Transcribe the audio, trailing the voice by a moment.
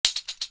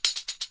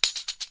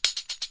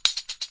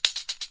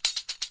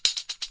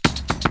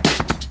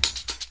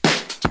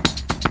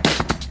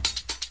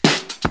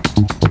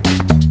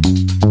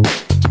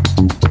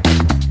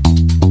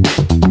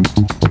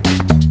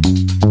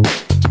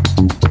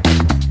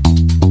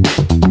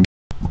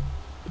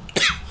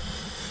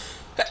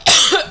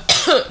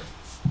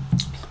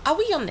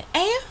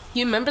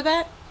You remember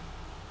that?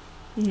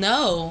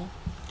 No.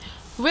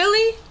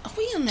 Really? Are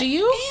we in the Do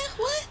you?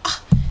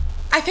 What?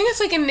 I think it's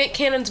like in Nick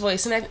Cannon's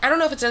voice, and I don't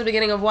know if it's at the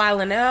beginning of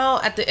Wildin'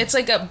 Out. It's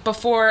like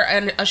before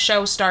a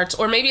show starts,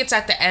 or maybe it's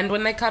at the end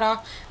when they cut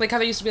off. Like how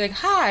they used to be like,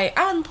 "Hi,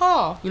 I'm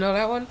Paul." You know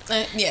that one?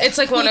 Yeah. It's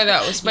like one of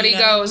those. But he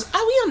goes,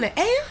 "Are we on the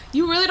air?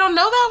 You really don't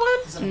know that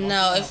one?"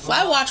 No. If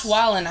I watch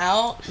Wildin'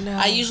 Out,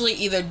 I usually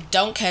either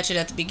don't catch it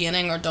at the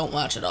beginning or don't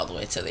watch it all the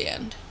way to the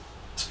end.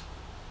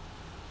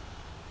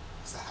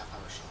 It's a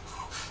half-hour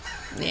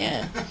show.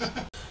 Yeah.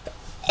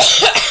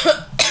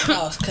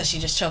 Oh, it's because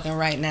she's just choking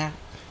right now.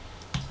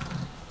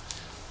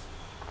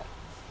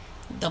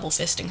 Double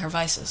fisting her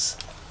vices.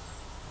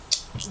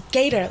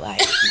 Gator like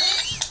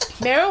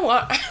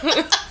marijuana.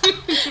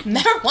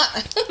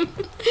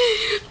 Marijuana.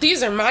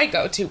 These are my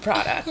go-to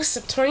products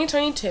of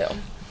 2022.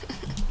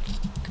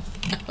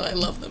 I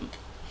love them.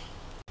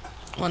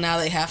 Well, now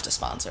they have to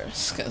sponsor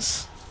us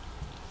because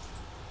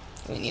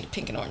we need a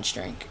pink and orange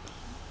drink.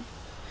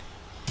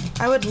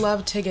 I would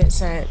love to get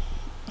sent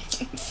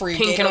free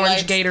pink and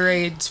orange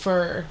Gatorades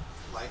for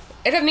Life.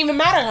 It doesn't even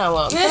matter how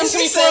long. Come to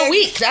me for a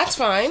week. That's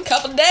fine.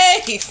 Couple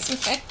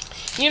days.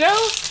 You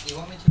know? You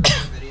want me to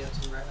record a video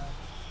too right now?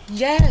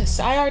 Yes,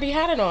 I already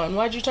had it on.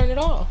 Why'd you turn it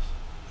off?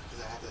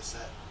 Because I had this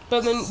set.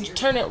 But then you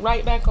turn it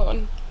right back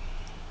on.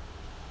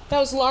 That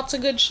was lots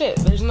of good shit.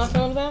 There's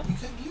nothing of that? You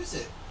couldn't use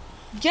it.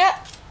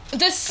 Yeah.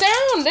 The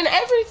sound and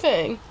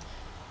everything.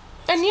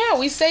 And yeah,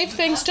 we save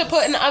things to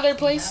put in other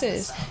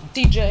places.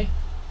 DJ.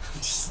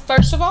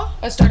 First of all,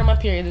 I started my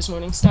period this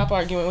morning. Stop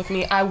arguing with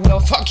me. I will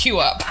fuck you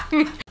up.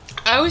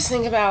 I always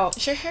think about...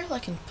 Is your hair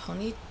like in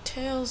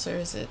ponytails or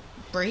is it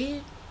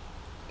braid?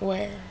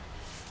 Where?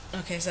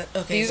 Okay, is that...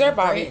 Okay. These are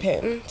bobby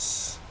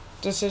pins.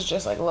 This is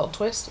just like a little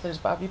twist. There's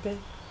bobby pin.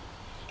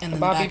 And then the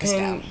bobby back is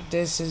pin, down.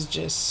 this is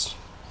just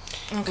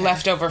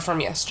leftover from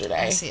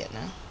yesterday. I see it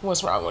now.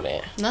 What's wrong with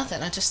it?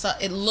 Nothing. I just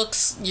thought it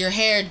looks... Your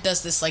hair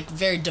does this like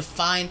very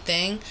defined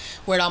thing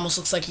where it almost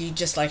looks like you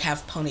just like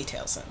have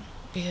ponytails in.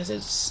 Because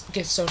it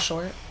gets so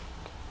short?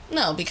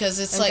 No, because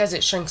it's and like... because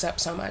it shrinks up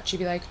so much. You'd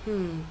be like,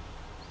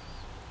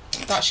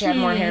 thought she had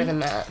more hair than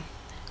that.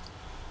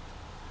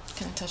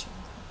 Can I touch it?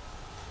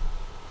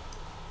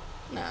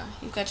 Nah,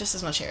 you've got just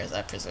as much hair as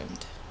I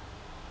presumed.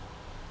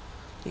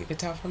 You could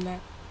tell from that?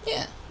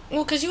 Yeah.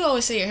 Well, because you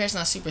always say your hair's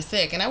not super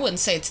thick, and I wouldn't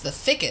say it's the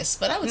thickest,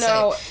 but I would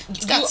say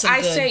it's got some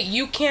good... say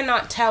you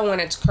cannot tell when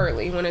it's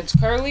curly. When it's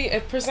curly,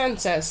 it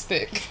presents as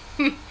thick.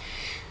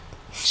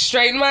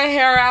 Straighten my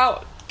hair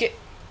out, get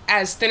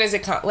as thin as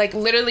it comes. Like,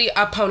 literally,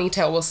 a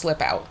ponytail will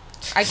slip out.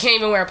 I can't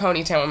even wear a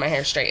ponytail when my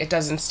hair's straight. It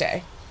doesn't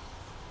stay.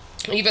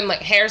 Even, like,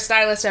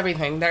 hairstylists,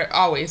 everything. They're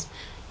always,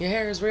 your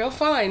hair is real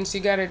fine, so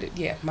you gotta...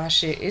 Yeah, my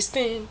shit is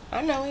thin.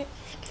 I know it.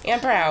 I'm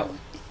proud.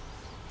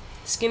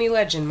 Skinny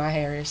legend, my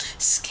hair is.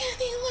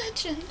 Skinny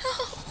legend,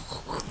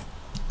 no.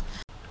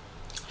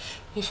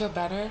 You feel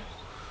better?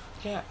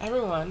 Yeah,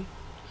 everyone.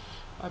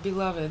 Our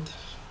beloved.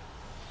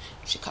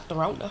 She caught the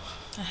Rona.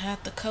 I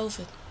had the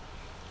COVID.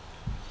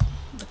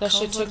 That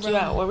shit took you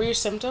out. What were your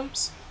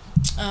symptoms?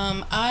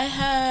 I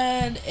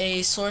had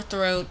a sore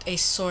throat, a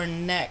sore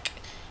neck,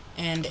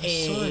 and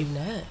a sore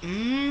neck.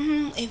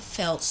 It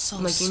felt so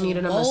like you swollen.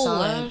 needed a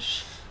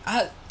massage.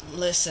 I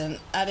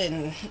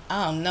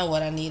don't know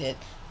what I needed.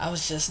 I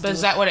was just. But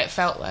is that what it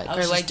felt like,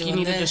 or like you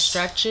needed to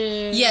stretch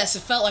it? Yes, it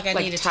felt like I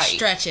needed tight. to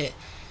stretch it.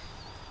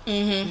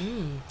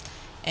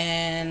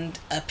 And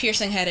a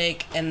piercing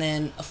headache, and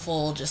then a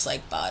full just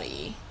like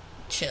body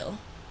chill.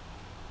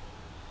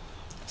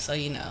 So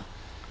you know.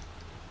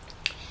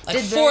 Like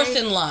fourth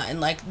in line,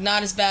 like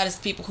not as bad as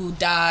the people who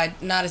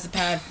died, not as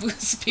bad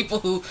as the people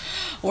who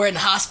were in the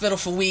hospital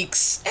for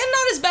weeks, and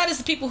not as bad as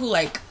the people who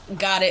like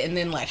got it and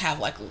then like have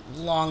like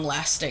long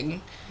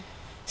lasting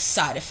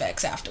side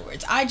effects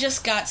afterwards. I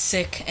just got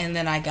sick and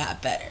then I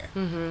got better.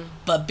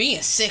 But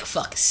being sick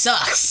fucking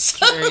sucks.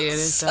 Period,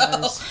 it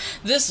does.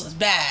 This was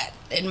bad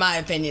in my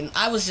opinion.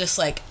 I was just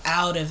like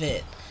out of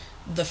it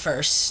the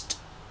first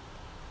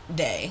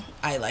day.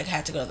 I like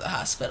had to go to the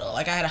hospital.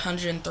 Like I had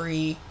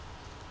 103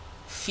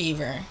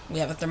 fever. We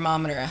have a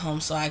thermometer at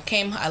home, so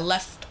I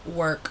left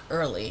work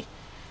early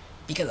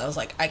because I was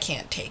like, I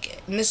can't take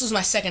it. And this was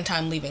my second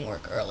time leaving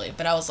work early,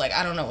 but I was like,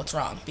 I don't know what's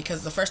wrong,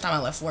 because the first time I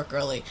left work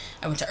early,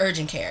 I went to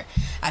urgent care.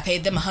 I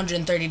paid them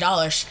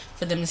 $130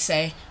 for them to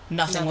say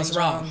nothing was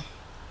wrong.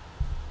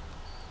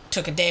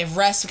 Took a day of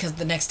rest because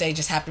the next day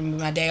just happened to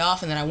be my day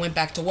off, and then I went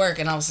back to work,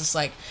 and I was just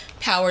like,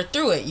 powered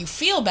through it. You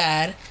feel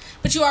bad,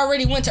 but you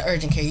already went to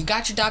urgent care. You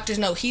got your doctor's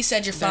note. He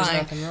said you're fine.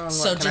 There's nothing wrong.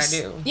 So what can just,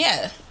 I do?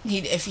 Yeah.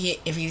 If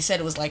he said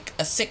it was like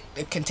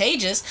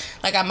contagious,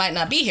 like I might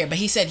not be here, but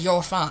he said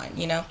you're fine,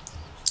 you know?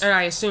 And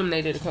I assume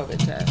they did a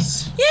COVID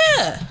test.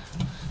 Yeah.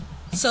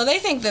 So they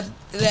think that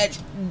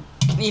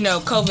you know,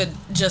 COVID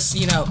just,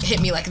 you know,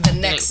 hit me like the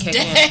next day.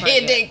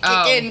 It didn't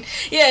kick in.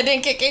 Yeah, it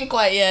didn't kick in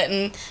quite yet,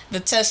 and the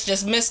test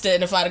just missed it.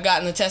 And if I'd have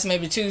gotten the test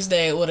maybe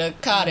Tuesday, it would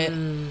have caught it.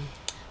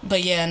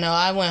 But yeah, no,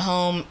 I went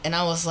home and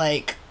I was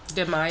like,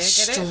 did Maya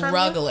get it from you?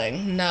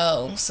 Struggling.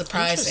 No,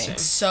 surprising.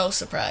 So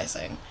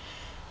surprising.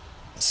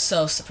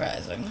 So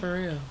surprising. For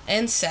real.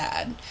 And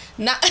sad.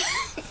 Not...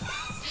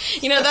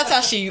 You know, that's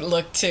how she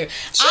looked, too.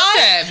 She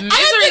said,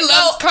 misery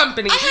loves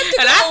company.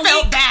 And I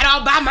felt bad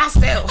all by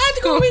myself. I had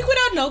to go a week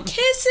without no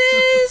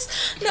kisses,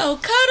 no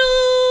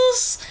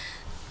cuddles.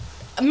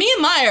 Me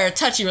and Maya are a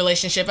touchy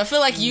relationship. I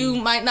feel like you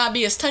might not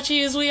be as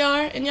touchy as we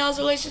are in y'all's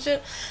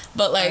relationship.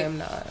 But, like... I am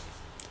not.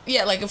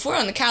 Yeah, like, if we're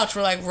on the couch,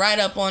 we're, like, right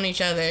up on each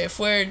other. If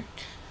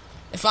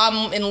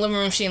I'm in the living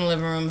room, she in the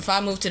living room. If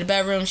I move to the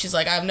bedroom, she's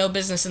like, I have no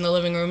business in the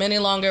living room any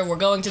longer. We're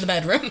going to the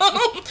bedroom.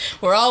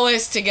 We're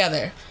always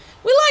together.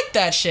 We like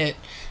that shit.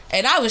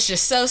 And I was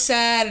just so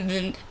sad. And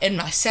then in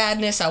my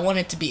sadness, I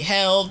wanted to be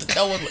held.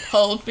 No one would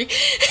hold me.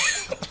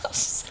 I was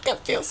just like, I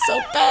feel so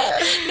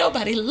bad.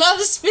 Nobody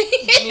loves me.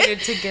 You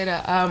needed to get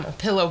a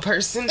pillow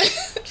person.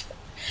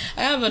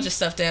 I have a bunch of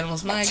stuffed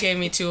animals. Maya gave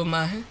me two of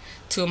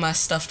my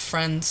stuffed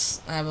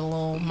friends. I have a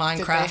little Minecraft.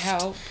 Did they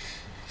help?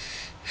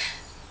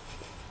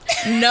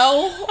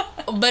 No,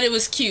 but it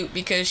was cute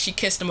because she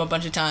kissed them a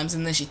bunch of times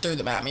and then she threw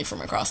them at me from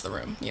across the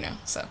room, you know,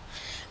 so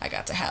I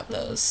got to have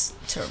those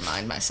to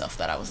remind myself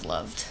that I was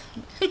loved.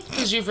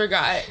 Because you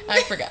forgot.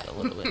 I forgot a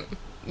little bit.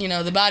 You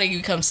know, the body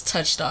becomes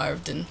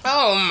touch-starved and...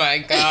 Oh my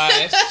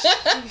gosh.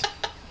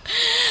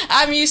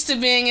 I'm used to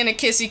being in a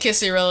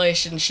kissy-kissy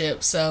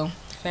relationship, so...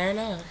 Fair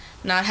enough.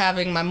 Not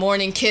having my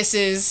morning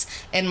kisses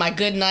and my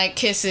good night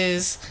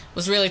kisses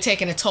was really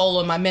taking a toll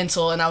on my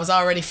mental, and I was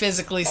already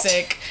physically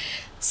sick.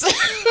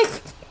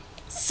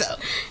 So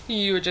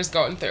you were just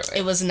going through it.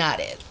 It was not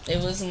it.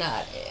 It was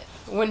not it.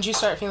 When did you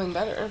start feeling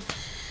better?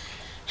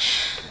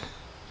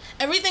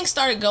 Everything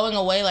started going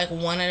away like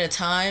one at a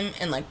time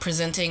and like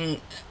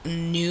presenting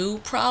new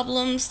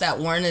problems that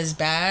weren't as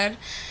bad.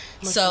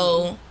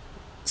 So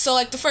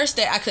like the first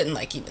day I couldn't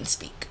like even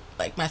speak.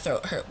 Like my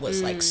throat hurt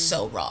was like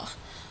so raw.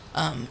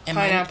 And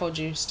pineapple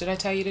juice. Did I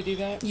tell you to do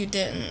that? You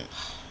didn't.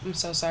 I'm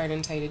so sorry I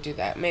didn't tell you to do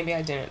that. Maybe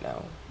I didn't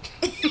know.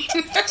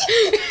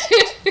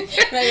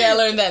 Maybe I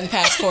learned that in the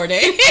past 4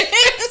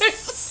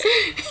 days.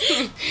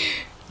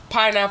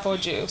 Pineapple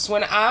juice.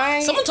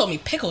 Someone told me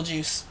pickle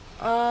juice.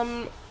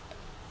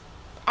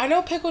 I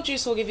know pickle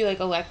juice will give you like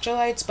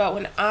electrolytes, but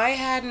when I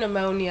had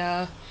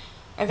pneumonia,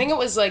 I think it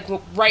was like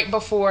right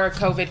before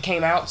COVID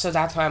came out, so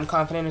that's why I'm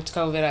confident it's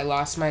COVID. I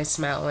lost my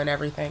smell and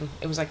everything.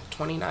 It was like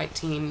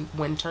 2019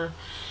 winter.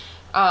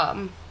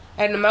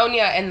 And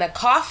pneumonia, and the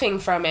coughing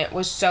from it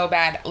was so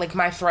bad, like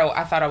my throat,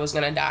 I thought I was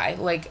gonna die.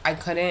 Like I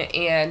couldn't,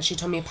 and she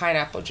told me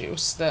pineapple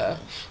juice,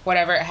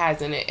 whatever it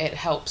has in it, it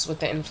helps with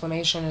the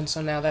inflammation, and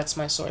so now that's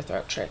my sore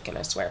throat trick, and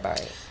I swear by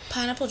it.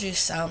 Pineapple juice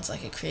sounds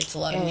like it creates a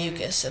lot of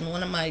mucus, and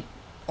one of my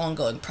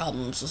ongoing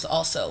problems was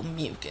also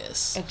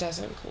mucus. It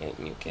doesn't create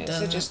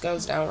mucus. It just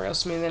goes down real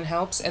smooth and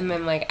helps. And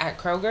then like at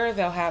Kroger,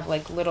 they'll have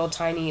like little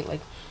tiny,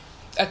 like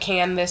a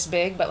can this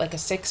big, but like a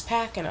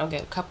 6-pack, and I'll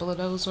get a couple of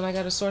those when I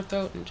got a sore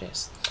throat and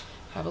just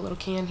have a little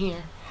can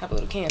here, have a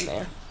little can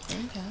there.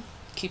 Okay.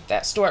 Keep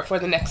that stored for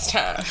the next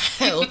time.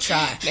 We'll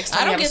try. Next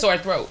time you have a sore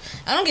throat.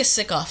 I don't get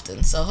sick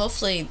often, so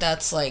hopefully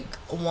that's like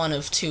one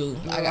of two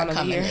I got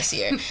coming this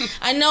year.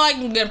 I know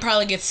I'm gonna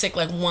probably get sick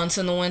like once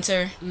in the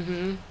winter.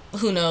 Mm-hmm.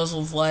 Who knows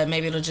with what?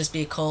 Maybe it'll just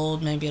be a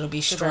cold. Maybe it'll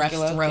be strep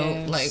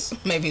throat. Like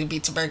maybe it'll be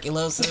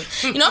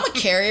tuberculosis. You know, I'm a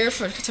carrier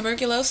for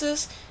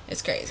tuberculosis.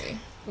 It's crazy.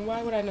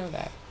 Why would I know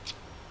that?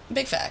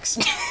 Big facts.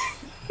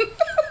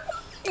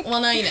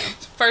 Well, now you know.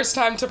 First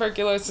time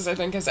tuberculosis, I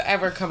think, has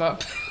ever come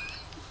up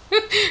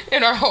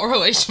in our whole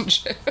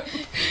relationship.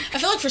 I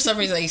feel like for some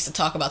reason I used to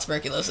talk about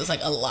tuberculosis like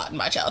a lot in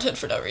my childhood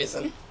for no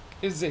reason.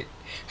 Is it?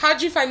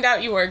 How'd you find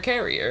out you were a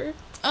carrier?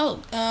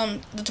 Oh,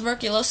 the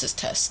tuberculosis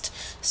test.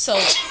 So,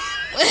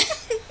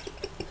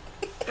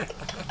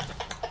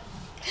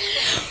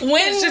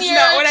 when it's just you're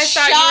not what I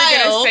thought you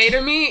were gonna say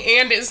to me,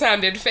 and it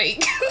sounded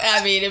fake.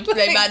 I mean,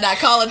 they might not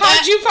call it that.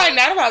 How'd you find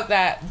out about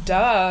that?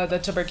 Duh, the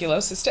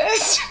tuberculosis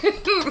test.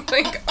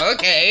 Like,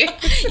 okay.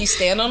 You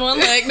stand on one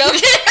leg? No.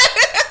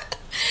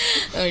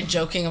 I'm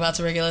joking about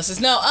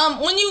tuberculosis. No,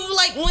 when you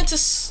like went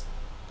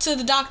to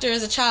the doctor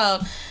as a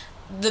child,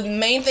 the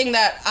main thing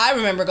that I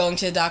remember going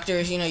to the doctor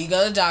is, you know, you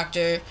go to the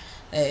doctor,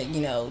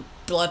 you know,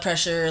 blood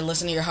pressure,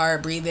 listen to your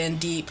heart, breathe in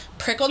deep,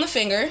 prick on the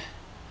finger.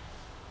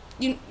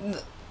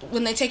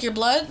 When they take your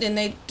blood,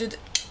 and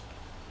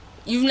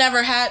you've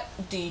never had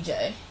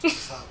DJ.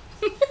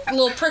 A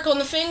little prick on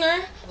the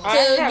finger. I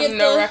have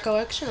no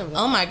recollection of that.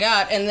 Oh my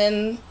god! And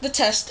then the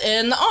test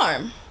in the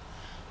arm.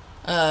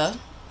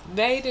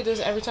 They did this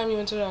every time you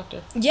went to the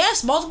doctor?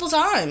 Yes, multiple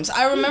times.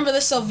 I remember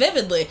this so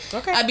vividly.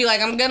 Okay. I'd be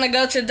like, I'm gonna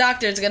go to the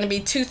doctor. It's gonna be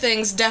two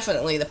things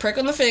definitely: the prick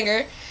on the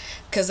finger,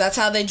 because that's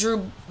how they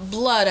drew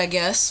blood, I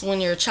guess,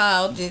 when you're a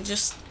child. It's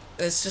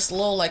just a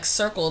little like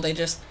circle. They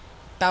just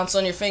bounce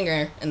on your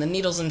finger, and the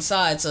needle's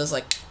inside, so it's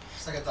like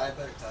a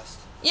diabetic test.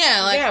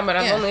 Yeah, but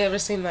I've only ever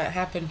seen that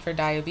happen for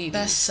diabetes.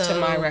 That's so to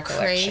my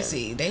recollection.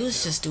 crazy. They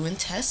was just doing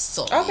tests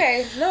on me.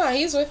 Okay, no,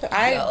 he's with it.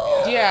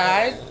 I've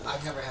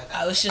never had that.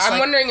 I was just. I'm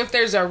wondering if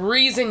there's a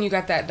reason you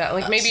got that done.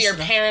 Like maybe your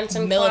parents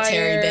inquired,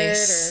 military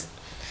base.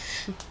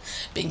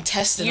 Being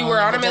tested. You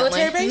were on a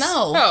military base?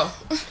 No. Oh.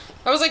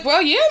 I was like,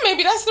 well, yeah,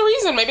 maybe that's the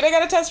reason. Maybe they got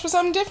to test for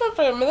something different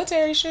for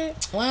military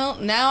shit. Well,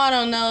 now I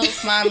don't know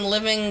if I'm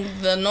living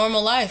the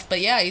normal life,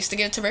 but yeah, I used to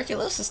get a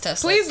tuberculosis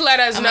test. Please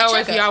let us know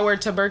if y'all were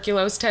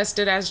tuberculosis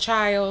tested as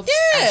child.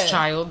 Yeah.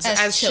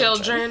 As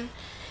children.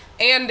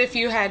 And if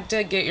you had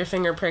to get your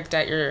finger pricked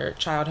at your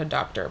childhood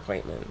doctor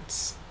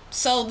appointments.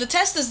 So the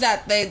test is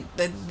that they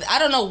I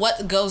don't know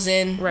what goes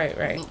in. Right.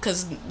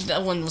 Because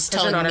no one was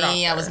telling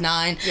me I was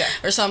 9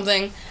 or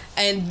something.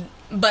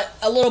 But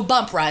a little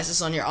bump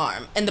rises on your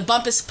arm, and the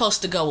bump is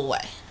supposed to go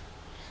away.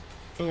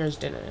 And yours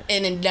didn't.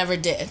 And it never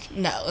did.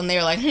 No. And they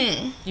were like,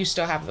 You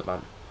still have the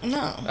bump?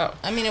 No. Oh.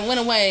 I mean, it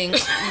went away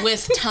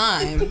with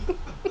time.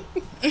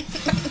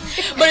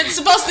 But it's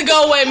supposed to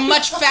go away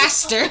much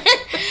faster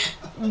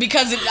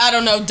because it, I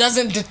don't know,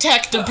 doesn't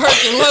detect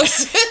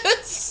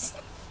tuberculosis.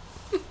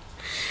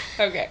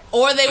 Okay.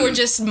 Or they were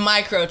just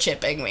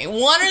microchipping me.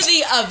 One or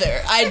the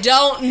other. I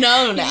don't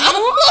know now.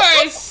 You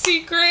are a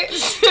secret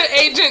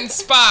agent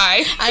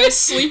spy. I'm a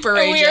sleeper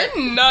agent.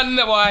 We are none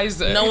the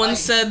wiser. No one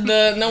said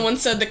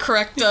the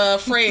correct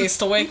phrase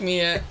to wake me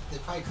yet. They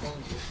probably cloned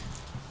you.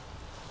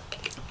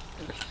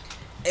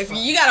 If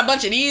you got a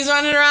bunch of these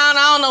running around,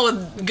 I don't know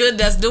what good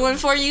that's doing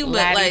for you, but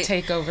Laddie like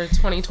takeover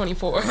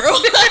 2024.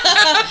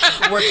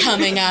 We're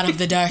coming out of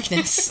the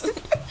darkness.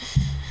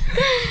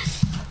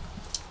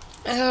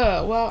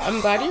 Well, I'm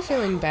glad you're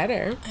feeling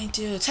better. I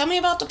do. Tell me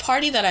about the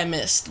party that I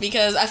missed,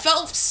 because I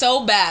felt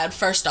so bad,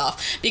 first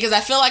off, because I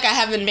feel like I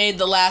haven't made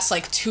the last,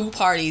 2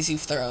 parties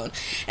you've thrown.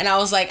 And I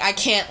was like, I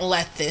can't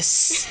let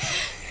this...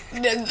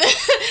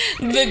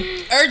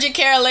 the urgent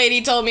care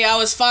lady told me I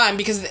was fine,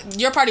 because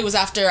your party was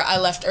after I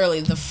left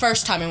early, the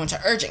first time I went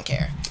to urgent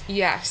care.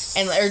 Yes.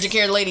 And the urgent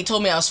care lady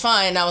told me I was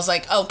fine, and I was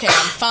like, okay,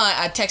 I'm fine.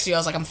 I texted you, I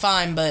was like, I'm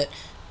fine, but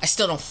I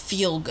still don't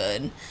feel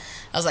good.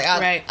 I was like,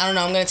 I don't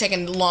know, I'm going to take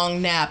a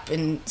long nap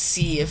and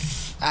see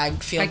if I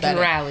feel better. I can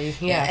rally,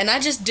 yeah. And I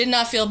just did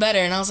not feel better,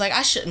 and I was like,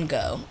 I shouldn't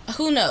go.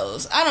 Who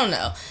knows? I don't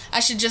know.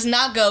 I should just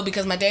not go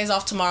because my day's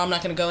off tomorrow. I'm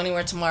not going to go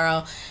anywhere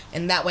tomorrow,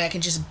 and that way I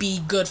can just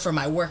be good for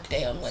my work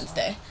day on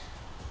Wednesday.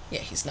 Yeah,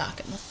 he's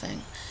knocking the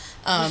thing.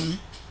 And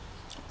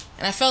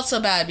I felt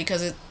so bad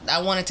because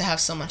I wanted to have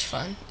so much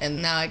fun,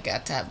 and now I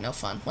got to have no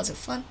fun. Was it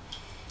fun?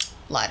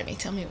 Lie to me.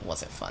 Tell me it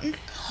wasn't fun.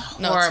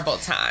 No, horrible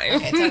time.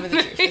 Okay, tell me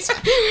the truth. It's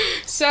fine.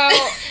 So,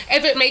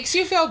 if it makes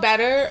you feel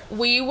better,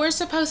 we were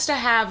supposed to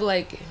have,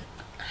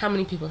 how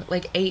many people?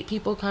 8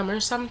 people come or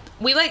something?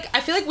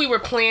 I feel like we were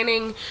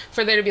planning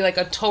for there to be,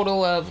 a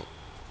total of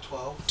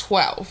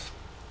 12.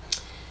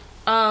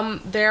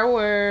 There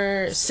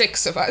were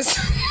 6 of us.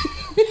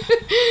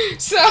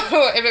 So,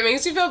 if it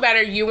makes you feel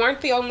better, you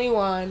weren't the only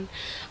one.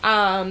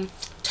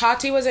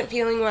 Tati wasn't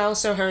feeling well,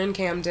 so her and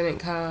Cam didn't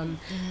come.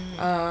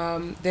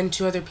 Then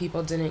 2 other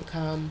people didn't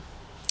come.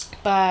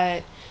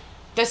 But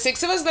the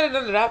 6 of us that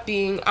ended up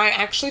being, I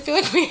actually feel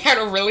like we had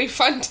a really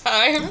fun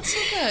time. That's so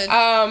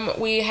good.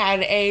 We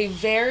had a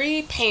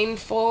very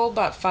painful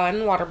but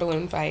fun water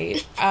balloon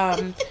fight.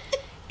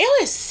 It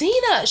was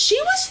Cena. She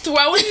was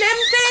throwing them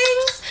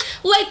things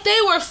like they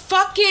were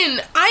fucking,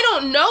 I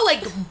don't know,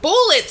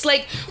 bullets.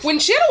 When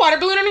she had a water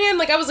balloon in her hand,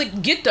 I was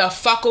like, get the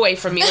fuck away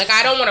from me.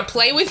 I don't want to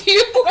play with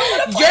you.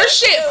 Your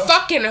shit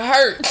fucking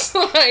hurts.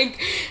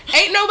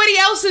 Ain't nobody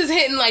else is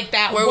hitting like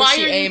that. Where was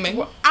she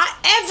aiming?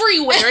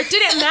 Everywhere. It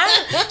didn't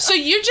matter. So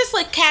you're just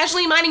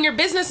casually minding your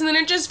business, and then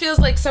it just feels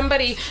like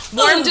somebody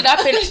warmed it up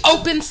and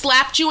open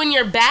slapped you in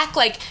your back.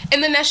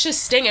 And then that's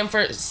just stinging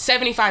for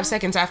 75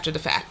 seconds after the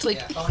fact.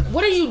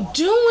 What are you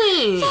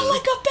doing? Felt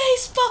like a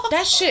baseball.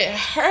 That shit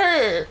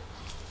hurt.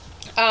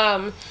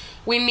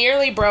 We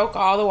nearly broke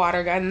all the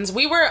water guns.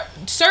 We were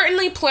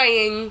certainly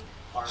playing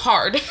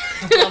hard.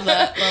 Love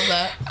that.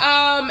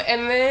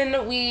 And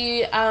then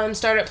we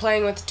started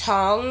playing with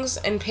tongs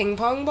and ping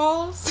pong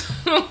balls,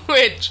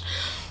 which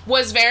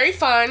was very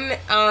fun.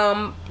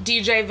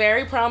 DJ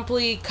very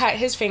promptly cut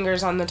his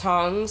fingers on the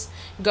tongs,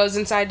 goes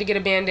inside to get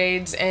a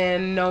Band-Aids,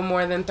 and no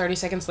more than 30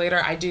 seconds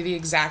later, I do the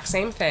exact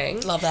same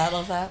thing. Love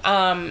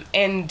that.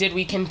 And did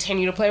we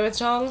continue to play with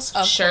tongs?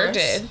 Sure course.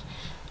 did.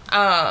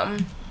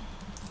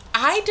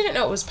 I didn't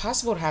know it was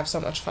possible to have so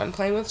much fun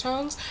playing with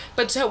tongs,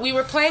 but so we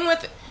were playing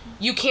with,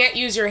 you can't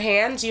use your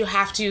hands, you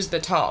have to use the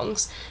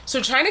tongs.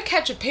 So trying to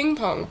catch a ping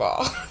pong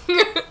ball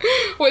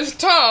with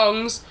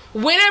tongs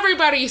when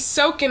everybody's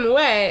soaking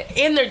wet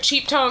in their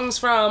cheap tongs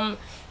from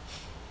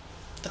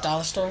the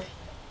dollar store.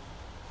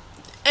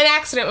 An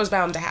accident was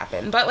bound to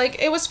happen, but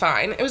it was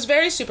fine. It was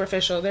very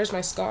superficial. There's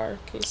my scar.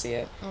 Can you see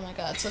it? Oh my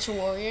god, such a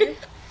warrior.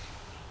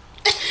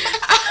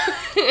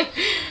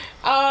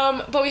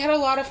 But we had a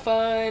lot of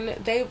fun.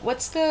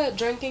 What's the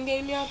drinking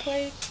game y'all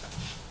played?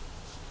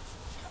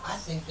 I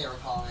think they were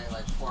calling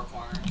it Four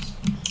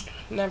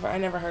Corners. I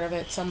never heard of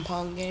it. Some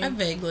pong game. I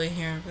vaguely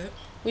hear of it.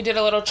 We did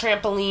a little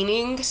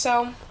trampolining,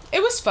 so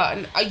it was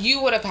fun.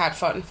 You would have had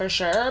fun for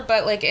sure,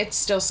 but it's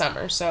still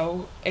summer,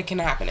 so it can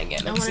happen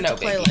again. I wanted to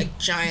play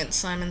Giant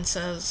Simon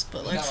Says,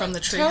 but from the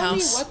treehouse. Tell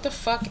me what the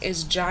fuck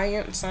is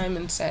Giant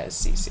Simon Says,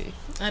 Cece.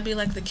 I'd be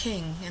like the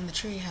king in the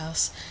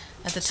treehouse.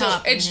 at the So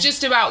top. it's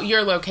just about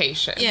your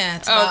location. Yeah,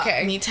 it's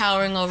about me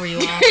towering over you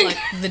all like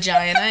the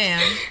giant I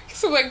am.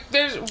 So, like,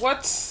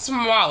 what's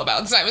small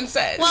about Simon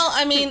Says? Well,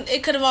 I mean,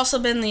 it could have also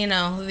been, the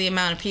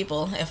amount of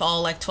people if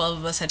all, like, 12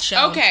 of us had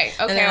shown. Okay.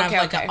 And then I have,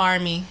 like, an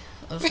army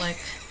of, like...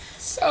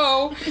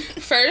 So,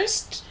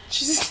 first,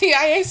 she's a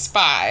CIA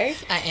spy.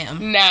 I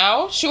am.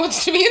 Now, she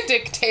wants to be a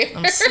dictator.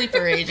 I'm a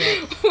sleeper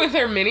agent. With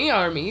her mini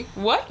army.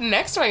 What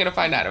next am I going to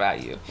find out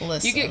about you?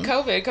 Listen. You get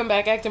COVID, come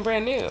back acting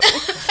brand new.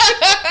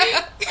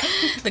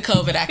 The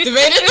COVID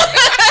activated.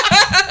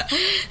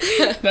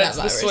 That's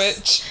the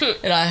switch.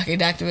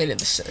 It activated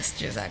the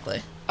switch,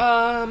 exactly.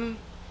 So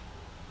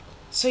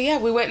yeah,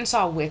 we went and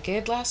saw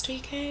Wicked last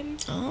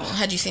weekend. Oh,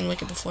 had you seen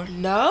Wicked before?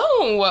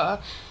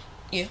 No.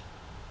 Yeah.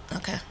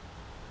 Okay.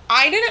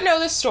 I didn't know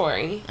the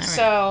story, right.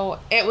 so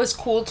it was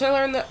cool to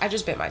learn I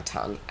just bit my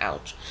tongue.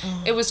 Ouch.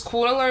 It was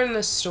cool to learn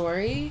the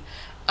story.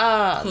 Who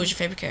was your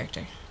favorite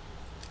character?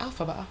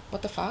 Alphaba.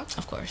 What the fuck?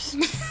 Of course.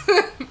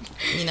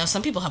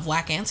 Some people have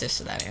whack answers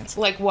to that answer.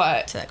 Like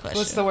what? To that question.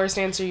 What's the worst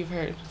answer you've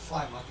heard?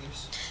 Flying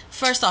monkeys.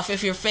 First off,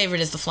 if your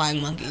favorite is the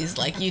flying monkeys,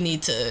 like you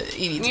need to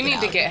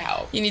get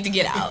help. You need to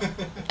get out.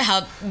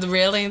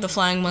 Really? The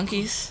flying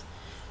monkeys?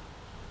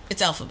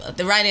 It's Elphaba.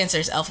 The right answer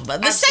is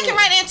Elphaba. The second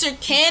right answer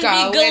can be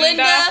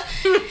Galinda.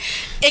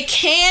 It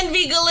can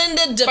be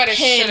Galinda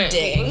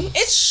depending.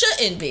 It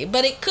shouldn't be,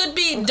 but it could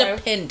be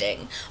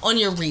depending on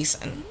your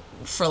reason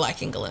for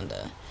liking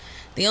Galinda.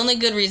 The only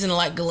good reason to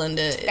like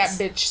Galinda is... That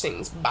bitch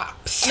sings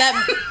bops. That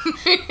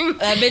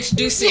bitch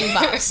do sing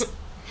bops.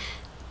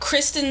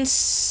 Kristen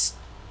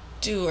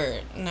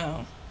Stewart.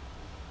 No.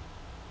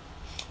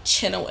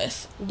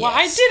 Chenoweth.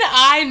 Why did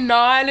I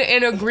nod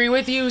and agree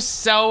with you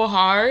so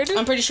hard?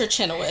 I'm pretty sure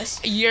Chenoweth.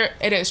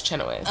 It is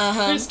Chenoweth.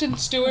 Kristen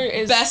Stewart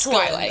is best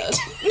Twilight.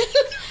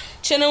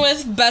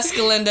 Chenoweth, best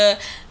Galinda,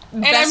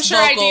 and best I'm sure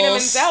vocals. Idina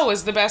Menzel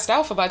was the best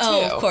Alphaba too.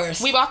 Oh, of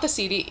course. We bought the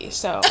CD,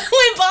 so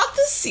we bought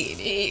the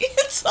CD.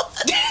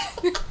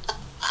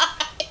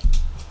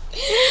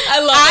 I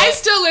love it. I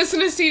still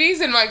listen to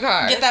CDs in my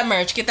car. Get that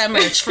merch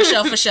for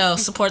show.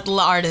 Support the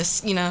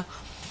artists,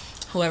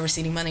 whoever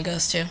CD money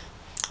goes to.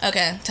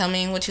 Okay, tell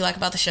me what you like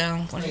about the show.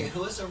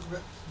 Who is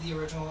the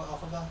original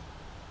Alphaba?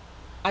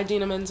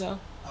 Idina Menzel.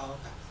 Oh,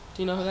 okay.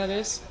 Do you know who that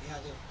is? Yeah, I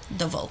do.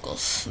 The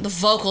vocals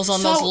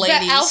on those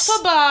ladies. The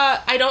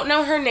Alphaba, I don't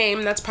know her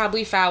name. That's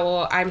probably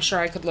foul. I'm sure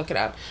I could look it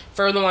up.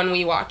 For the one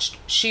we watched,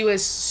 she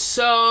was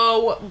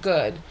so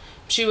good.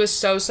 She was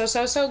so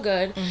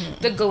good. Mm-hmm.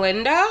 The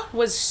Galinda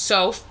was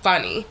so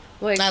funny.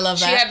 Like, I love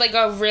that. She had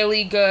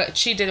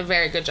she did a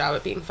very good job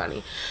at being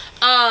funny.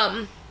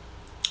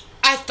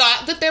 I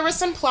thought that there were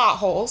some plot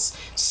holes,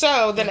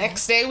 so the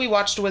next day we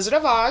watched Wizard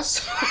of Oz,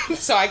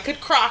 so I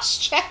could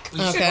cross-check.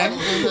 Okay.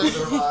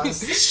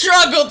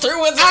 Struggled through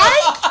Wizard of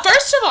Oz.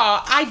 First of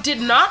all, I did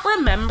not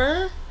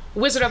remember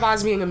Wizard of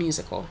Oz being a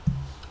musical.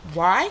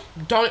 Why?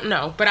 Don't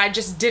know, but I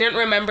just didn't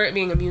remember it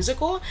being a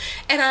musical,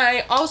 and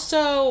I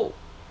also...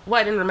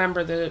 Well, I didn't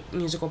remember the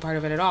musical part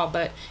of it at all,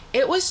 but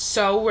it was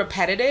so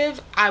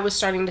repetitive, I was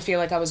starting to feel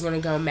like I was going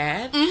to go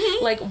mad.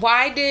 Mm-hmm. Like,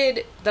 why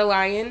did the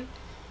Lion,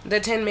 the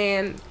Tin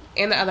Man...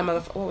 and the other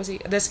what was he?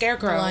 The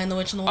Scarecrow. The Lion, the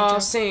Witch, and the Wardrobe. All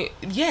sing.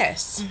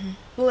 Yes.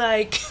 Mm-hmm.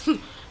 Like,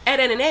 Ed,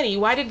 Edd, and Eddie,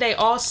 why did they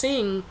all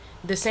sing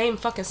the same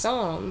fucking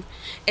song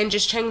and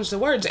just change the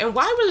words? And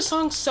why were the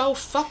songs so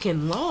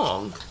fucking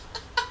long?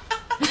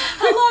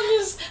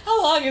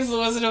 How long is the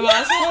Wizard of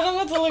Oz? I don't know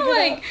what to look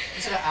at.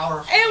 It's an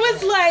hour. It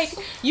was like,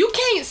 you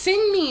can't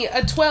sing me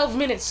a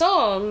 12-minute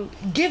song,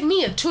 give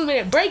me a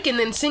 2-minute break, and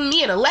then sing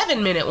me an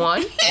 11-minute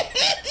one.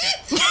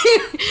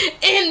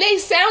 And they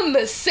sound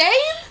the same?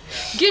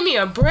 Give me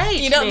a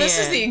break, man. This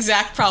is the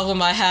exact problem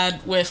I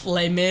had with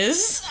Les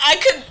Mis. I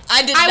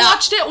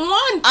watched it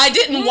once. I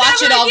didn't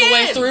watch it all the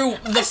way through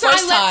the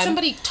first time. I let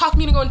somebody talk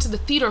me to go into the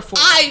theater for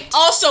it. I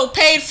also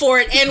paid for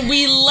it, and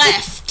we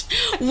left.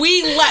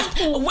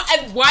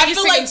 Why are you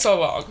singing so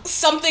long?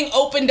 Something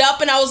opened up,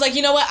 and I was like,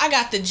 you know what? I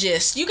got the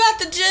gist. You got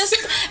the gist?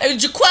 And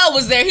Jaquel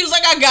was there. He was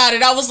like, I got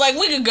it. I was like,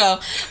 we could go.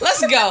 Let's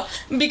go.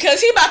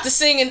 Because he about to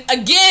sing it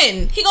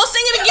again. He gonna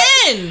sing it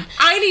again.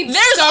 I need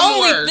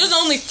some words. There's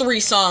only 3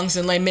 songs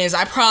in Les Mis.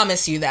 I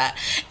promise you that.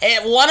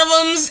 And one of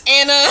them's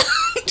Anna.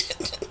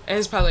 And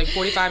it's probably like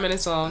 45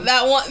 minutes long.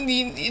 That one,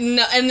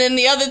 and then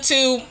the other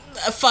 2,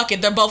 fuck it,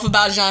 they're both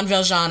about Jean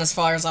Valjean as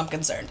far as I'm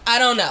concerned. I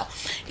don't know.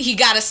 He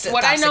got to sit.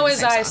 What I know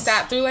is I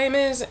sat through Les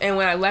Mis, and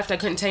when I left, I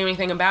couldn't tell you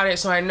anything about it,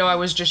 so I know I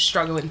was just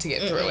struggling to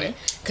get through it.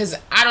 Because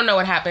I don't know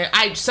what happened.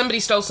 Somebody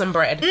stole some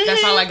bread. Mm-hmm.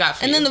 That's all I got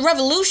for you. And then the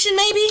revolution,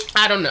 maybe?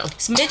 I don't know.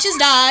 Some bitches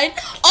died.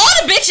 All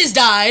the bitches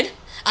died,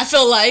 I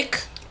feel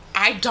like.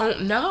 I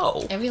don't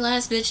know. Every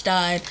last bitch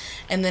died.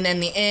 And then in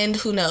the end,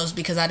 who knows,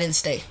 because I didn't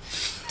stay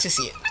to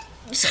see it.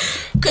 So,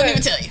 couldn't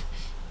even tell you.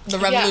 The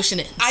revolution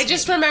ends. I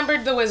just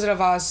remembered The Wizard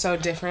of Oz so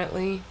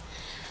differently.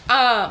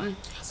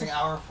 It's like an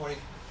hour and 40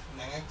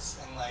 minutes,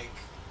 and like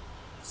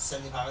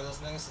 75 of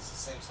those minutes is the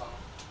same song.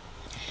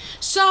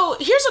 So,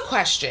 here's a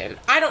question.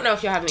 I don't know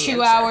if you'll have any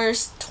 2 answer.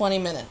 hours, 20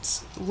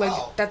 minutes.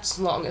 Like, that's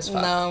long as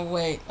fuck. No,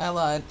 wait, I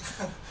lied.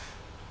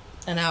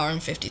 An hour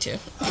and 52.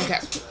 Okay.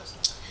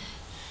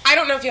 I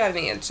don't know if you have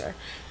the answer,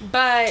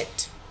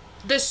 but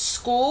the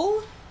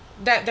school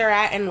that they're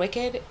at in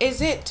Wicked,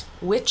 is it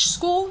witch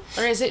school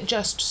or is it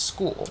just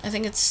school? I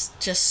think it's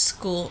just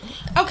school.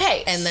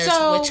 Okay, and there's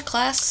witch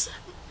class.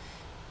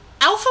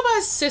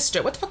 Alphaba's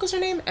sister, what the fuck was her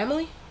name?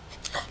 Emily?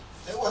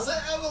 It wasn't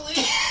Emily.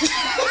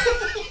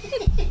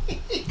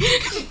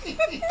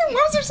 What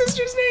was her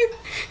sister's name?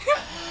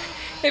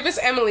 If it's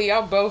Emily,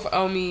 y'all both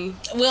owe me.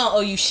 We don't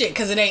owe you shit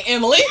because it ain't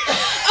Emily.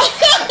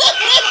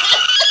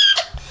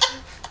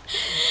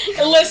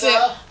 Listen,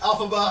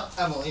 Alphaba,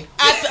 Emily.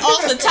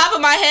 Off the top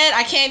of my head,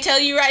 I can't tell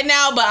you right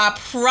now, but I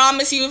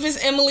promise you, if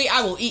it's Emily,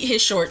 I will eat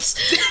his shorts.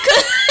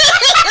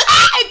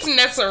 It's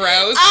Nessa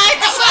Rose.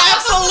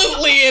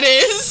 Absolutely, it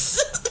is.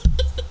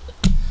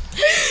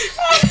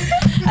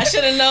 I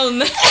should have known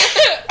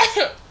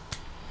that.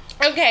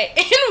 Okay,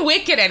 in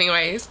Wicked,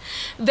 anyways,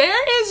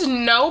 there is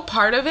no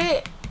part of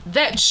it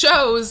that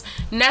shows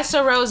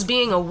Nessa Rose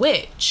being a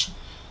witch,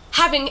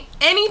 having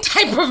any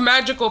type of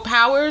magical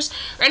powers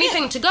or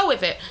anything to go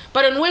with it.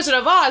 But in Wizard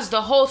of Oz,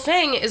 the whole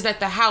thing is that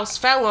the house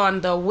fell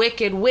on the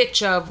wicked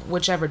witch of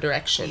whichever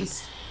direction.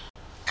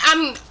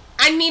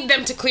 I need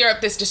them to clear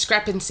up this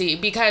discrepancy,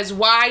 because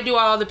why do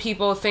all the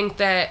people think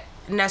that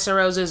Nessa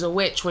Rose is a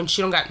witch when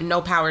she don't got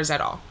no powers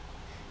at all?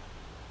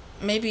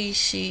 Maybe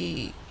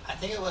she... I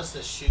think it was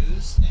the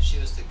shoes, and she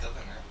was the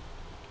governor.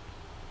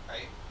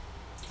 Right?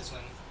 Because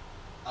when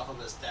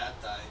Alphaba's dad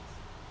died...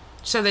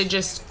 So they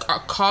just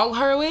call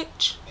her a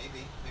witch?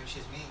 Maybe. Maybe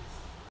she's mean.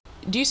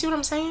 Do you see what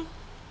I'm saying?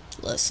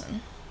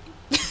 Listen.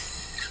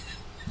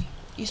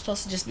 You're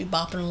supposed to just be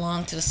bopping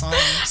along to the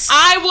songs.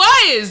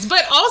 I was,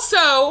 but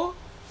also,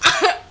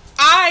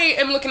 I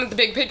am looking at the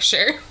big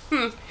picture.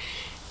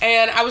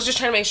 And I was just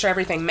trying to make sure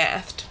everything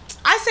mathed.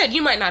 I said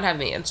you might not have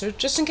the answer,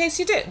 just in case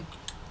you did.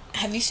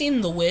 Have you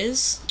seen The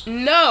Wiz?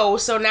 No,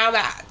 so now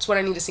that's what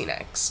I need to see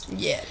next.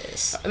 Yeah, it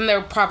is. And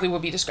there probably will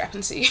be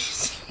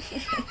discrepancies.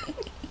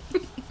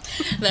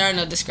 There are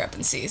no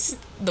discrepancies.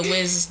 The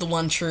Wiz is the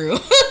one true.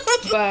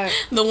 But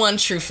the one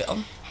true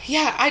film.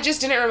 Yeah, I just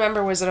didn't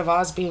remember Wizard of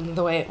Oz being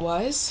the way it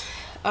was.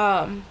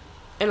 And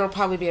it'll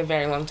probably be a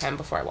very long time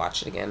before I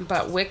watch it again.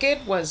 But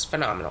Wicked was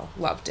phenomenal.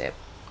 Loved it.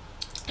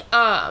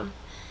 Other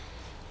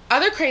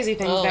crazy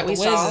things that we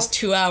saw. The Wiz is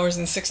 2 hours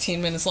and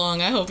 16 minutes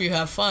long. I hope you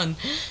have fun.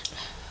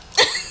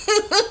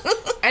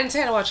 I didn't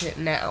say I'd watch it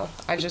now.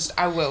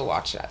 I will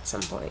watch it at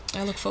some point.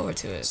 I look forward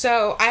to it.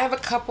 So I have a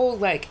couple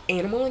like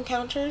animal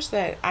encounters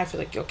that I feel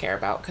like you'll care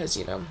about because,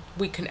 you know,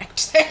 we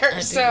connect there.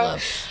 I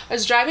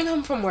was driving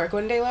home from work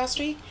one day last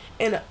week,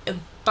 and on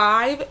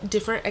 5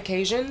 different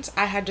occasions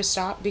I had to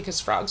stop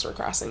because frogs were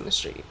crossing the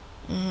street.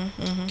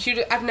 Mm-hmm. Cute.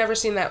 I've never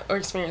seen that or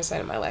experienced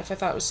that in my life. I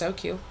thought it was so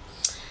cute.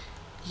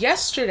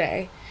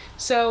 Yesterday,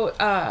 so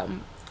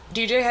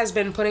DJ has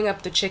been putting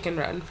up the chicken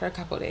run for a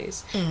couple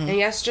days. Mm-hmm. And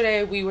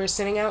yesterday we were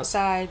sitting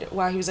outside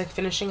while he was like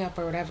finishing up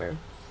or whatever.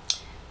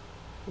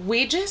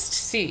 We just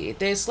see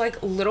this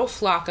like little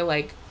flock of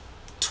like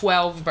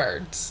 12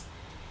 birds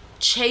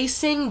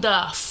chasing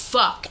the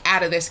fuck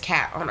out of this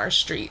cat on our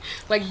street.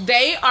 Like,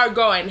 they are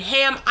going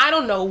ham. I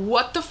don't know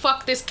what the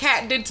fuck this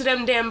cat did to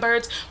them damn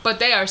birds, but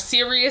they are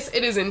serious.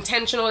 It is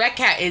intentional. That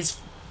cat is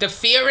the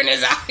fear in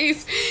his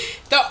eyes.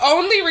 The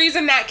only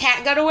reason that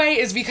cat got away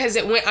is because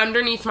it went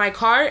underneath my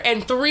car,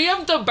 and 3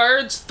 of the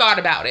birds thought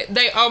about it.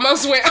 They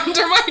almost went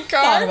under my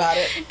car. Thought about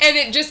it. And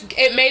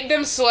it made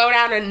them slow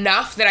down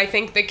enough that I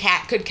think the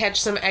cat could catch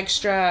some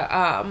extra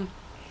time.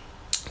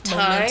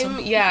 Momentum.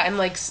 Yeah, and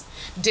like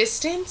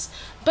distance.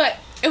 But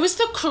it was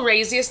the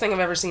craziest thing I've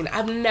ever seen.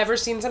 I've never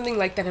seen something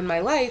like that in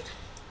my life.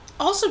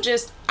 Also,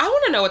 just, I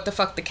want to know what the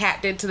fuck the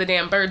cat did to the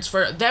damn birds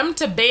for them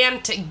to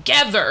band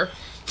together.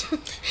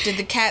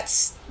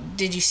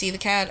 Did you see the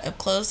cat up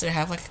close? Did it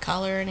have like a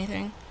collar or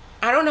anything?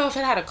 I don't know if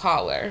it had a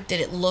collar.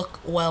 Did it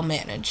look well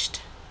managed?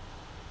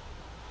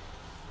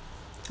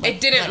 It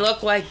didn't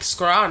look like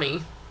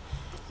scrawny.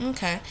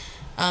 Okay.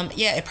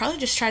 Yeah, it probably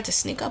just tried to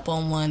sneak up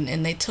on one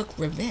and they took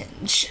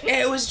revenge.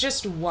 It was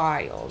just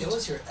wild. It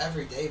was your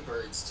everyday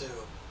birds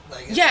too.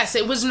 Like, yes,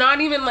 it was not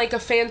even like a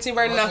fancy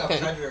bird,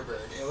 nothing. Like a predator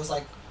bird. It was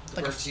like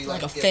birds you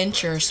like a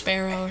finch or a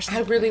sparrow or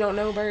something. I really don't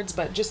know birds,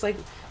 but just like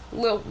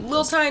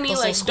little tiny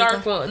like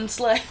dark ones,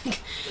 like,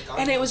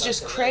 and it was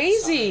just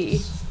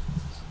crazy.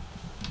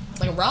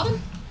 Like a robin?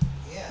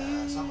 Yeah,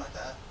 something like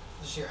that.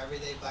 Just your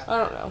everyday black bird. I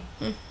don't know.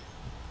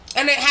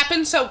 And it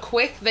happened so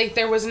quick, like,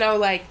 there was no,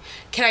 like,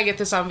 can I get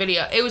this on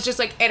video? It was just,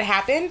 like, it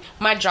happened.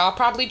 My jaw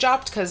probably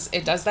dropped, because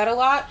it does that a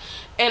lot.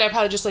 And I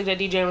probably just looked at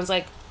DJ and was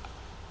like,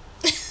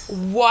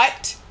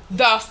 what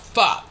the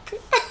fuck?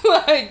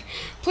 Like,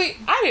 please,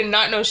 I did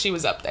not know she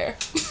was up there.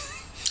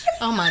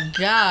 Oh, my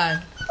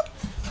God.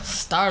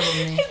 Startled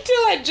me. Until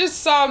I just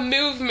saw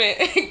movement,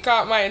 it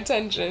caught my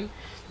attention.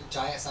 The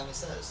giant Simon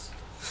Says.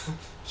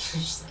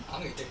 She's like,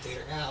 I'm your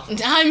dictator now.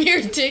 I'm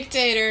your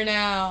dictator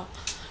now.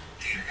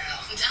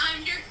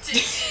 I'm your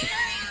dictator.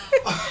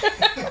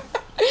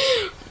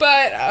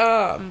 But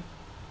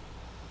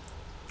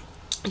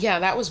yeah,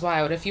 that was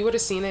wild. If you would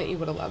have seen it, you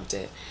would have loved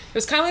it. It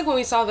was kind of like when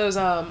we saw those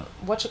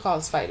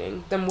whatchamacallits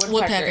fighting, them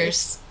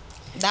woodpeckers.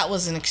 That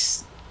was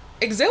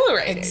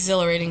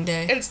Exhilarating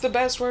day. It's the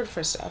best word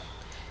for stuff.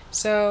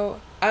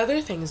 So,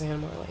 other things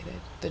animal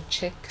related. The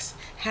chicks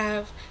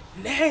have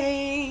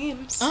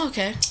names. Oh,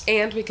 okay.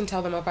 And we can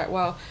tell them apart.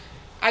 Well,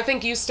 I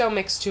think you still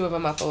mix two of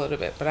them up a little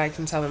bit, but I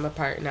can tell them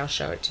apart and I'll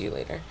show it to you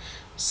later.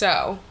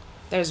 So,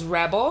 there's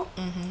Rebel,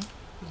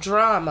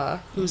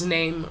 Drama, whose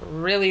name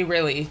really,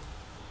 really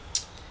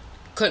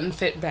couldn't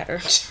fit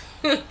better,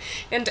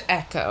 and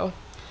Echo.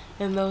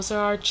 And those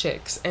are our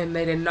chicks. And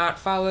they did not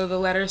follow the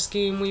letter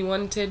scheme we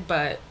wanted,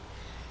 but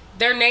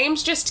their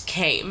names just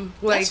came.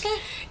 Like,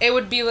 it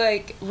would be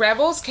like,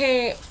 Rebels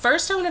came...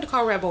 First, I wanted to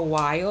call Rebel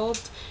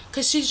Wild,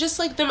 because she's just,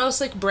 like, the most,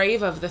 like,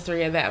 brave of the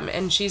three of them.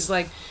 And she's,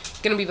 like,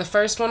 gonna be the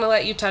first one to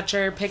let you touch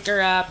her, pick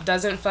her up,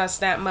 doesn't fuss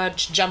that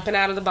much, jumping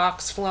out of the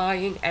box,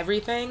 flying,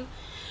 everything.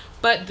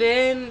 But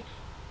then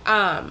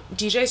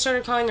DJ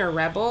started calling her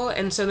Rebel,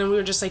 and so then we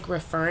were just, like,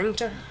 referring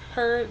to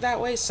her that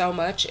way so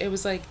much. It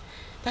was, like,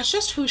 that's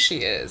just who she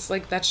is.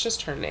 Like, that's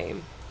just her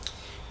name.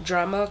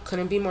 Drama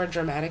couldn't be more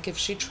dramatic if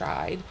she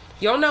tried.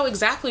 You'll know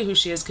exactly who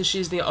she is because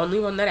she's the only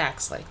one that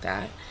acts like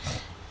that.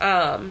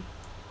 And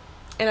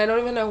I don't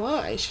even know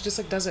why. She just,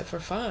 like, does it for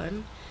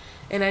fun.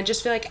 And I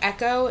just feel like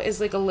Echo is,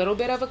 like, a little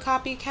bit of a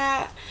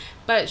copycat,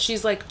 but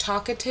she's, like,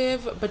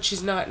 talkative, but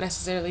she's not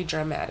necessarily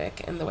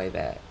dramatic in the way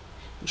that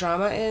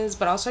Drama is.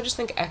 But also I just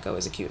think Echo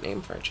is a cute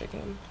name for a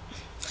chicken.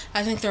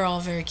 I think they're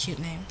all very cute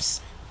names.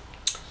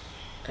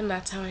 And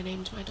that's how I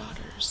named my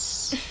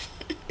daughters.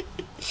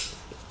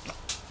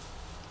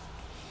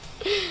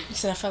 You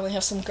said I finally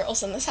have some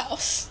girls in this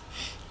house.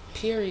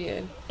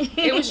 Period.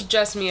 It was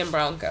just me and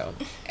Bronco.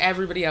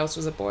 Everybody else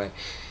was a boy.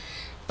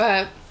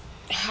 But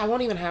I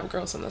won't even have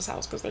girls in this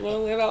house because they're going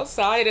to live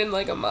outside in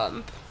like a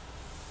month.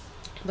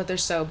 But they're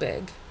so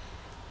big.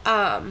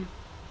 I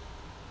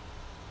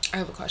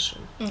have a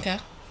question. Okay.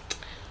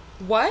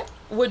 What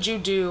would you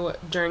do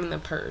during the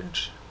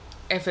Purge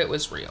if it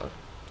was real?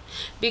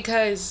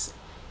 Because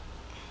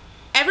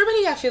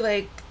everybody, I feel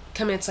like,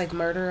 commits, like,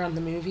 murder on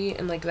the movie,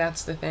 and, like,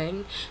 that's the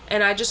thing.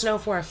 And I just know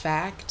for a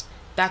fact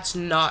that's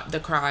not the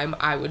crime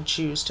I would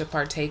choose to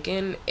partake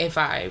in if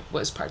I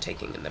was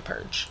partaking in the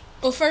Purge.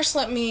 Well, first,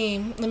 let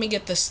me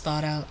get this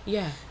thought out.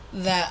 Yeah.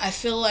 That I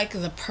feel like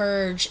the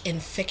Purge in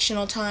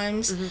fictional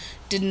times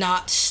did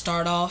not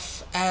start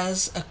off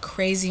as a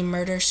crazy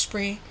murder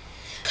spree.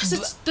 Because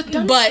it's the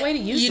dumbest way to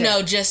use it. But, you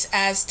know, just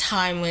as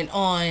time went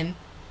on,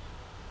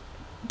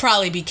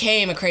 probably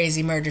became a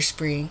crazy murder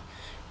spree.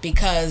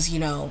 Because, you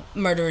know,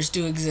 murderers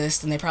do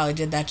exist and they probably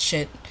did that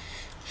shit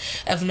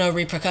of no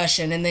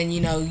repercussion. And then, you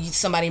know,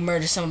 somebody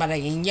murdered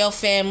somebody in your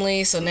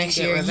family, so next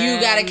year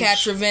you gotta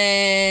catch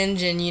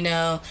revenge. And, you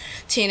know,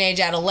 teenage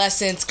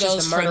adolescence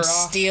goes from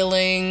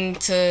stealing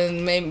to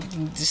maybe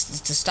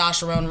just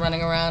testosterone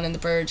running around in the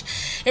Purge.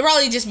 It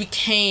probably just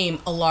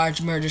became a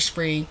large murder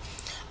spree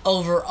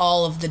over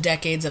all of the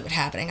decades of it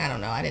happening. I don't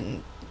know. I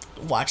didn't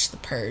watch the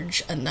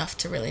Purge enough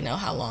to really know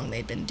how long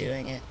they'd been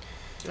doing it.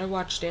 I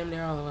watched damn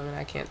near all of them, and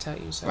I can't tell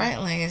you. So. Right,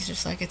 like, it's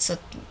just like, it's a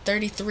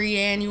 33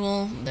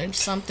 annual, there's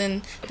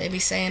something they be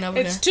saying over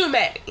there. It's too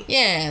many.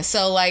 Yeah,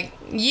 so, like,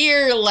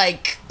 year,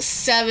 like,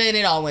 7,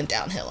 it all went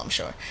downhill, I'm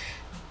sure.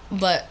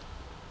 But,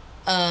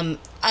 I'm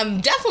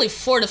definitely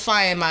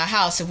fortifying my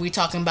house if we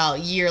talking about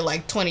year,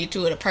 like,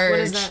 22 of the Purge. What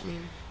does that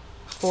mean?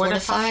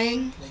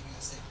 Fortifying? Making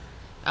it safer.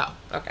 Oh,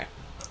 okay.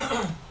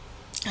 I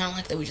don't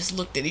like that we just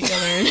looked at each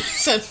other and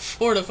said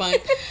fortifying.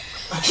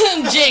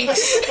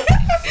 Jinx.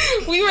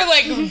 We were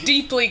like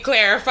deeply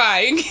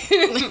clarifying.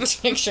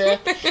 Make sure.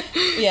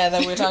 Yeah,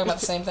 that we were talking about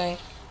the same thing.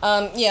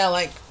 Yeah,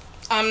 like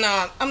I'm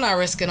not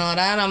risking all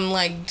that. I'm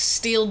like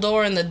steel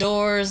door in the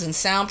doors and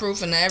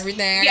soundproof and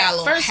everything. I got a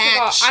little first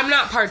hatch. of all, I'm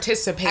not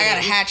participating. I got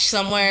a hatch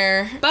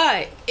somewhere.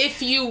 But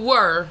if you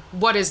were,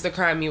 what is the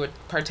crime you would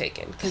partake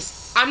in?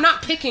 Because I'm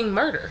not picking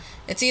murder.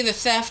 It's either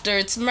theft or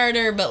it's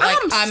murder, but like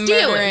I'm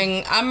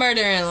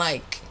murdering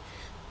like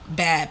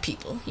bad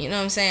people. You know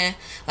what I'm saying?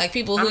 Like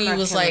people who you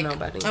was like,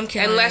 nobody. I'm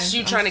killing. Unless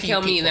you trying to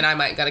kill me, then I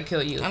might gotta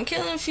kill you. I'm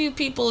killing a few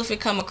people if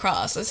it come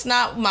across. It's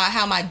not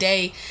how my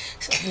day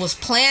was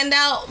planned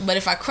out, but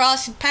if I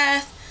cross your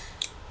path,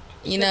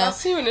 you know. If I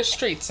see you in the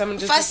streets, I'm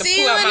just if I have to see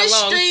pull you out in my the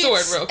long streets,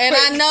 sword real quick. and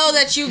I know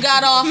that you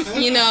got off,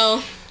 you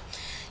know.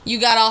 You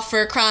got off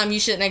for a crime you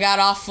shouldn't have got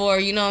off for,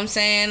 you know what I'm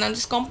saying? I'm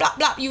just gonna blop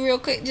blop you real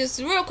quick, just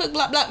real quick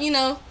blop blop, you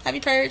know, happy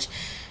Purge.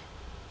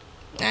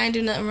 I ain't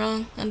do nothing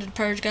wrong under the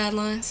Purge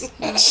guidelines. You know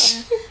what I'm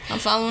saying? I'm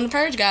following the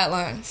Purge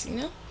guidelines, you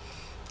know?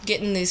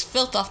 Getting these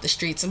filth off the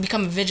streets and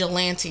becoming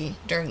vigilante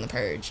during the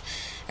Purge.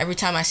 Every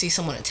time I see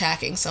someone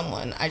attacking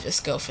someone, I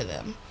just go for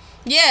them.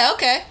 Yeah,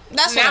 okay.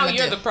 That's what I'm gonna do.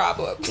 Now you're the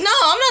problem. No,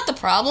 I'm not the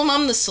problem.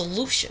 I'm the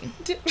solution.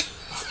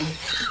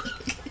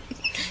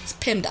 It's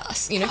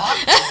PEMDAS, you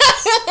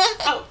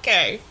know?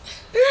 Okay.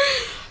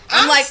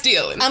 I'm like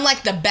stealing. I'm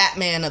like the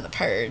Batman of the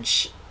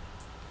Purge.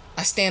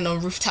 I stand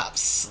on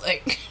rooftops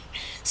like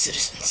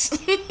citizens.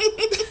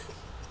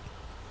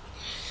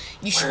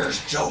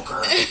 Where's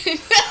Joker?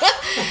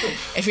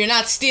 If you're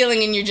not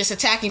stealing and you're just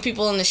attacking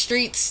people in the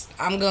streets,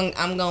 I'm going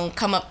to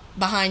come up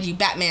behind you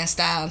Batman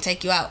style and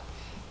take you out.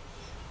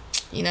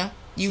 You know?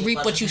 You See a reap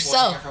bunch what of you people sow.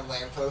 hanging from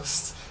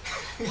lampposts.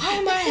 Why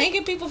am I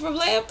hanging people from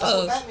That's what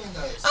lampposts? Batman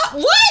does.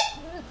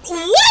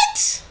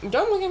 What?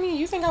 Don't look at me.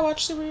 You think I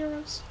watch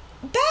superheroes?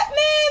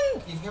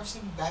 Batman? You've never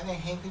seen Batman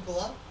hang people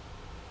up?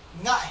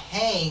 Not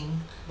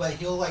hang, but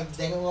he'll like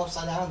dangle them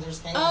upside down and they're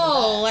just hanging.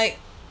 Oh, like,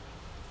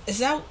 is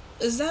that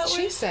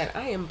She what? said,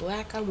 "I am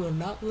black. I will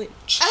not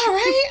lynch." All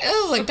right.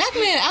 I was like,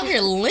 Batman out here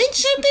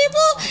lynching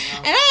people,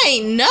 and I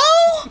ain't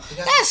know.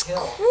 That's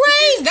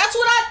crazy. That's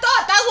what I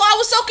thought. That's why I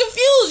was so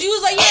confused. You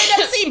was like, you ain't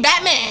never seen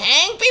Batman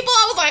hang people.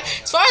 I was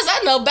like, as far as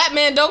I know,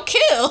 Batman don't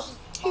kill.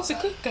 He's a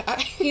good guy.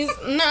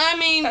 I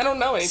mean, I don't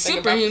know anything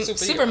about superheroes.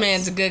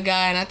 Superman's a good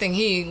guy, and I think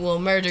he will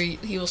murder you.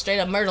 He will straight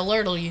up murder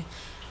you.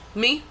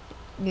 Me?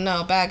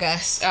 No, bad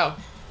guys. Oh.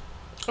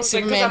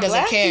 Superman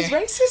doesn't care. He's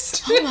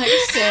racist. Oh my,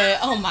 he said,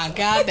 oh my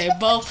God, they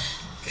both.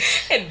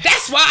 And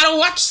that's why I don't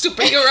watch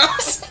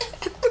superheroes.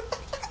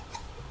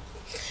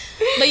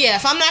 But yeah,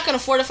 if I'm not gonna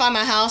fortify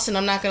my house and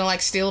I'm not gonna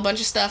like steal a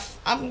bunch of stuff,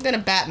 I'm gonna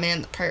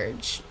Batman the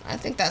Purge. I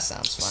think that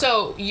sounds fun.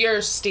 So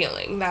you're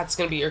stealing. That's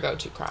gonna be your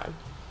go-to crime.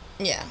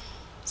 Yeah.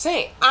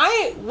 Say,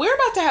 we're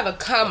about to have a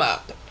come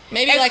up.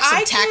 Maybe If like some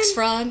I tax can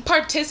fraud.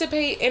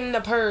 Participate in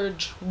the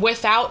purge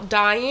without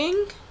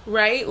dying,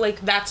 right?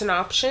 Like that's an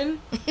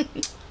option.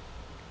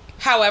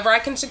 However, I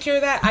can secure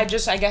that. I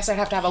guess I'd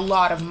have to have a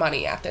lot of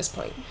money at this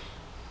point.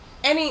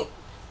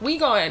 We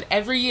going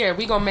every year.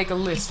 We gonna make a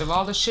list of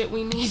all the shit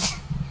we need.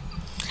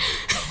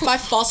 By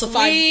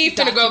falsified We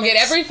finna go get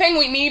documents. everything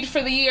we need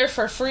for the year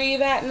for free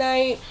that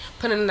night.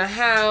 Put it in the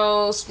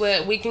house.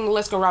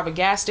 Let's go rob a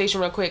gas station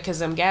real quick because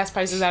them gas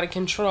prices out of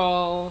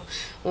control.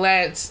 We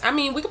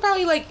could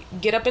probably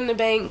like get up in the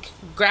bank,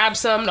 grab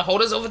some to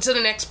hold us over to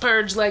the next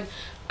purge. Like,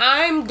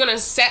 I'm gonna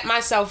set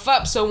myself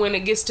up so when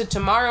it gets to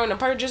tomorrow and the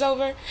purge is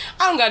over,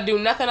 I don't gotta do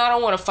nothing I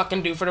don't want to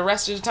fucking do for the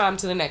rest of the time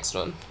to the next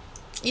one.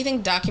 You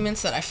think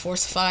documents that I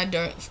falsified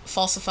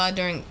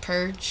during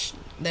Purge,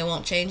 they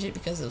won't change it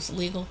because it was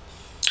legal?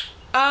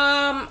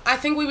 I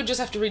think we would just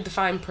have to read the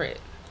fine print.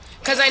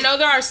 Because I know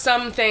there are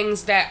some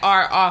things that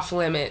are off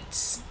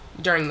limits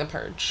during the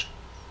purge.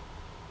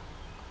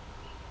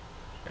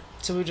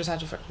 So we just have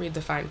to read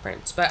the fine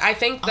prints. But I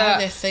think Are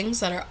there things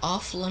that are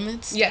off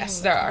limits?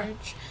 Yes, during there the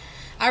Purge?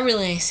 I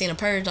really ain't seen a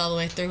Purge all the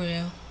way through,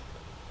 yo.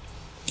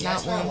 Yeah,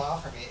 it's Not been a one. while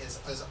for me.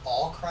 Is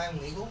all crime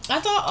legal? I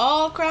thought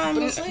all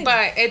crime was legal.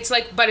 But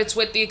it's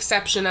with the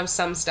exception of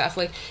some stuff.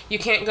 Like, you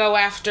can't go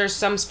after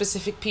some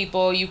specific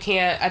people. You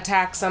can't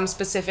attack some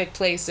specific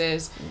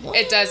places. What?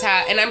 It does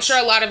have, and I'm sure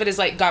a lot of it is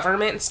like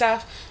government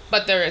stuff,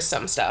 but there is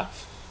some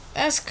stuff.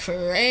 That's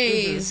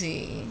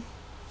crazy.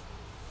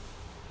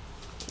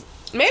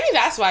 Maybe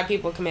that's why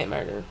people commit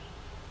murder.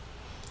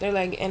 They're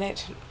like, I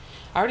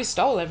already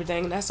stole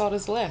everything, and that's all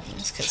that's left.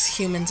 It's because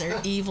humans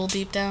are evil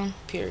deep down.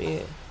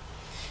 Period.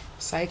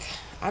 Psych.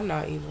 I'm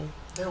not evil.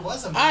 There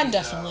was a movie, I'm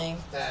definitely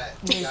that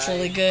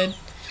neutrally guy, good.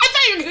 I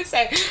thought you were gonna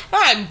say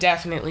I'm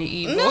definitely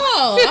evil.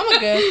 No,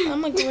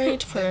 I'm a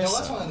great There was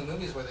person. one of the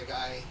movies where the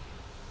guy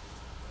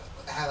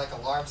had like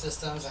alarm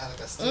systems, and had like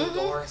a steel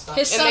door and stuff.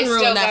 His And son they still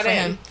ruined that got for in.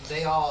 him.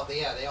 They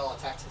all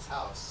attacked his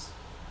house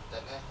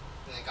that night,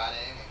 and they got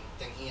in, and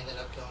then he ended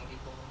up killing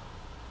people.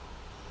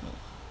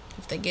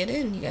 If they get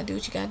in, you gotta do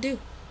what you gotta do.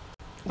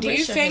 Do Pretty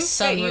you sure think his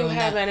son that you ruined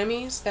have that.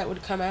 enemies that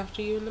would come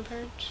after you in the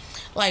purge?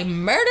 Like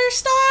murder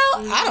style?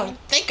 I don't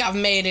think I've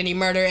made any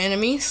murder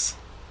enemies.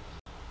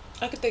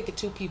 I could think of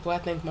two people I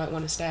think might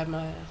want to stab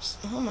my ass.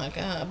 Oh my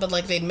God. But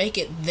like they'd make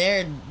it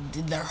their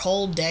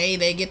whole day,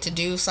 they get to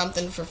do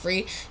something for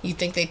free. You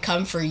think they'd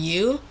come for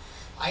you?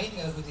 I need to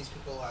know who these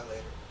people are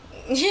later.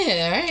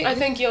 Yeah, right. I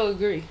think you'll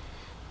agree.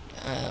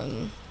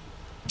 I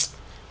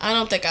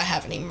don't think I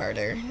have any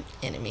murder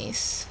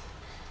enemies.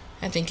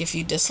 I think if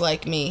you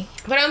dislike me.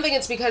 But I don't think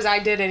it's because I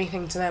did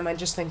anything to them. I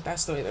just think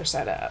that's the way they're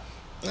set up.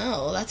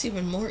 Oh, that's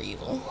even more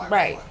evil. Well, I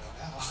Right. really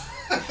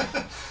wanna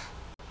know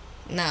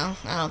now. No,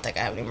 I don't think I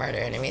have any murder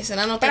enemies.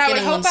 And I don't But think I would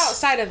anyone's... hope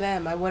outside of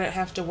them, I wouldn't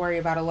have to worry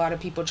about a lot of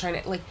people trying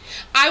to, like,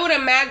 I would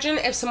imagine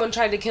if someone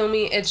tried to kill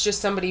me, it's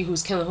just somebody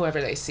who's killing whoever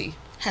they see.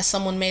 Has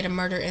someone made a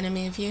murder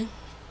enemy of you?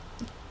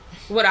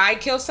 Would I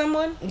kill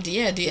someone?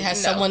 Yeah,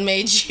 has No. someone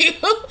made you?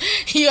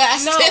 You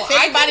asked No, if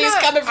anybody's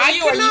coming for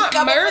you or could you not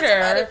coming for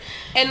murder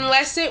somebody.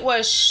 unless it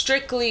was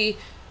strictly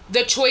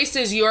the choice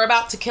is you're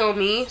about to kill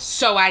me,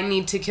 so I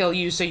need to kill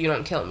you so you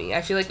don't kill me.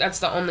 I feel like that's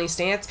the only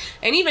stance.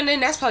 And even then,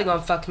 that's probably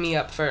gonna fuck me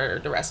up for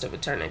the rest of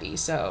eternity,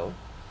 so...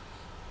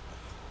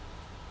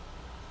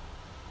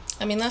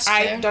 I mean, that's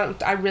fair.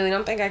 I really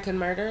don't think I could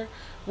murder.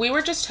 We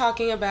were just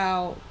talking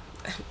about...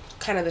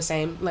 kind of the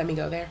same. Let me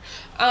go there.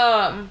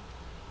 I'm,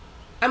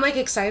 like,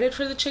 excited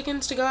for the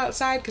chickens to go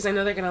outside because I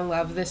know they're gonna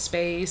love this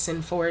space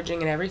and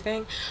foraging and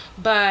everything.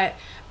 But...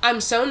 I'm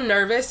so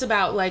nervous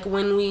about, like,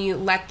 when we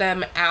let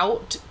them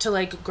out to,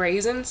 like,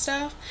 graze and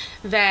stuff,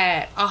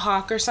 that a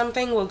hawk or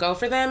something will go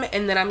for them,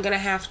 and then I'm gonna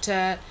have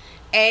to,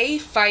 A,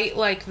 fight,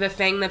 like, the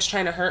thing that's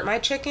trying to hurt my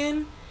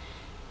chicken.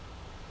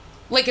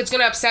 Like, it's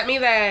gonna upset me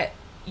that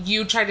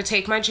you tried to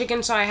take my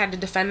chicken, so I had to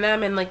defend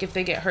them, and like if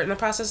they get hurt in the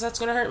process, that's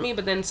gonna hurt me.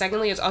 But then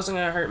secondly, it's also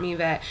gonna hurt me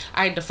that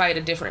I had to fight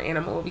a different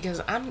animal,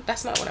 because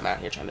that's not what I'm out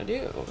here trying to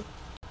do.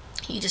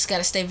 You just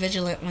gotta stay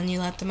vigilant when you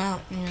let them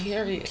out. You know?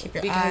 Period. Keep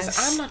your because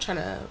eyes. I'm not trying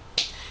to.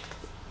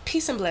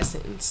 Peace and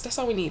blessings. That's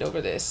all we need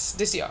over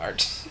this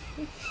yard.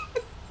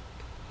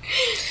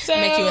 So,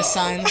 Make you a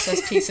sign that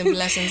says peace and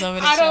blessings over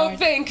this I don't yard.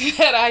 think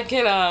that I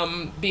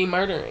can be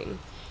murdering.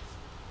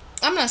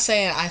 I'm not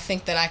saying I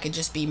think that I could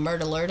just be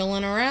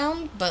murder-lurtling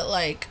around, but,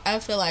 like, I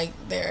feel like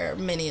there are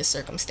many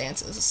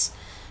circumstances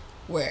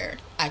where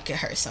I could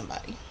hurt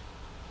somebody.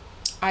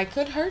 I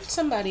could hurt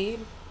somebody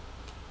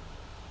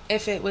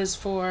if it was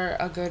for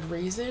a good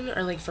reason,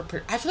 or, like,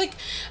 I feel like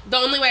the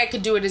only way I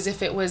could do it is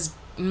if it was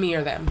me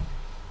or them.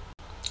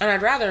 And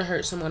I'd rather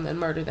hurt someone than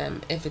murder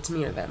them if it's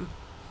me or them.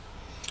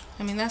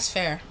 I mean, that's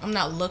fair. I'm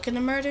not looking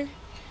to murder,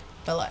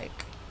 but,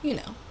 like, you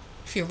know,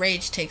 if your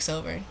rage takes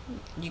over,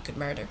 you could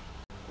murder.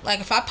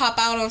 Like, if I pop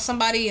out on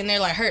somebody and they're,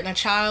 like, hurting a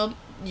child,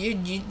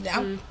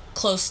 I'm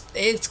close.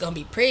 It's gonna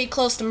be pretty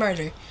close to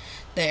murder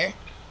there.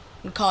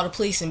 You call the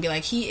police and be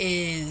like, y'all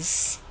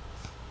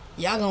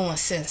gonna want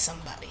to send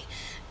somebody.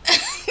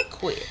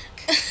 Quick.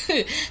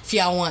 If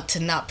y'all want to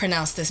not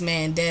pronounce this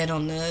man dead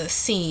on the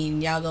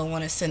scene, y'all gonna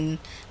want to send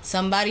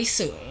somebody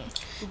soon.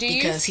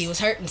 Because he was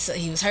hurting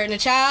a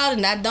child,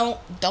 and that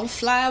don't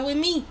fly with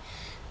me.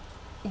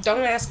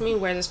 Don't ask me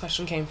where this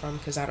question came from,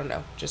 because I don't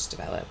know. Just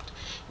developed.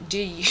 Do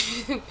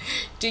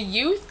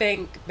you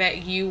think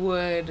that you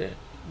would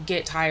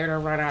get tired or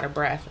run out of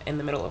breath in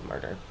the middle of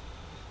murder?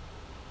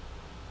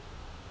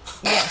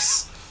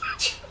 Yes.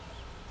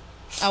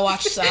 I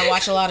watch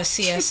a lot of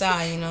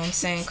CSI, you know what I'm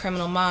saying?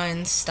 Criminal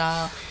Minds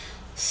style.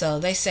 So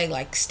they say,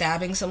 like,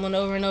 stabbing someone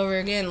over and over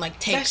again, like,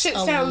 takes that shit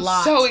a sounds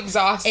lot. So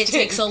exhausting. It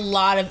takes a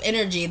lot of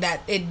energy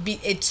that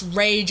it's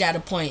rage at a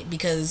point,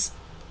 because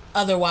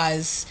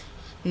otherwise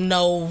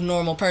no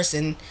normal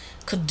person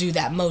could do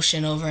that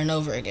motion over and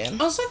over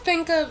again. Also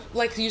think of,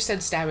 like you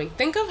said, stabbing.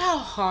 Think of how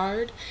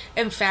hard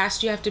and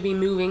fast you have to be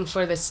moving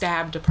for the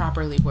stab to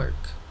properly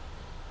work.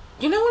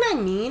 You know what I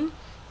mean?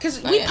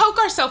 Because we poke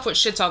ourselves with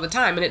shits all the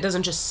time, and it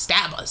doesn't just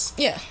stab us.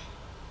 Yeah.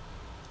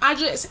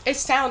 It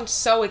sounds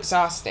so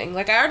exhausting.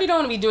 Like, I already don't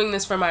want to be doing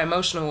this for my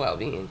emotional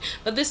well-being,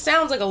 but this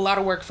sounds like a lot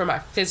of work for my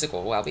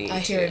physical well-being, I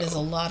hear it is a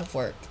lot of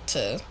work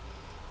to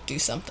do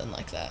something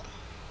like that.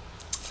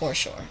 For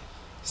sure.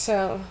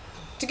 So,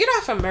 to get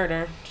off of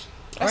murder,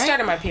 I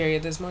started my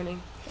period this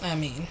morning. I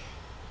mean...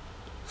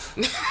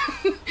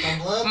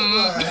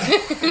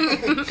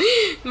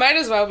 Might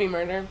as well be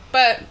murder.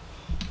 But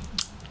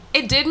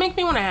it did make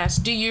me want to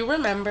ask, do you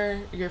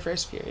remember your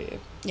first period?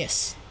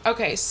 Yes.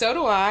 Okay, so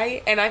do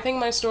I, and I think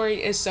my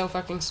story is so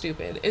fucking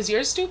stupid. Is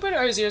yours stupid,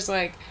 or is yours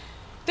like,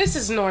 this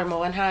is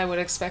normal and how I would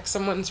expect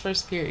someone's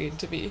first period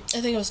to be?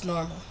 I think it was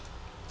normal.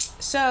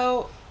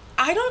 So,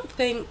 I don't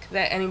think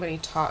that anybody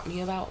taught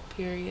me about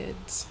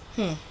periods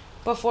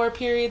before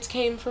periods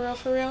came, for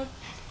real.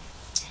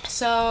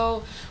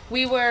 So,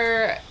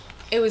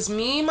 it was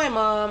me, my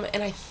mom,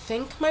 and I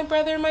think my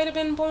brother might have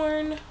been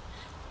born.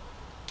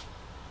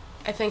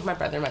 I think my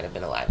brother might have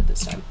been alive at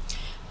this time.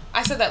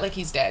 I said that like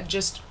he's dead,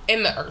 just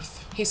in the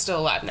earth. He's still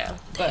alive now.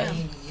 But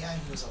yeah,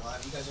 he was alive.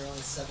 You guys are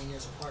only 7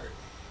 years apart.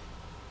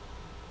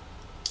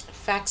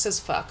 Facts as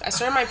fuck. I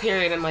started my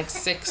period in like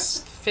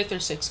 5th or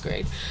 6th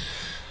grade.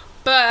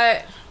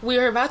 But we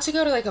were about to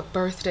go to like a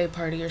birthday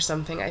party or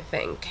something, I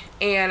think.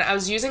 And I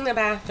was using the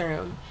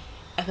bathroom,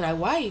 and then I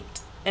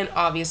wiped, and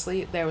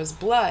obviously there was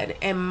blood.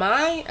 And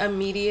my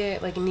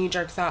immediate like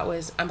knee-jerk thought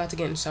was, I'm about to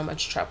get in so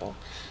much trouble.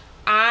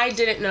 I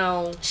didn't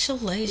know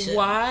Shalasia.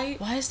 Why.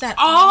 Why is that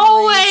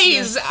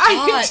always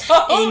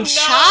in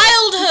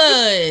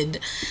childhood?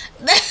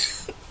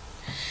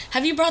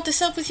 Have you brought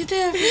this up with your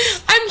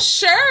therapist? I'm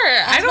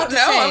sure. I don't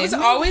know. I was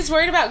always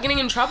worried about getting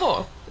in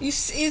trouble. It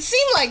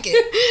seemed like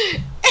it.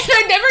 And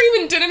I never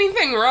even did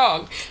anything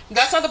wrong.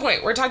 That's not the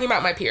point. We're talking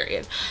about my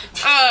period.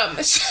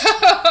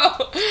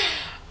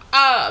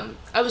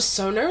 I was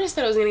so nervous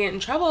that I was gonna get in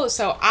trouble,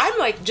 so I'm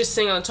like just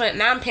sitting on the toilet.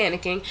 Now I'm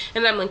panicking,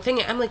 and I'm like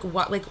thinking,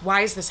 what? Like,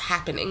 why is this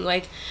happening?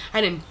 Like, I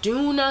didn't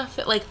do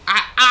nothing. Like,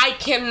 I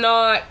can't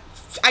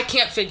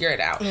figure it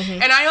out.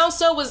 Mm-hmm. And I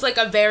also was like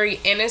a very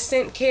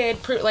innocent kid.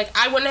 Like,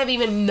 I wouldn't have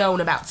even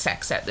known about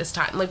sex at this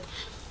time. Like,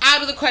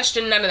 out of the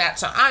question, none of that.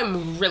 So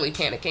I'm really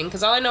panicking,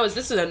 because all I know is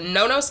this is a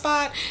no-no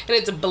spot, and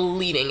it's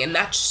bleeding, and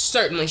that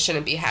certainly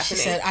shouldn't be happening.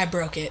 She said, I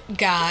broke it.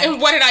 God.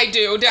 And what did I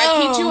do? Did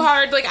I pee too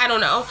hard? Like, I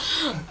don't know.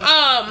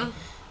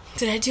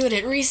 Did I do it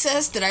at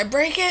recess? Did I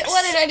break it?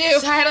 What did I do?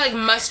 So I had to, like,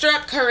 muster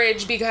up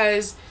courage,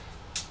 because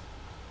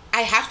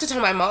I have to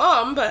tell my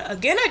mom, but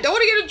again, I don't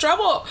want to get in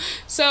trouble.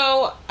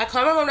 So I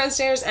called my mom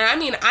downstairs, and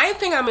I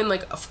think I'm in,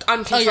 like,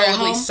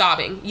 uncontrollably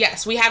sobbing.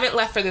 Yes, we haven't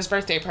left for this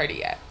birthday party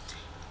yet.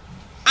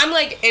 I'm,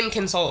 like,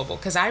 inconsolable,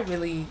 because I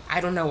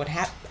don't know what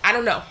happened. I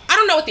don't know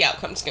what the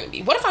outcome's going to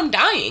be. What if I'm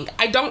dying?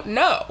 I don't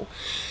know.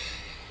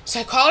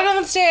 So I call her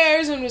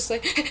downstairs, and I'm just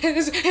like, and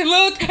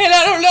look, and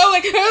I don't know,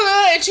 like,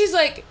 and she's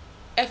like,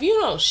 if you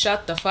don't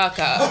shut the fuck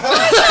up.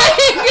 I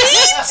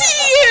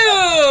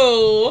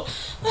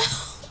need you.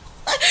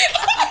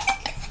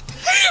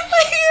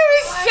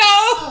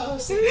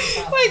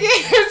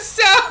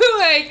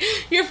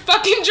 You're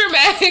fucking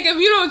dramatic if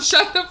you don't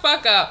shut the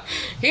fuck up.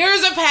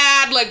 Here's a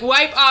pad, like,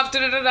 wipe off,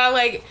 da-da-da-da,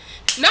 like,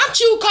 not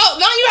you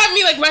have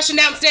me, like, rushing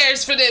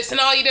downstairs for this, and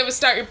all you did was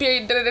start your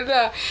period,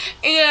 da-da-da-da.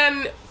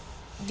 And,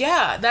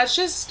 yeah,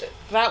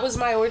 that was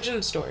my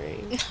origin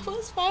story. That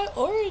was my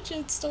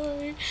origin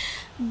story.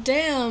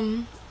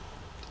 Damn.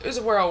 It was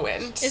a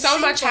whirlwind. So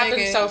much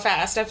happened so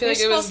fast. I feel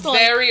like it was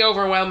very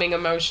overwhelming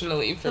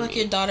emotionally for me. Like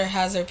your daughter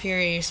has her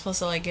period, you're supposed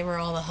to like give her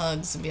all the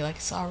hugs and be like,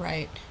 it's all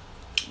right.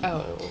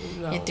 Oh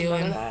no, you're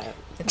doing that.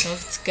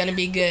 It's gonna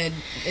be good.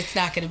 It's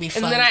not gonna be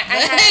fun. And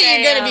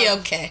then you're gonna be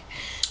okay.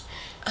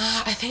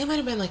 I think it might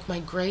have been like my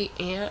great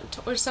aunt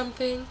or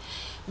something.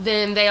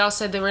 Then they all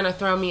said they were gonna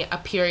throw me a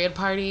period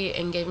party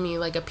and give me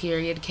like a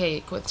period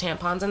cake with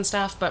tampons and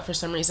stuff. But for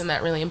some reason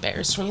that really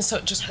embarrassed me, so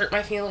it just hurt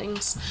my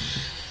feelings.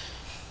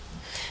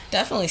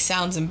 Definitely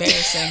sounds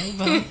embarrassing,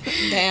 but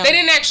damn. They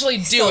didn't actually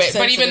do it,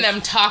 but even them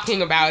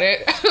talking about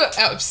it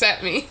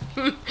upset me.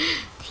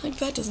 Like,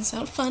 that doesn't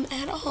sound fun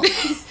at all.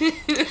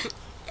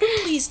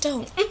 Please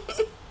don't.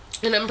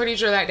 And I'm pretty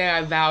sure that day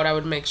I vowed I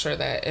would make sure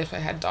that if I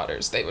had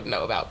daughters, they would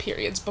know about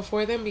periods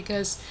before them,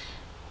 because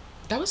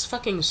that was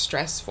fucking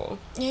stressful.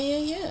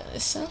 Yeah.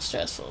 It sounds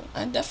stressful.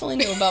 I definitely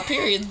knew about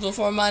periods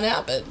before mine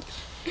happened.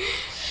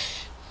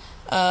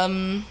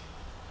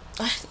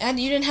 And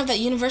you didn't have that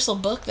universal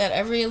book that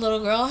every little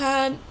girl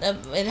had?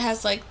 It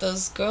has, like,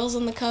 those girls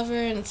on the cover,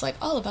 and it's, like,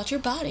 all about your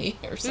body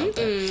or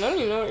something. I don't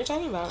even know what you're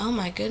talking about. Oh,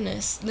 my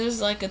goodness.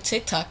 There's, like, a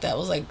TikTok that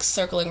was, like,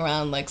 circling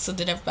around, like, so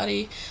did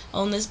everybody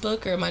own this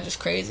book, or am I just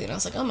crazy? And I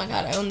was like, oh, my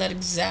God, I own that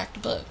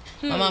exact book.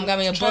 My mom got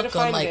me a book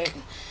on, like...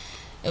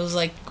 It was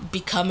like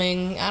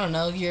becoming, I don't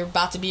know, you're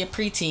about to be a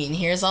preteen.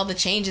 Here's all the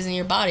changes in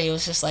your body. It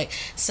was just like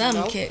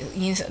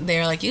kids,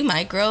 they're like, you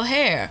might grow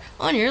hair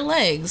on your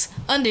legs,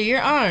 under your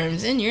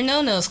arms, in your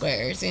no-no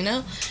squares, you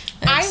know?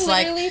 I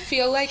literally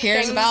feel like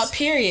here's about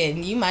period.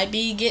 You might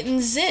be getting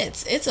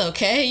zits. It's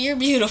okay. You're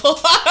beautiful.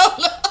 I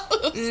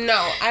don't know.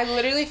 No, I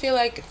literally feel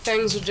like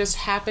things would just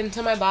happen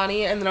to my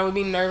body, and then I would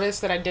be nervous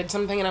that I did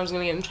something and I was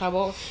going to get in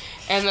trouble.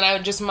 And then I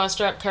would just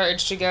muster up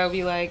courage to go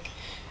be like,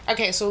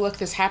 okay, so look,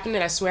 this happened,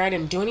 and I swear I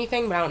didn't do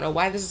anything, but I don't know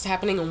why this is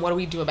happening, and what do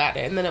we do about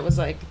it? And then it was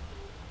like,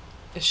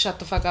 shut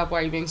the fuck up,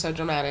 why are you being so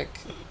dramatic?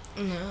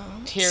 No.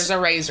 Here's a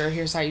razor,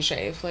 here's how you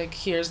shave. Like,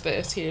 here's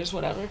this, here's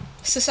whatever.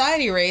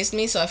 Society raised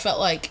me, so I felt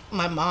like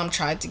my mom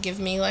tried to give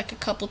me, like, a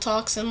couple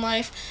talks in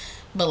life.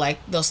 But, like,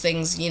 those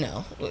things, you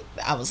know,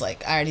 I was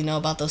like, I already know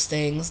about those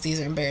things.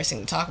 These are embarrassing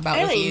to talk about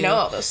with you. I already know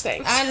all those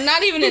things. I'm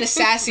not even in a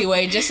sassy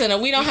way, just in a,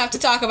 we don't have to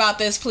talk about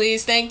this,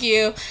 please, thank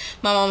you.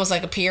 My mom was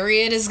like, a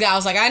period is... I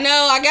was like, I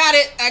know, I got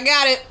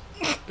it.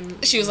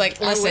 She was like,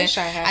 listen,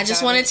 I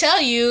just want to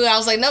tell you. I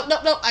was like, nope,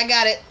 I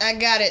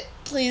got it.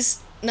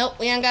 Please, nope,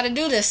 we ain't got to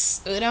do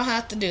this. We don't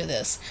have to do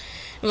this.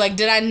 Like,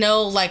 did I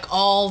know, like,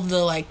 all the,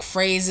 like,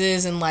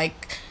 phrases and,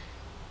 like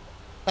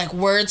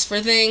words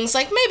for things?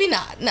 Like, maybe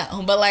not,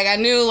 no, but like I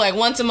knew like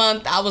once a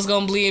month I was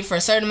gonna bleed for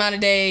a certain amount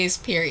of days,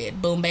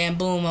 period, boom bam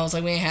boom. I was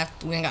like, we ain't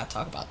gotta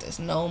talk about this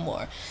no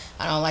more.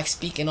 I don't like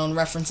speaking on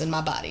referencing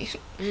my body.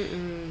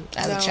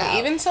 As a child.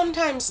 Even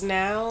sometimes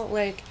now,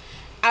 like,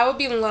 I would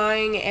be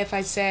lying if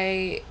I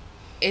say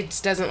it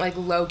doesn't like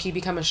low-key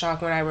become a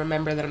shock when I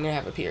remember that I'm gonna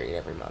have a period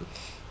every month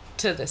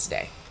to this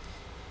day,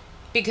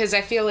 because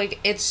I feel like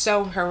it's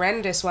so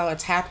horrendous while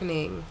it's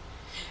happening.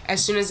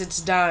 As soon as it's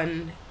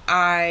done,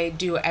 I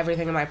do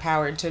everything in my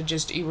power to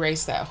just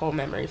erase that whole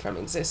memory from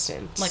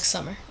existence. Like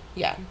summer.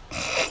 Yeah.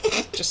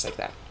 Just like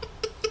that.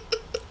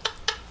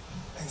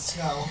 And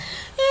snow.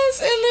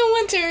 Yes, and then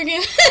winter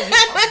again.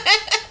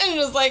 And it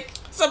was like,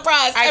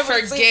 surprise. I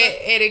forget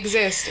it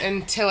exists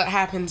until it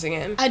happens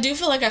again. I do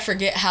feel like I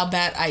forget how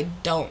bad I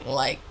don't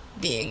like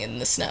being in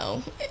the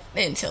snow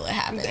until it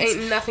happens.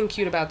 Ain't nothing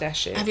cute about that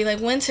shit. I'd be like,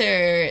 winter,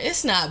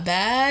 it's not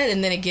bad,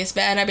 and then it gets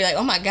bad, and I'd be like,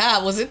 oh my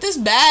God, was it this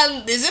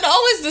bad? Is it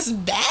always this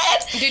bad?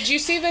 Did you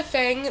see the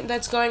thing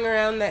that's going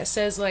around that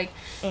says, like,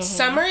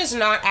 summer is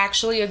not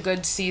actually a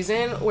good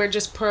season, we're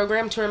just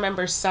programmed to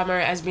remember summer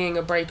as being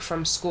a break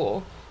from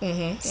school.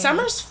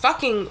 Summer's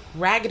fucking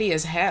raggedy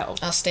as hell.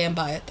 I'll stand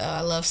by it, though.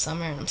 I love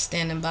summer, and I'm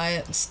standing by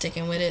it and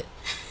sticking with it.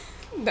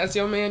 That's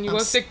your man. You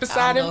gonna stick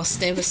beside him? I'm gonna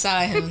stay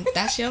beside him.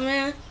 That's your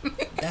man?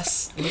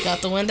 Look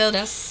out the window.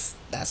 That's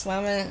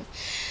my man.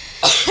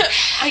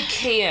 I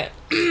can't.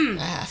 I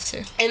have to.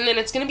 And then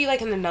it's gonna be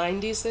like in the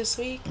 90s this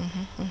week.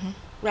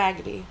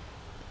 Raggedy.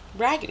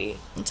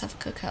 Let's have a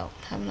cookout.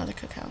 Have another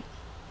cookout.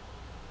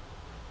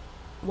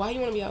 Why you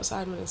wanna be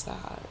outside when it's that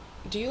hot?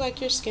 Do you like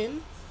your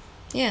skin?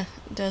 Yeah,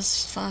 it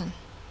does fine.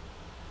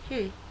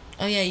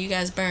 Oh yeah, you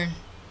guys burn.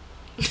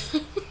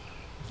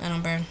 I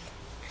don't burn.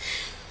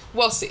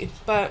 We'll see,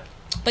 but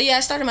yeah, I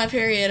started my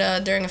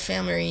period during a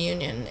family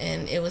reunion,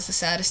 and it was the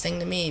saddest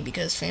thing to me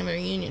because family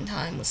reunion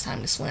time was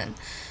time to swim.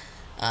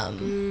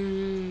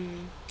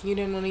 You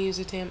didn't want to use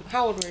a tampon.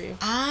 How old were you?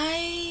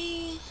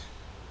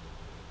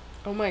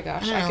 Oh my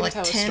gosh, I can like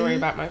tell 10, a story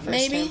about my first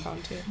maybe?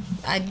 Tampon too.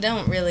 I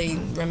don't really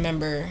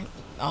remember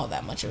all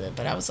that much of it,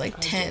 but I was like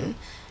 10,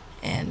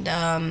 And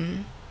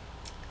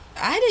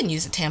I didn't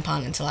use a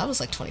tampon until I was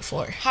like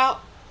 24. How?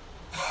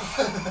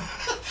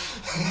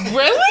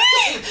 Really?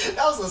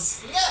 That was a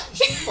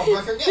snatch. You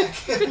broke her neck.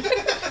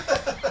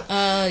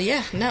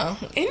 Yeah, no.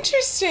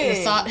 Interesting. The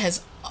thought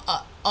has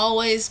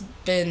always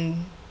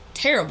been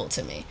terrible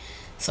to me.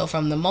 So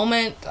from the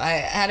moment I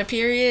had a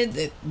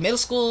period, middle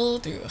school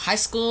through high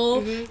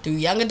school, through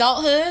young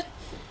adulthood,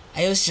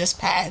 it was just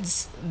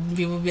pads.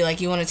 People would be like,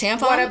 "You want a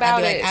tampon?" What about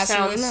I'd be it? like,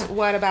 absolutely not.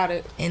 What about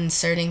it?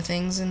 Inserting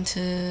things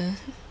into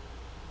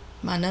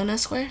my no-no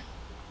square.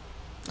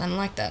 I don't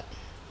like that.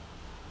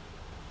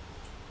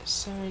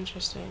 So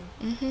interesting.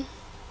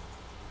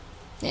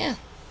 Yeah.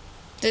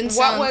 Didn't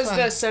What sound was fun.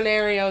 the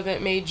scenario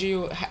that made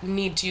you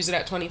need to use it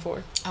at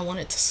 24? I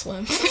wanted to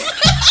swim.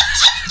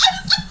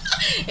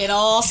 It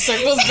all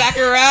circles back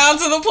around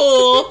to the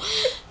pool.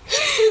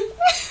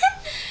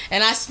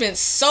 And I spent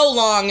so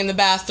long in the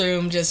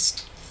bathroom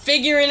just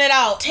figuring it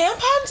out.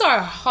 Tampons are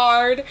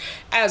hard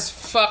as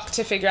fuck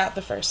to figure out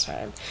the first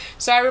time.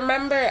 So I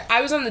remember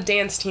I was on the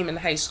dance team in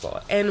high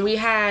school, and we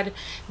had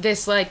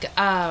this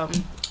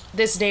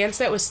this dance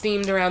that was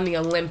themed around the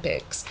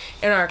Olympics,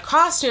 and our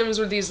costumes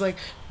were these like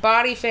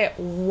body fit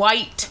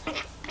white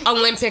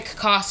Olympic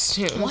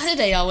costumes. Why do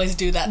they always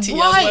do that to young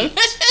White. women?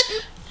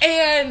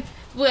 And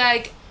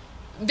like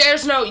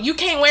you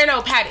can't wear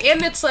no pad,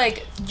 and it's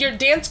like your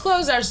dance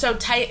clothes are so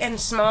tight and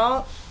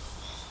small.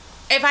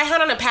 If I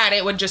had on a pad,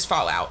 it would just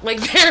fall out. Like,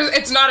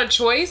 it's not a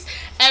choice.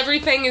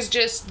 Everything is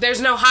just, there's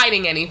no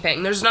hiding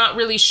anything. There's not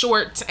really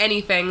shorts,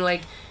 anything.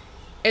 Like,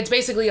 it's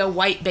basically a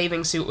white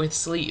bathing suit with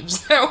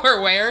sleeves that we're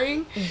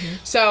wearing.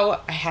 So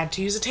I had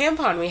to use a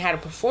tampon. We had a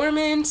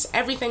performance,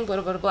 everything,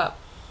 blah, blah, blah, blah.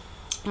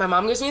 My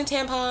mom gives me a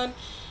tampon.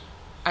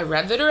 I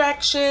read the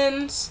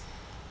directions.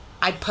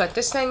 I put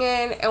this thing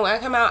in. And when I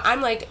come out,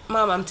 I'm like,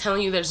 Mom, I'm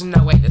telling you, there's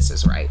no way this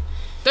is right.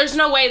 There's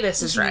no way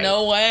this is right.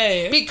 No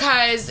way.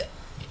 Because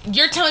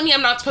you're telling me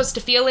I'm not supposed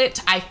to feel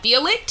it. I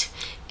feel it.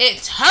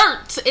 It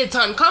hurts. It's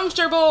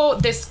uncomfortable.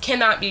 This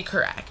cannot be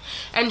correct.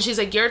 And she's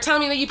like, you're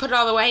telling me that you put it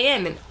all the way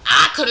in. And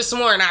I could have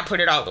sworn I put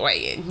it all the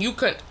way in. You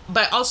couldn't.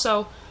 But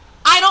also,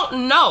 I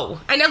don't know.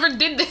 I never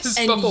did this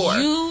before.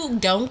 And you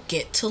don't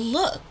get to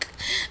look.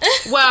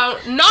 Well,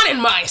 not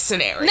in my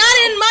scenario. Not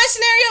in my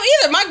scenario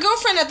either. My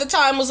girlfriend at the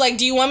time was like,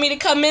 do you want me to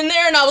come in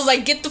there? And I was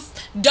like,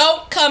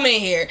 don't come in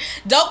here.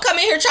 Don't come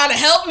in here trying to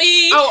help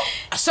me. Oh,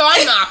 so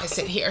I'm the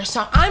opposite here.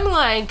 So I'm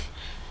like,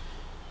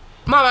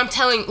 Mom, I'm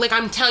telling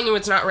you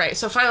it's not right.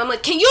 So finally I'm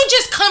like, can you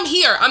just come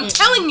here? I'm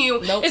telling you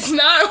it's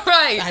not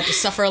right. I had to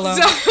suffer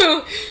alone.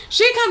 So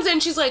she comes in,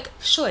 she's like,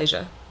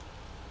 Shalasia,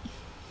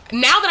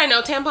 now that I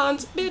know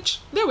tampons, bitch,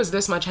 there was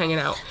this much hanging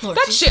out. Lord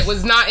that Jesus. shit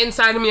was not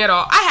inside of me at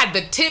all. I had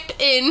the tip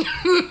in,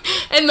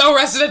 and the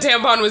rest of the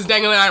tampon was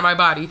dangling out of my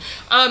body.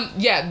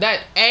 Yeah,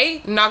 that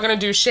A, not gonna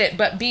do shit,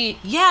 but B,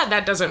 yeah,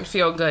 that doesn't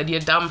feel good, you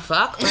dumb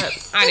fuck.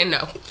 But I didn't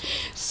know.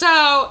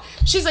 So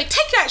she's like,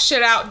 take that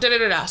shit out,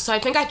 da-da-da-da. So I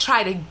think I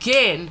tried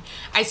again.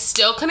 I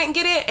still couldn't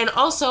get it, and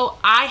also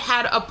I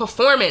had a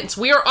performance.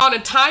 We were on a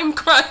time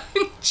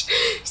crunch.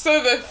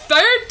 So the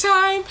third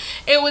time,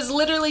 it was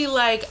literally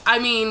like, I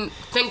mean,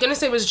 thank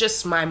goodness it was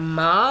just my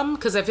mom,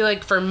 because I feel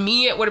like for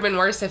me it would have been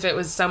worse if it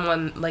was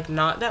someone like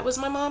not that was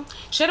my mom.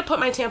 She had to put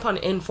my tampon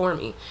in for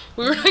me.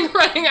 We were like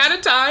running out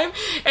of time,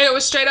 and it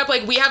was straight up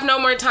like, we have no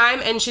more time,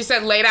 and she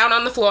said lay down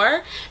on the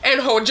floor and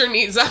hold your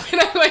knees up,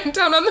 and I laid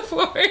down on the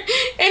floor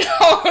and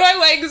hold my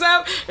legs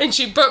up, and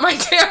she put my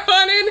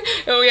tampon in,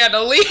 and we had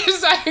to leave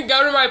so I could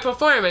go to my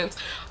performance.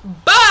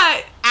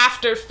 But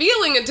after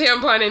feeling a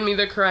tampon in me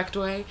the correct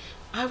way,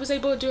 I was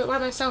able to do it by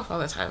myself all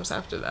the times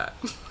after that.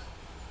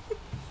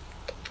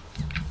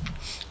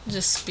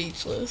 Just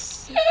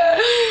speechless. But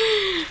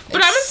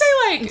I'm gonna say,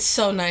 like, It's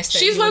so nice that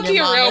she's you and low-key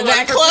your a mom real are one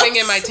that for close. putting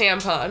in my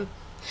tampon.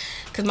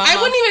 Cause my I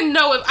mom, wouldn't even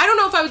know I don't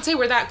know if I would say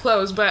we're that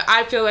close, but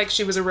I feel like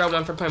she was a real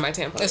one for putting my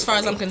tampon as in far for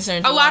as me. I'm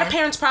concerned, A lot of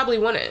parents probably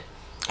wouldn't.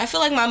 I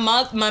feel like my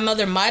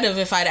mother might have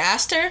if I'd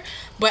asked her,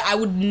 but I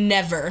would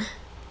never,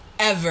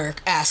 ever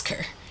ask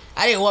her.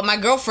 I didn't want my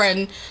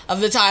girlfriend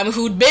of the time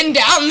who'd been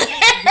down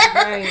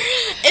there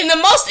in the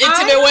most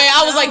intimate way.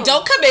 I was like,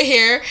 don't come in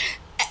here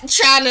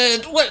trying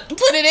to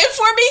put it in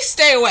for me.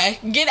 Stay away.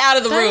 Get out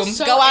of the room.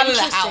 So Go out of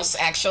the interesting. house,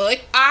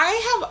 actually.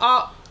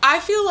 I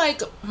feel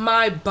like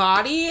my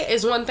body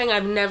is one thing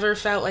I've never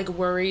felt like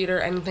worried or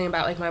anything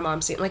about, like my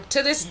mom seeing. Like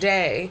to this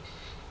day,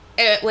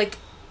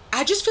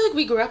 I just feel like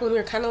we grew up when we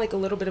were kind of like a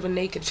little bit of a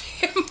naked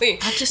family.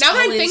 Now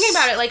that I'm thinking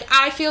about it, like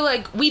I feel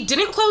like we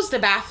didn't close the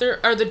bathroom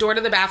or the door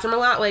to the bathroom a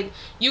lot. Like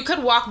you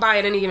could walk by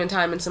at any given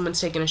time and someone's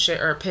taking a shit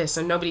or a piss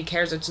and nobody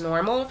cares. It's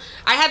normal.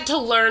 I had to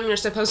learn you're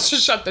supposed to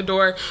shut the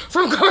door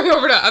from going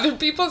over to other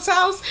people's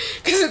house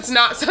because it's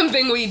not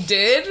something we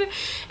did.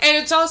 And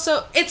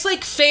it's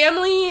like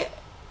family.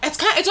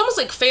 It's almost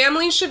like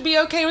family should be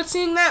okay with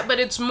seeing that,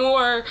 but it's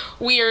more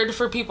weird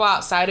for people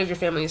outside of your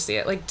family to see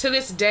it. Like, to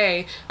this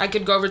day, I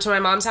could go over to my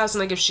mom's house, and,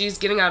 like, if she's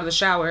getting out of the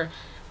shower,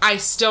 I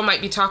still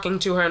might be talking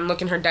to her and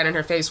looking her dead in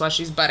her face while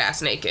she's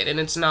butt-ass naked, and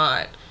it's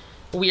not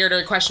weird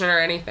or questioning or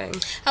anything.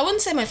 I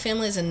wouldn't say my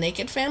family is a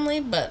naked family,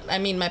 but, I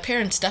mean, my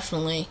parents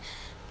definitely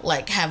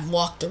like have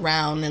walked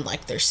around in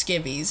like their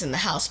skivvies in the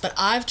house, but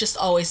I've just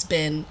always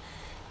been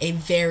a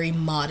very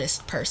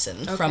modest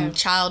person from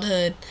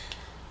childhood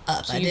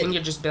up. So you think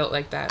you're just built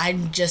like that?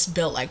 I'm just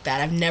built like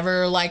that. I've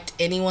never liked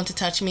anyone to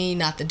touch me,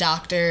 not the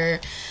doctor,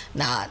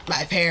 not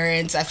my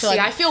parents. I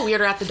feel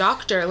weirder at the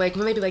doctor, like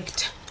when they be like,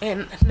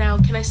 and now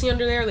can I see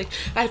under there? Like,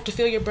 I have to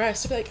feel your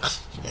breast. I'd be like,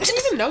 I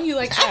didn't even know you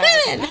like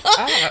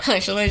that.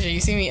 Like, Shalasia, you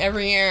see me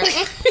every year.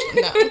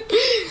 No,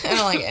 I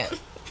don't like it.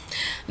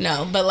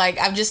 No, but like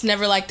I've just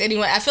never liked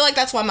anyone. I feel like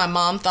that's why my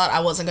mom thought I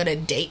wasn't gonna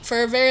date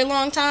for a very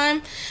long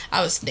time.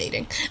 I was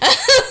dating,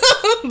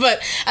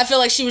 but I feel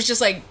like she was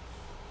just like,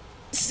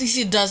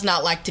 Cece does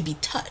not like to be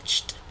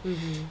touched.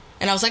 Mm-hmm.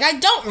 And I was like, I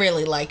don't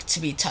really like to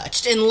be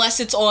touched unless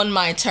it's on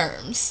my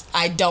terms.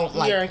 I don't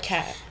like. You're a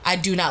cat. I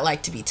do not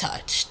like to be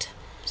touched.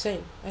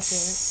 Same. I feel it.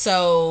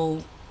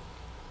 So,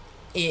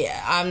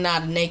 yeah, I'm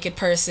not a naked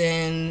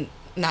person.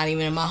 Not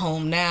even in my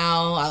home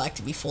now. I like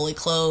to be fully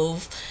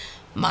clothed.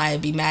 Maya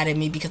be mad at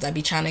me because I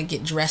be trying to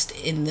get dressed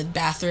in the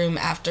bathroom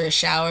after a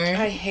shower.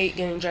 I hate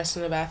getting dressed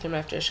in the bathroom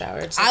after a shower.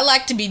 It's like, I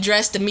like to be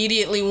dressed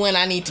immediately when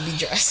I need to be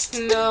dressed.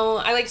 No,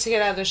 I like to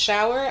get out of the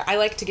shower. I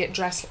like to get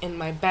dressed in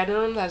my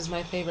bedroom. That is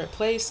my favorite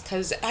place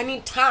because I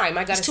need time.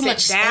 I gotta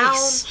sit down.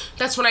 Space.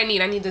 That's what I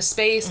need. I need the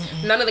space.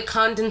 Mm-mm. None of the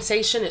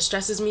condensation. It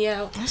stresses me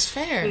out. That's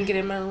fair. I get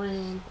in my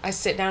room. I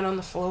sit down on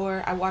the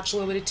floor. I watch a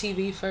little bit of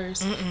TV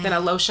first. Mm-mm. Then I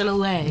lotion a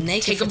leg.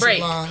 Naked take a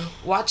break.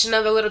 Watch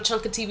another little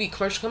chunk of TV.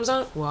 Commercial comes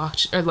on.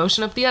 Watch or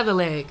lotion up the other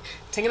leg.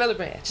 Take another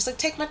breath. Just like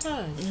take my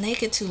time.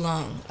 Naked too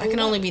long. I can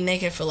only be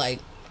naked for like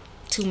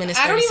 2 minutes.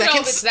 I don't even seconds.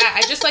 know if it's that.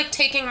 I just like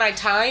taking my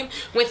time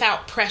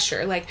without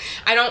pressure. Like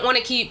I don't want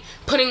to keep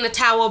putting the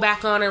towel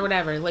back on or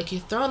whatever. Like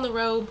you throw on the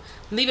robe,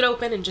 leave it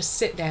open, and just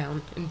sit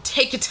down and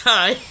take your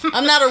time.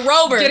 I'm not a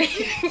rober.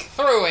 Getting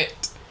through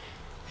it.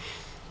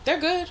 They're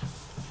good.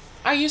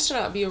 I used to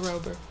not be a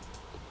rober.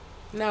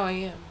 Now I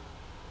am.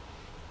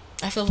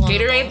 I feel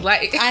vulnerable. Gatorade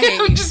Light. I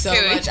hate you so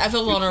much. I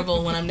feel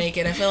vulnerable when I'm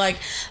naked. I feel like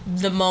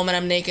the moment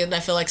I'm naked,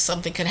 I feel like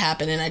something could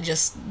happen, and I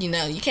just, you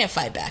can't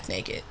fight back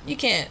naked. You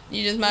can't.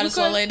 You just might as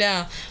well lay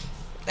down.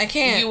 I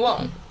can't. You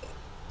won't.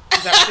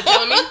 Is that what you're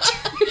telling me?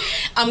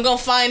 I'm gonna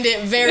find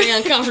it very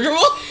uncomfortable.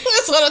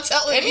 That's what I'm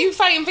telling you. If you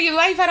fighting for your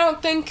life, I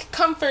don't think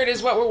comfort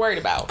is what we're worried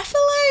about. I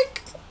feel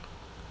like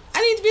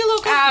I need to be a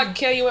little comfortable. I'll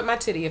kill you with my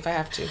titty if I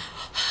have to.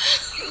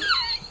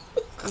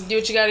 Do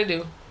what you gotta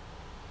do.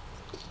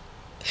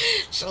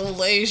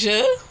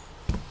 Shalasia.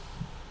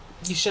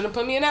 You shouldn't have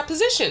put me in that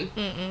position.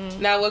 Mm-mm.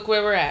 Now look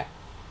where we're at.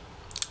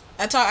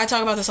 I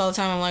talk about this all the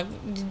time. I'm like,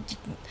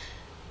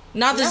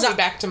 not the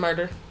back to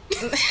murder.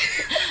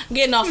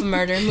 Getting off of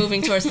murder,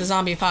 moving towards the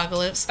zombie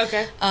apocalypse.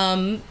 Okay.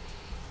 You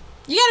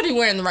gotta be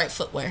wearing the right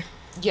footwear.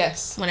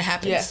 Yes. When it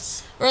happens.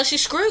 Yes. Or else you're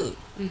screwed.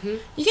 Mm-hmm.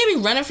 You can't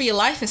be running for your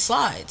life in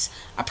slides.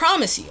 I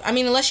promise you. I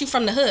mean, unless you're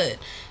from the hood.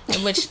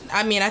 Which,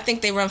 I mean, I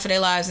think they run for their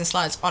lives in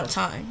slides all the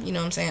time. You know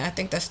what I'm saying? I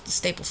think that's the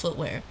staple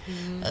footwear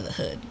of the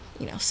hood.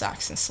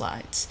 Socks and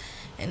slides.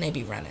 And they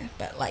be running.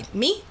 But, like,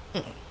 me,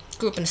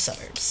 grew up in the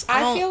suburbs.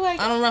 I feel like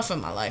I don't run for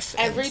my life.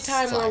 Every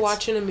time we're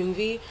watching a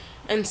movie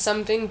and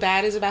something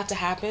bad is about to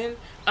happen,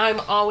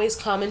 I'm always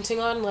commenting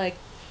on, like,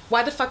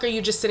 why the fuck are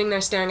you just sitting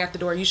there staring at the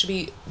door? You should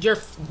be... You're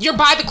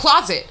by the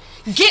closet.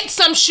 Get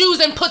some shoes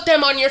and put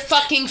them on your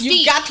fucking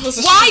feet.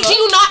 Why do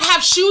you not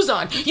have shoes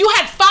on? You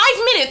had 5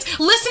 minutes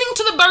listening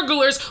to the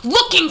burglars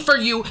looking for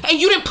you and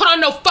you didn't put on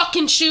no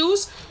fucking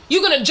shoes?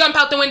 You're gonna jump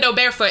out the window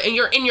barefoot and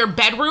you're in your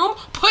bedroom?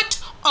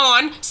 Put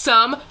on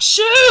some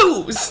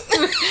shoes.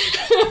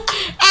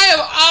 I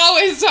am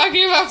always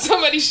talking about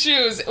somebody's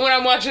shoes when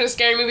I'm watching a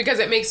scary movie because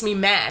it makes me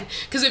mad.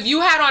 Because if you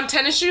had on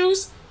tennis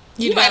shoes...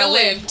 You might have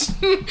lived.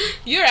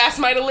 Your ass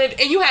might have lived.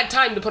 And you had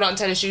time to put on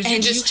tennis shoes. You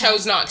just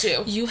chose not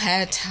to. You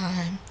had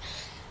time.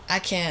 I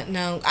can't,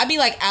 no. I'd be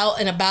like out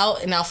and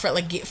about and I'll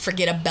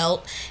forget a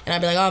belt. And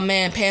I'd be like, oh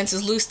man, pants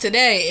is loose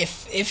today.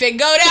 If it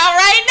go down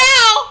right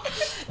now,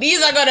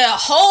 these are going to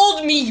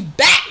hold me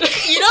back.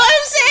 You know what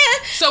I'm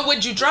saying? So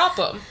would you drop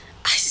them?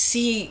 I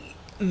see,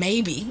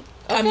 maybe.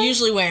 Okay. I'm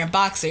usually wearing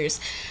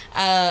boxers.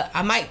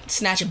 I might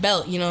snatch a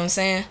belt, you know what I'm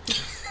saying?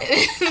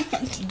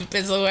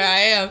 Depends on where I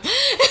am.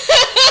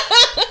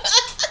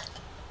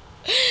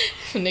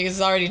 Niggas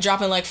is already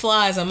dropping like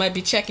flies. I might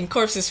be checking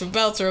corpses for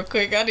belts real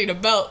quick. I need a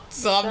belt,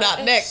 so I'm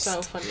not next.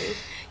 So funny.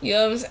 You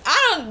know what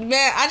I'm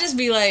saying? I just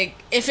be like,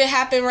 if it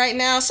happened right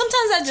now,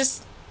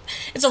 sometimes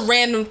it's a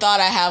random thought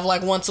I have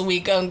like once a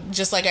week.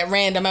 Just like at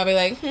random, I'll be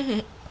like,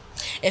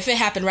 if it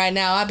happened right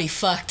now, I'd be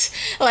fucked.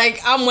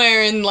 Like, I'm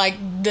wearing, like,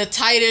 the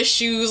tightest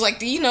shoes. Like,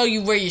 you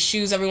wear your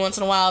shoes every once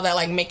in a while that,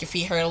 like, make your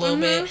feet hurt a little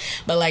bit.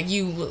 But, like,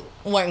 you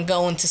weren't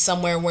going to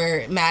somewhere where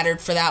it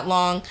mattered for that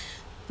long.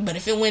 But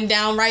if it went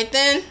down right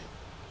then...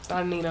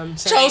 I mean, I'm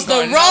chose the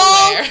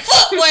wrong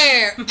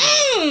footwear.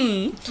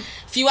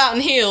 If you out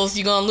in heels,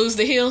 you gonna lose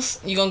the heels?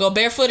 You gonna go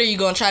barefoot or you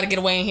gonna try to get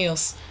away in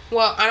heels?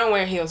 Well, I don't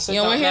wear heels, so it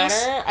don't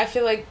matter. I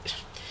feel like...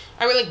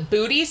 I wear, like,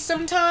 booties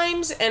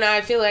sometimes, and I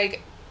feel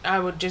like... I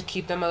would just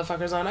keep them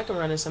motherfuckers on. I can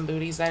run in some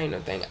booties. That ain't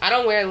no thing. I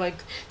don't wear, like,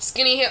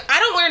 skinny heels. I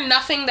don't wear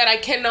nothing that I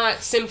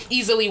cannot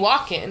easily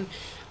walk in.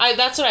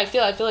 That's what I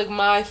feel. I feel like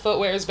my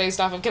footwear is based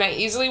off of, can I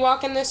easily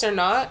walk in this or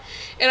not?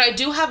 And I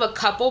do have a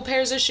couple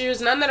pairs of shoes,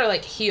 none that are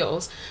like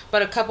heels,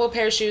 but a couple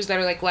pair of shoes that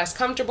are like less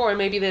comfortable, or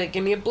maybe they like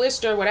give me a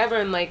blister or whatever.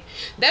 And like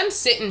them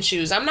sitting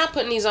shoes, I'm not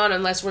putting these on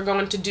unless we're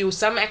going to do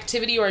some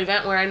activity or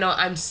event where I know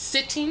I'm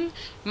sitting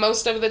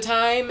most of the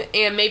time,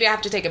 and maybe I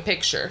have to take a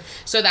picture.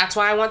 So that's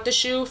why I want the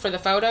shoe for the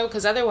photo,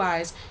 because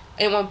otherwise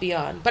it won't be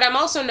on. But I'm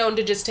also known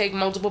to just take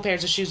multiple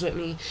pairs of shoes with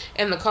me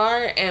in the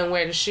car and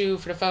wear the shoe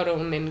for the photo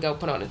and then go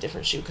put on a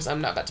different shoe because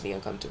I'm not about to be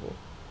uncomfortable.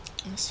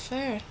 That's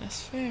fair.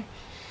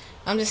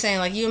 I'm just saying,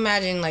 like, you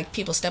imagine, like,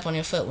 people step on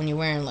your foot when you're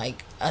wearing,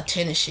 like, a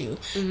tennis shoe.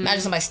 Mm-hmm.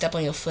 Imagine somebody step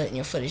on your foot and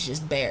your foot is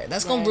just bare.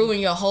 That's going to ruin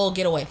your whole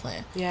getaway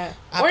plan. Yeah.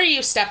 Or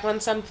you step on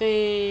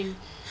something,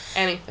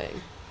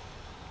 anything.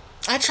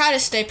 I try to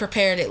stay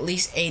prepared at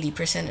least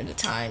 80% of the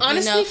time.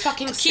 Honestly,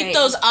 fucking keep same.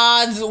 those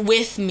odds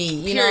with me.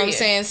 You know what I'm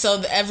saying? So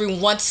that every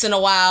once in a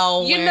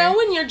while, you know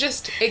when you're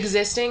just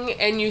existing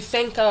and you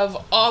think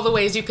of all the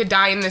ways you could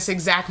die in this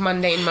exact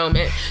mundane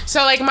moment.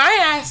 So like my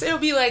ass, it'll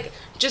be like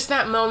just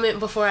that moment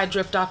before I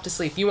drift off to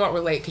sleep. You won't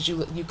relate because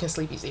you can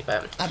sleep easy,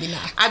 but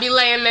I'd be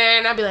laying there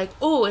and I'd be like,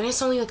 ooh, and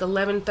it's only like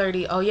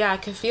 11:30. Oh yeah, I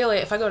can feel it.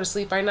 If I go to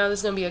sleep right now,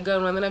 this is gonna be a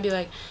good one. Then I'd be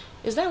like,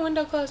 is that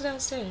window closed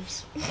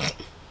downstairs?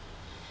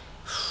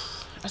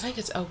 I think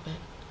it's open.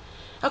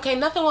 Okay,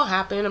 nothing will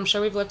happen. I'm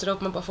sure we've left it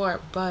open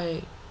before,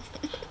 but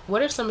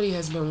what if somebody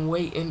has been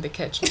waiting to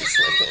catch me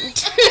slipping?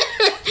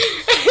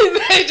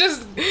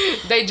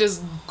 they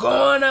just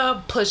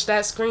gonna push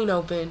that screen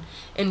open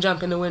and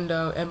jump in the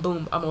window, and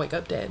boom, I'm gonna wake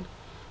up dead.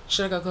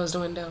 Should I go close the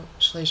window?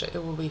 Shalisha,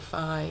 it will be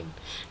fine.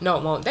 No,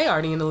 it won't. They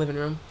already in the living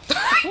room.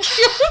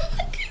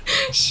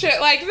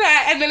 Shit like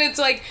that. And then it's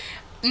like,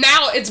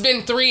 now it's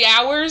been 3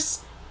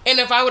 hours. And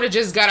if I would have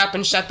just got up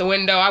and shut the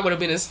window, I would have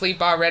been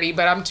asleep already.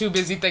 But I'm too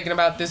busy thinking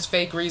about this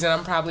fake reason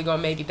I'm probably going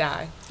to maybe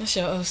die. That's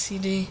your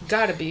OCD.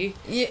 Gotta be.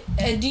 Yeah.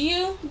 Do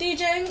you,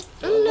 DJ?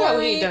 No,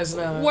 he does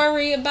not.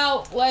 Worry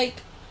about,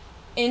 like,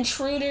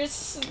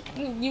 intruders?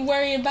 You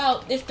worry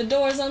about if the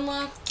door's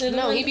unlocked?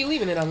 No, he be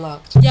leaving it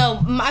unlocked.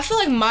 Yo, I feel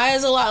like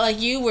Maya's a lot like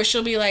you, where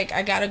she'll be like,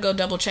 I gotta go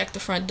double check the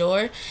front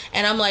door.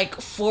 And I'm like,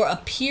 for a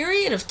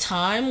period of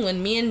time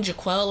when me and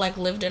Jaquel, like,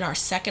 lived in our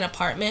second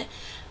apartment,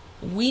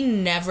 we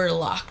never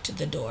locked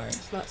the door.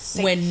 It's not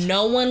safe. When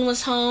no one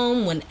was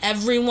home, when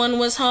everyone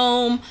was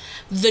home,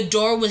 the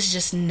door was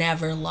just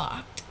never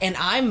locked. And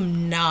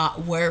I'm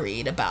not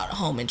worried about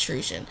home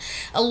intrusion.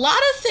 A lot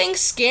of things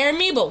scare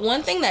me, but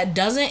one thing that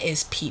doesn't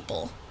is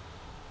people.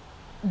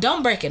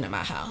 Don't break into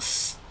my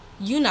house.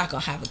 You're not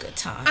gonna have a good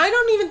time. I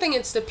don't even think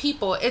it's the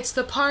people. It's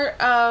the part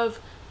of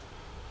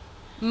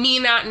me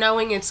not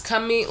knowing it's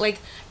coming. Like,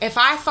 if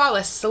I fall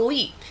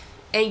asleep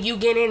and you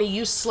get in and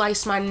you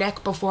slice my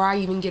neck before I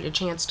even get a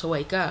chance to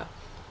wake up,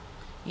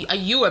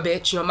 you a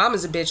bitch. Your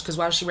mama's a bitch, because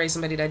why would she raise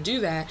somebody that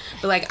do that?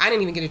 But, like, I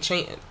didn't even get a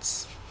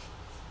chance.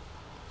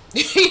 I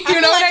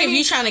feel like if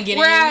you trying to get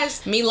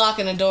in, me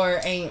locking the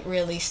door ain't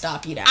really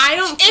stop you that much. I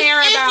don't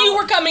care about... If you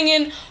were coming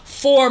in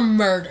for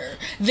murder,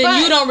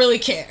 then you don't really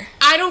care.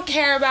 I don't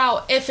care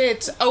about if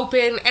it's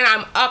open and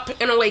I'm up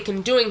and awake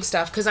and doing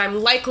stuff, because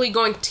I'm likely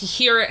going to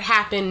hear it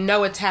happen,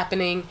 know it's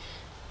happening,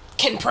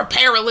 can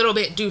prepare a little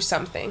bit, do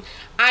something.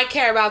 I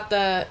care about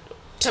to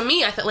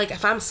me, I feel like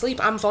if I'm asleep,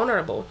 I'm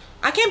vulnerable.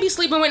 I can't be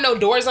sleeping with no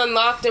doors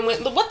unlocked and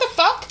with, what the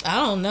fuck? I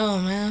don't know,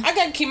 man. I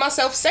gotta keep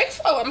myself safe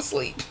while I'm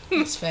asleep.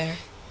 That's fair.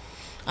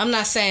 I'm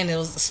not saying it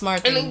was a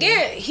smart thing. And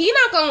again, he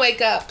not gonna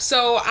wake up,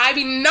 so I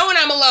be knowing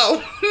I'm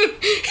alone.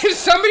 If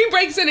somebody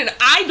breaks in and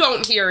I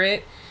don't hear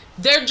it,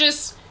 they're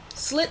just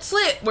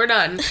slit, we're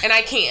done. And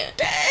I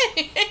can't.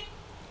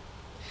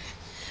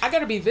 I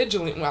gotta be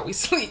vigilant while we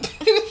sleep.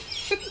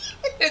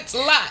 It's a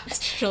lot.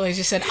 Shirley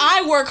just said,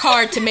 I work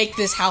hard to make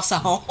this house a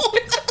home.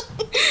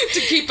 To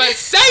keep us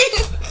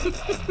safe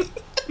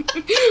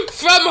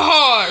from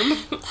harm.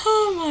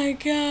 Oh my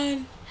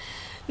god.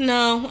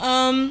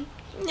 No,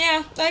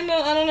 yeah, I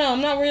don't know.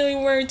 I'm not really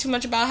worried too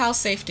much about house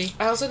safety.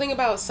 I also think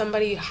about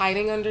somebody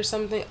hiding under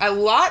something a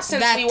lot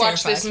since we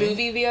watched this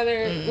movie the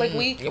other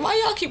week.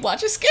 Why y'all keep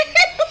watching Scary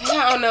Movie?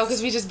 I don't know,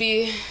 because we just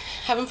be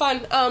having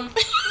fun.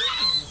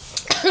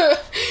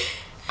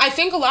 I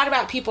think a lot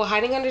about people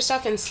hiding under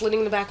stuff and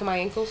slitting the back of my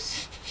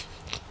ankles.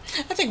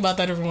 I think about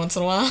that every once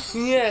in a while.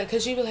 Yeah,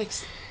 because you be like,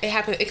 it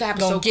could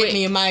happen so quick. Gonna get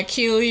me in my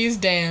Achilles,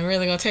 damn,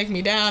 really gonna take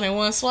me down in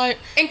one swipe,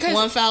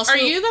 one foul swoop.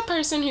 Are you the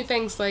person who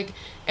thinks, like,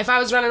 if I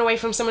was running away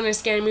from someone in a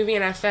scary movie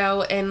and I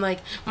fell and, like,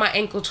 my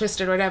ankle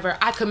twisted or whatever,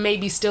 I could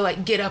maybe still,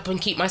 like, get up and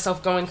keep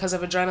myself going because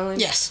of adrenaline?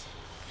 Yes.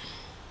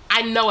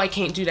 I know I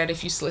can't do that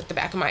if you slit the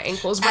back of my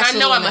ankles, but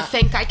Absolutely I know I'm not. a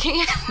think I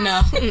can.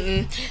 No,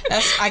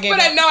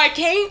 I know I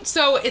can't,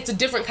 so it's a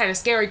different kind of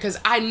scary because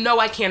I know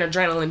I can't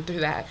adrenaline through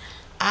that.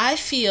 I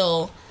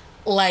feel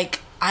like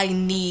I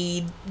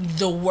need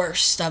the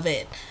worst of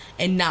it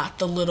and not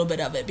the little bit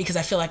of it, because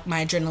I feel like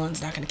my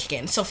adrenaline's not going to kick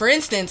in. So, for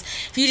instance,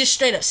 if you just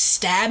straight up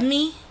stab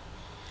me,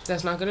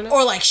 that's not good enough.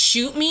 Or, like,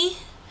 shoot me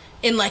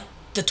in, like,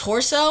 the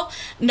torso,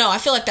 no, I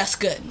feel like that's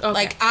good. Okay.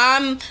 Like,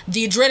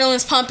 the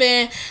adrenaline's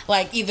pumping,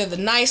 like, either the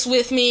nice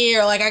with me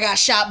or, like, I got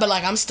shot, but,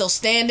 like, I'm still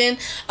standing.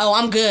 Oh,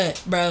 I'm good,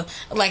 bro.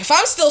 Like, if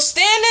I'm still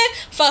standing,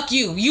 fuck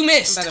you. You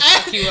missed.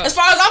 Fuck you up. As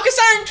far as I'm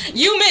concerned,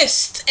 you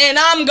missed, and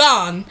I'm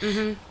gone.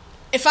 Mm-hmm.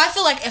 If I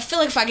feel like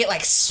if I get,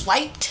 like,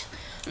 swiped,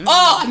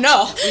 oh,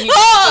 no. You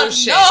Oh, do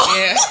shit, no.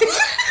 yeah.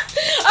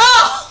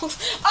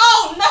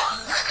 Oh, no.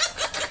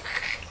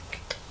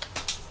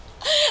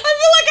 I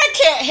feel like I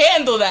can't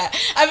handle that.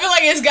 I feel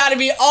like it's got to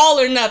be all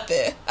or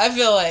nothing. I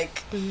feel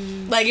like,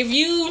 like if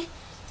you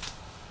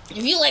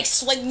like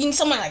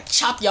someone like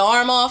chop your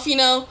arm off, you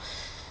know,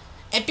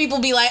 and people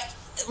be like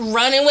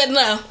running with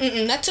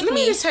that took Let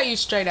me me. just tell you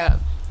straight up,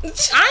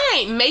 I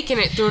ain't making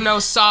it through no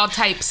Saw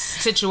type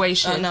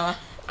situation. No.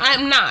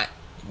 I'm not.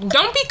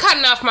 Don't be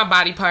cutting off my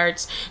body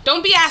parts.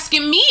 Don't be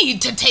asking me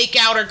to take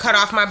out or cut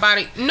off my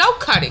body. No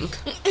cutting.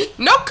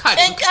 No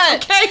cutting. Can't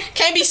cut. Okay?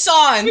 Can't be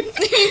sawing.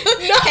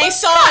 Can't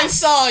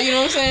saw. You know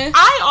what I'm saying?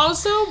 I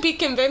also be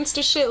convinced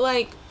of shit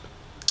like,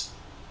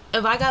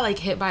 if I got like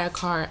hit by a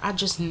car, I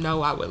just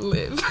know I would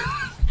live.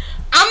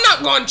 I'm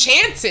not going to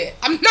chance it.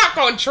 I'm not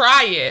going to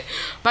try it.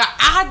 But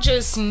I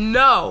just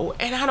know,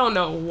 and I don't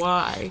know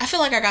why. I feel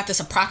like I got this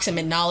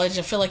approximate knowledge.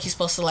 I feel like you're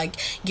supposed to, like,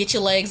 get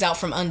your legs out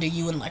from under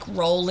you and, like,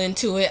 roll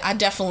into it. I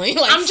definitely,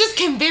 like... I'm just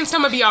convinced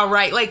I'm going to be all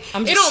right. Like,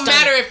 it don't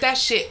matter if that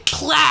shit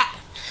plat.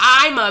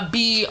 I'ma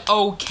be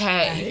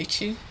okay. I hate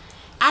you.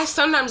 I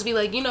sometimes be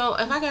like, you know,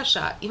 if I got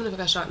shot, even if I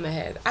got shot in the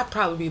head, I'd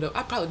probably be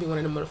one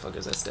of the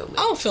motherfuckers that still live.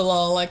 I don't feel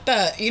all like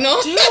that, you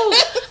know? Dude,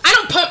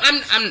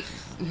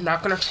 I'm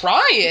not gonna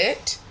try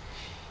it,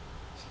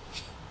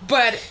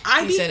 but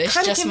I be it's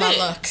kind of just my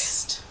luck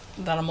convinced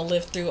that I'm gonna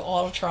live through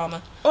all the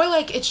trauma. Or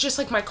like it's just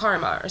like my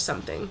karma or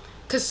something.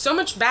 Cause so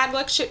much bad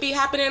luck shit be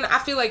happening. I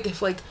feel like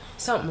if like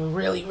something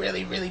really,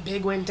 really, really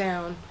big went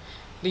down,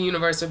 the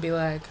universe would be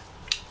like,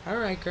 "All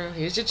right, girl,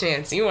 here's your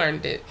chance. You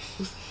earned it."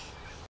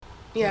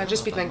 Yeah,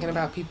 just be thinking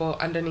about people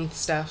underneath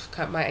stuff.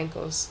 Cut my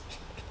ankles.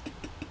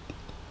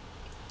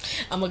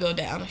 I'm gonna go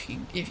down if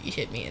you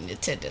hit me and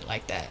attempt it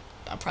like that.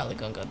 I'm probably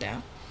gonna go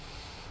down.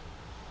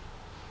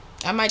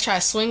 I might try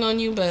to swing on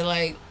you, but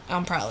like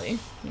I'm probably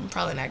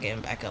not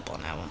getting back up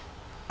on that one.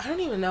 I don't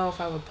even know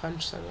if I would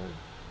punch someone.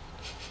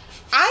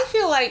 I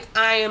feel like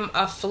I am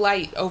a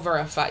flight over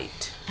a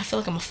fight. I feel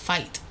like I'm a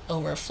fight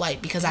over a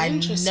flight because I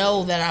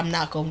know that I'm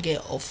not gonna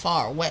get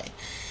far away.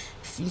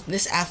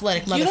 This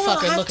athletic motherfucker looking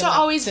like... You don't have to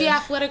always be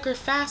athletic or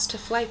fast to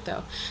flight,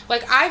 though.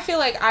 Like, I feel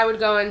like I would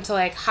go into,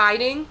 like,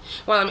 hiding.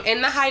 While I'm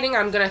in the hiding,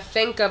 I'm going to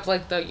think of,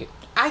 like,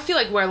 I feel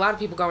like where a lot of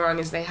people go wrong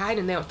is they hide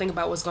and they don't think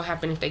about what's going to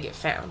happen if they get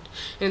found.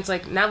 And it's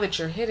like, now that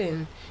you're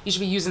hidden, you should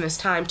be using this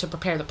time to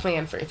prepare the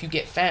plan for if you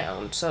get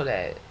found so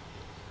that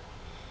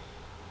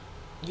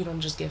you don't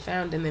just get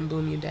found and then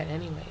boom, you're dead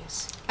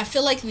anyways. I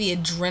feel like the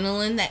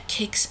adrenaline that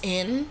kicks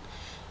in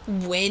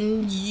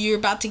when you're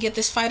about to get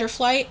this fight or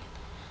flight...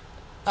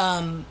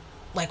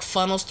 like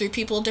funnels through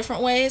people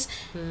different ways,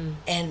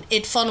 and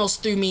it funnels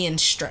through me in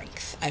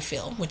strength, I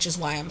feel, which is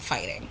why I'm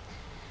fighting.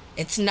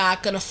 It's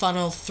not gonna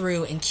funnel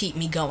through and keep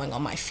me going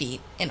on my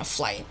feet in a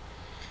flight.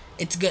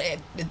 It's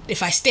good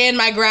if I stand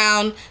my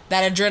ground.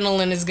 That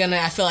adrenaline is gonna,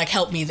 I feel like,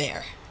 help me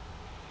there.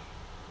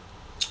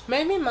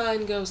 Maybe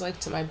mine goes like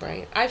to my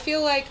brain. I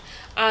feel like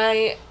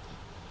I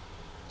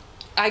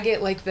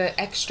get like the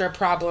extra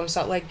problem,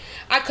 so like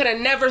I could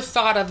have never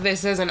thought of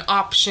this as an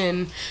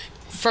option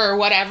for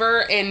whatever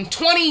in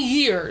 20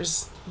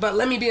 years, but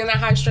let me be in that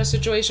high stress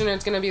situation and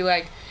it's gonna be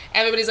like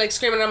everybody's like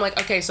screaming and I'm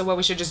like, okay, so what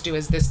we should just do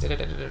is this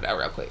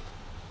real quick.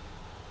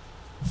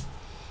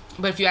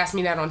 But if you ask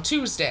me that on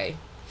Tuesday,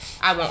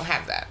 I won't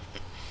have that.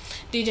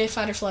 DJ,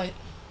 fight or flight?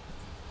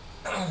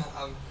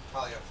 I'm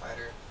probably a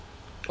fighter.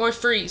 Or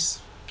freeze.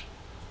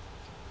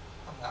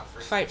 I'm not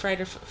free. Fight.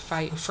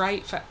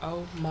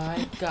 Oh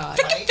my god.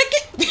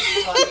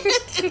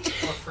 Fight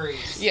or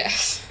freeze.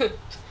 Yes.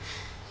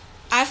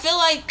 I feel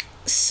like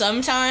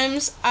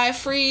sometimes I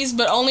freeze,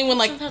 but only when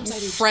like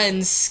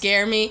friends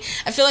scare me.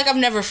 I feel like I've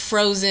never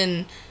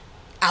frozen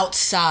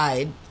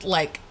outside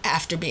like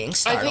after being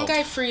startled. I think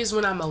I freeze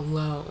when I'm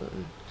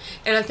alone,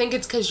 and I think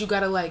it's because you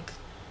gotta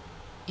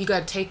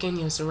take in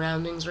your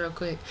surroundings real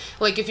quick.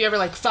 Like if you ever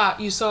like thought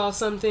you saw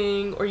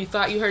something or you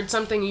thought you heard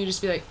something, you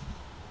just be like,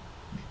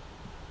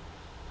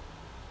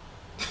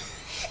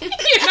 you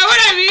know what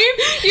I mean?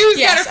 You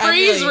just gotta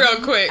freeze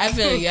real quick. I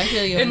feel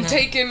you. And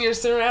take in your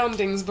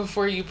surroundings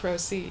before you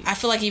proceed. I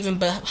feel like even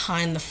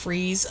behind the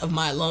freeze of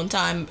my alone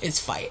time is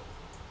fight.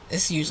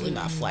 It's usually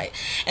not flight.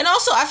 And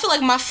also, I feel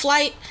like my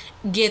flight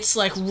gets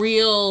like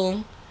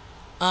real,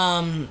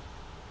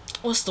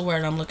 what's the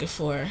word I'm looking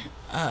for?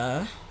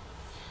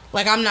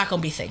 Like I'm not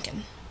gonna be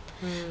thinking.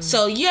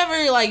 So you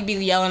ever like be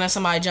yelling at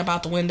somebody, jump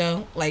out the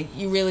window? Like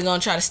you really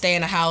gonna try to stay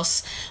in the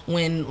house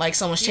when like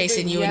someone's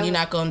chasing you and you're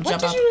not gonna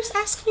jump out? What did you just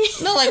ask me?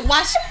 No, like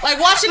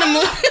watching a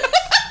movie.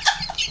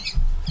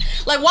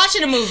 Like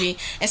watching a movie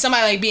and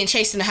somebody like being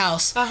chased in the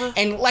house,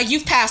 and like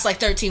you've passed like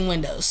 13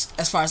 windows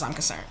as far as I'm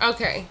concerned.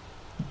 Okay.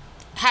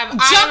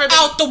 Jump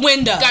out the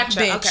window, Gotcha.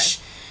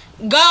 bitch.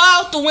 Okay. Go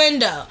out the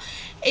window.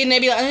 And they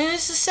be like,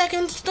 it's the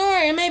second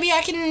story, and maybe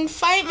I can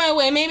fight my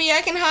way, maybe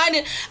I can hide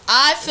it.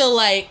 I feel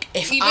like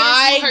if Even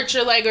if you hurt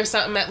your leg or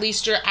something, at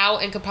least you're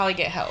out and could probably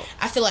get help.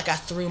 I feel like I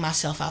threw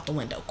myself out the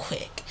window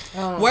quick.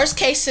 Worst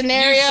case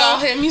scenario. You saw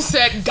him, you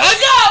said, gotta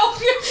go!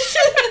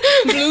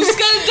 Blue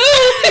sky do,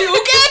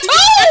 you can't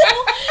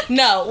hold.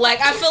 No, like,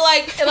 I feel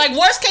like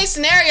worst case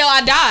scenario,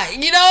 I die.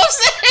 You know what I'm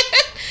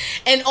saying?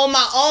 And on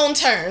my own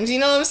terms, you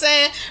know what I'm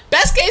saying?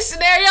 Best case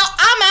scenario,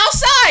 I'm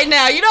outside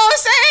now, you know what I'm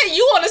saying?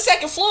 You on the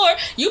second floor,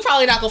 you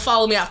probably not gonna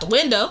follow me out the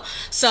window,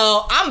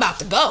 so I'm about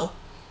to go.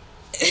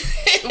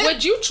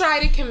 Would you try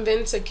to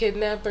convince a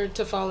kidnapper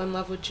to fall in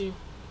love with you?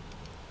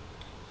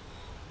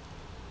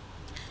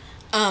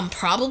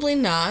 Probably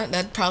not.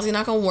 That's probably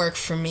not gonna work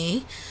for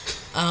me.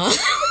 But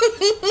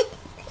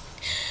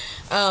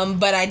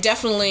I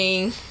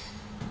definitely...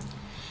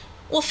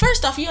 Well,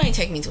 first off, you ain't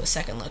taking me to a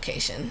second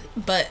location.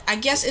 But I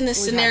guess in this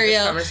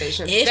scenario, if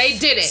they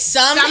did it.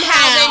 Somehow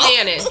they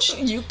managed.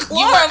 You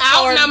were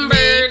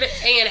outnumbered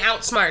and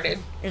outsmarted.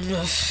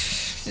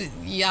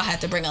 Y'all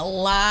had to bring a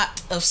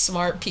lot of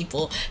smart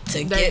people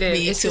to get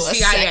me to a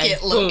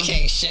second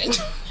location.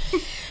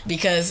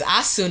 Because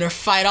I sooner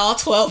fight all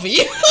 12 of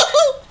you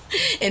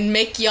and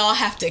make y'all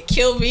have to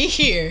kill me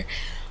here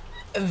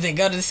than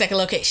go to the second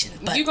location.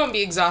 But you're gonna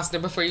be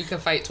exhausted before you can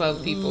fight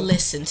 12 people.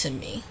 Listen to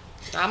me.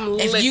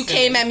 If you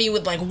came at me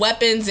with like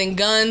weapons and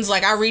guns,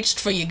 like I reached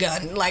for your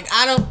gun. Like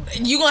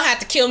you gonna have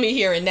to kill me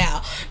here and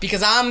now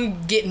because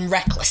I'm getting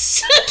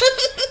reckless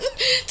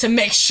to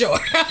make sure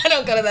I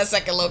don't go to that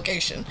second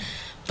location.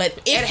 But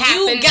if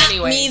you got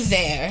me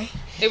there,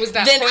 it was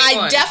that then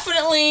I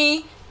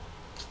definitely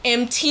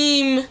am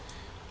team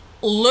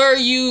lure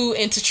you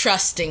into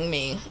trusting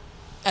me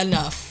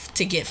enough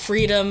to get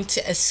freedom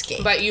to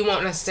escape. But you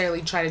won't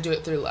necessarily try to do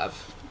it through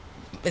love.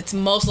 It's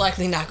most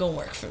likely not gonna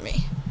work for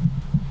me.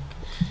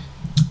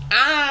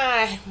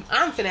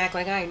 I'm finna act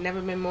like I ain't never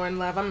been more in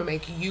love. I'm gonna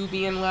make you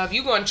be in love.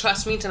 You gonna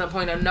trust me to the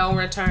point of no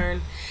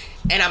return,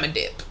 and I'm a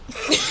dip.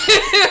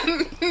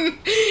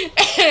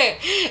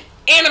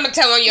 And I'm gonna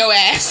tell on your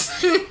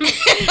ass.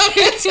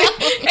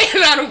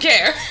 And I don't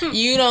care.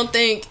 You don't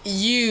think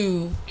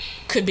you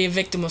could be a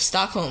victim of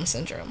Stockholm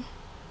Syndrome?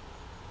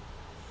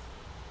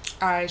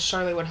 I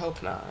surely would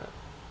hope not.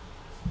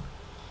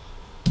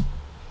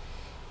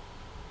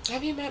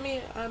 Have you met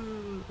me?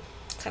 I'm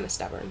kind of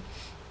stubborn.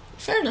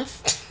 Fair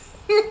enough.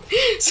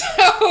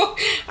 So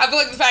I feel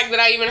like the fact that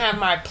I even have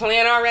my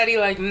plan already,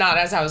 like, nah,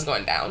 that's how it's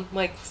going down,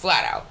 like,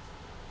 flat out.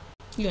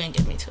 You ain't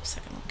get me to a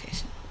second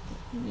location.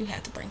 You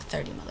had to bring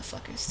 30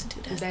 motherfuckers to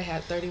do that. They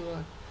had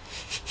 31.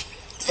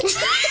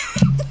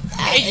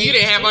 And you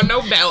didn't have on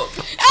no belt.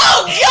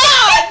 Oh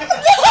God!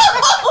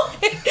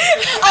 No!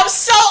 I'm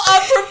so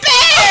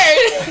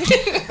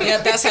unprepared.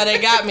 Yeah, that's how they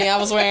got me. I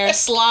was wearing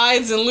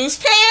slides and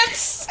loose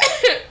pants.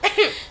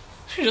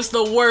 Just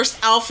the worst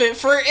outfit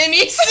for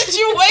any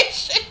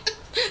situation.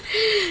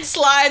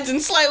 Slides and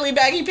slightly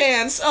baggy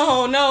pants.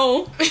 Oh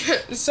no.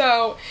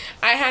 So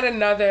I had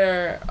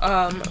another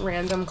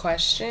random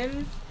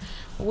question,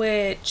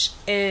 which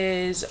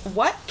is,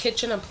 what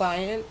kitchen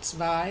appliance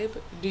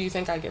vibe do you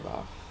think I give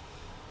off?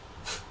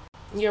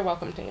 You're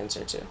welcome to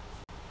answer too.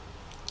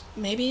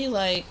 Maybe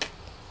like,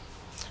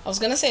 I was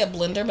gonna say a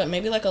blender, but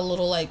maybe like a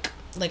little like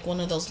one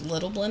of those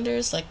little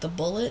blenders, like the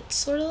Bullet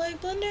sort of like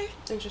blender.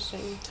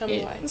 Interesting. Tell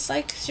me why. It's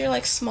like you're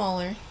like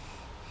smaller.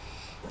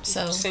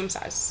 So same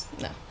size.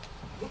 No.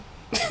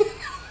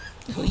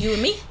 Who, you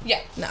and me?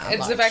 Yeah. No, it's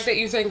large. The fact that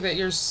you think that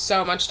you're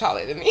so much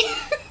taller than me.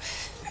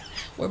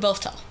 We're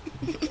both tall.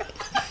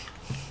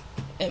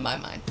 In my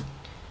mind.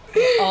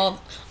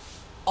 All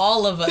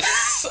of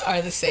us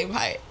are the same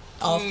height.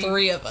 All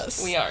three of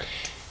us. We are.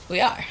 We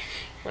are.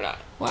 We're not.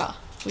 Wow.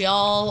 We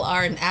all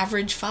are an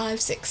average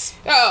 5'6".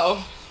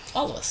 Oh.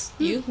 All of us.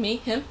 You, me,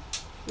 him.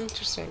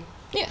 Interesting.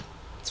 Yeah.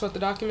 That's what the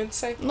documents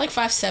say? I'm like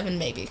 5'7",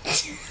 maybe.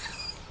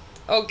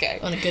 Okay.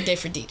 On a good day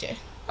for DJ.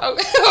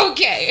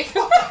 Okay.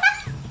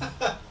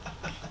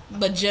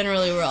 But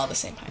generally, we're all the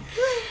same height.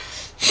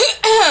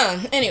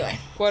 Anyway.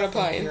 What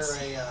appliance?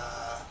 You're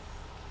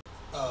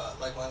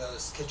like one of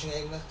those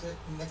KitchenAid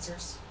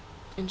mixers.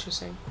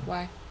 Interesting.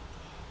 Why?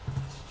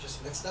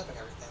 Just mixed up and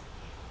everything.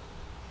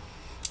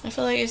 I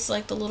feel like it's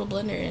like the little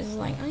blender is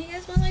like, oh, you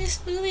guys want like a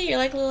smoothie? You're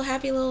like a little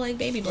happy little like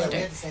baby blender. Yeah,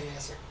 we had the same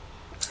answer.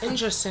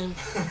 Interesting.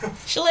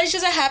 Shalays's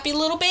just a happy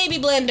little baby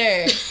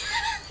blender.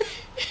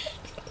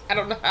 I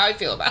don't know how I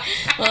feel about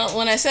it. Well,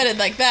 when I said it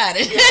like that,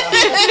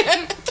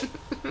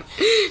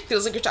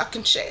 feels like you're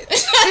talking shit.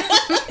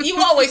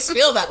 You always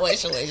feel that way,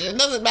 Shalays. It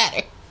doesn't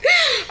matter.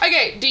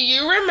 Okay, do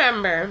you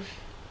remember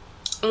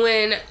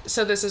when,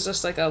 so this is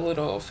just like a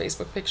little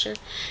Facebook picture.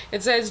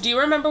 It says, do you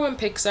remember when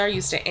Pixar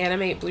used to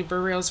animate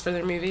blooper reels for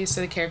their movies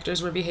so the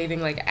characters were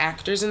behaving like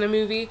actors in the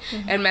movie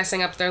and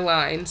messing up their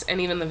lines,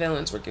 and even the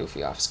villains were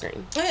goofy off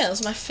screen? Oh yeah, it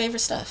was my favorite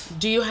stuff.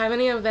 Do you have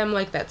any of them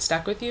like that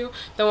stuck with you?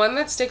 The one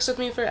that sticks with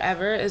me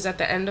forever is at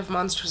the end of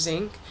Monsters,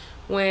 Inc.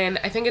 when,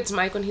 I think it's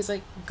Mike, when he's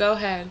like, go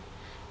ahead,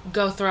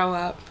 go throw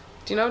up.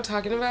 Do you know what I'm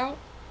talking about?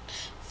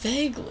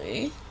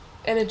 Vaguely.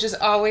 And it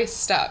just always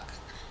stuck.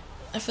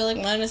 I feel like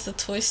mine is the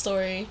Toy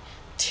Story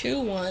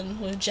 2 one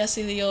with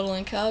Jessie the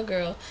yodeling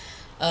cowgirl.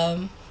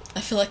 I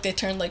feel like they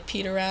turned like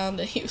Pete around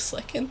and he was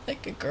like in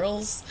like a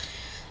girl's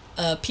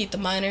Pete the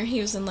Miner,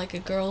 he was in like a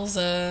girl's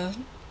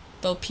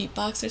Bo Peep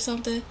box or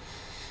something.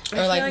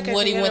 Or like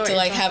Woody went to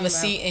like have a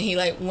seat and he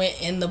like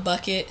went in the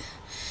bucket.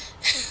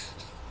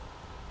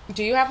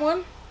 Do you have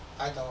one?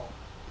 I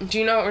don't. Do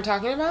you know what we're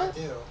talking about? I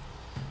do.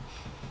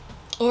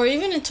 Or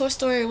even in Toy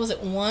Story, was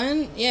it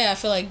 1? Yeah, I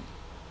feel like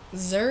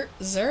Zurg?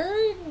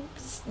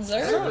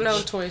 I don't know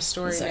Toy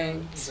Story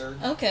name.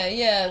 Zurg. Okay,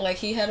 yeah, like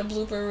he had a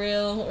blooper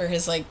reel, or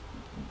his like...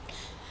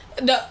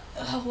 No,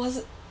 was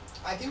it?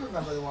 I do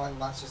remember the one in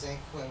Monsters Inc.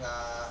 when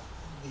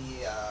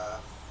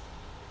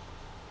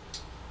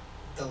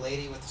the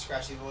lady with the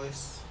scratchy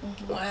voice.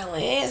 Mm-hmm. Well,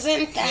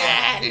 isn't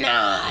that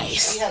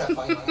nice? She had a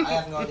funny one. I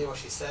have no idea what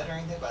she said or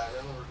anything, but I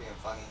remember being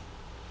funny.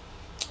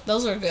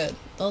 Those are good.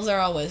 Those are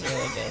always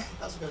really good.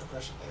 That was a good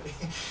impression, baby.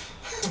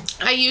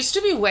 I used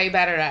to be way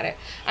better at it.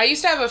 I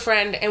used to have a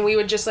friend, and we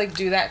would just, like,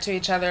 do that to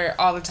each other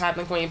all the time,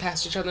 like, when we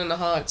passed each other in the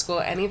hall at school,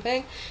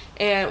 anything.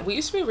 And we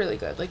used to be really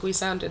good. Like, we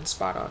sounded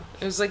spot on.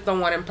 It was, like, the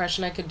one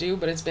impression I could do,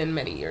 but it's been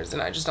many years,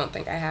 and I just don't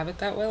think I have it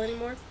that well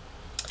anymore.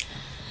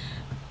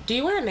 Do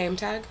you wear a name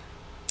tag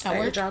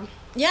at your job?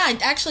 Yeah, I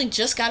actually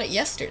just got it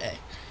yesterday.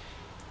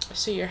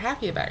 So you're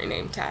happy about your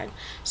name tag.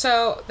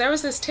 So there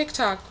was this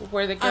TikTok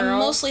where the girl... I'm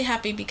mostly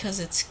happy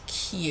because it's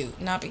cute,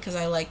 not because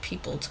I like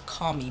people to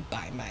call me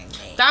by my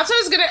name. That's what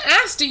I was going to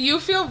ask. Do you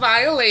feel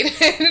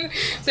violated?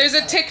 There's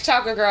a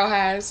TikTok a girl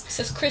has. It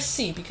says Chris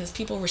C because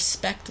people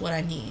respect what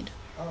I need.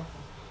 Oh.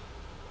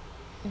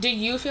 Do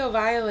you feel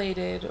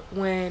violated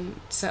when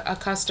a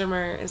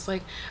customer is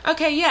like,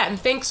 okay, yeah, and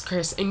thanks,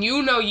 Chris, and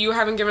you know you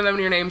haven't given them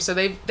your name, so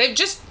they've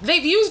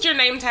used your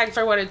name tag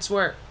for what it's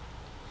worth?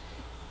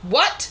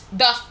 What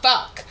the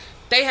fuck?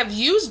 They have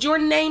used your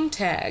name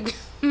tag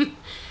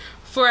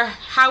for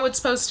how it's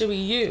supposed to be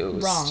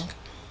used. Wrong.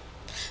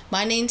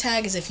 My name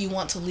tag is if you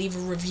want to leave a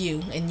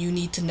review and you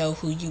need to know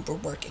who you were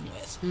working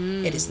with.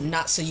 It is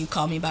not so you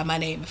call me by my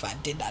name if I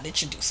did not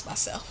introduce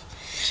myself.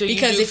 So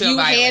because if you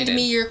violated. hand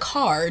me your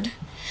card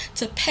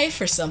to pay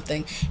for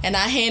something and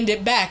I hand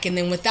it back and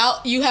then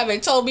without you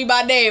having told me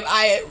my name,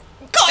 I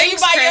call you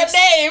by Chris.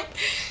 your name,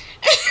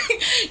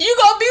 you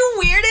gonna be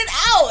weirded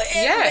out.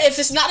 Yes. If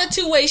it's not a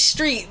two-way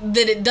street,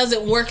 then it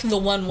doesn't work the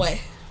one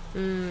way.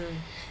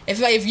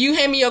 If you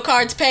hand me your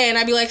card to pay and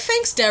I'd be like,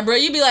 thanks, Deborah,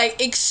 you'd be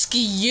like,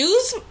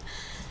 excuse me?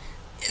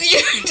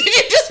 Did you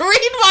just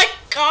read my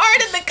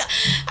card?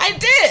 I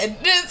did.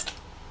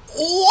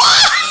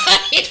 Why?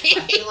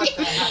 I feel like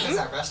that happens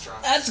at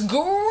restaurants. That's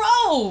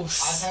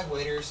gross. I've had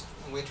waiters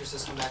and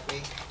waitresses come back to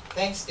me.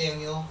 Thanks,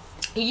 Daniel.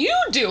 You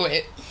do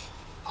it.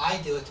 I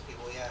do it to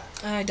people, yeah.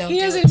 I don't. He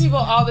does it to people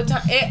all the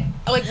time.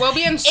 We'll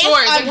be in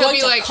stores I'm and he'll going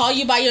be to like, call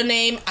you by your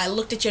name, I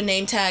looked at your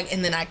name tag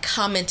and then I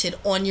commented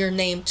on your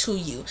name to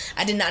you.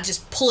 I did not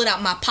just pull it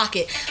out my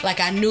pocket like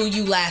I knew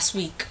you last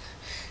week.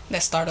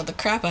 That startled the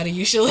crap out of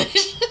you,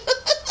 Shalish.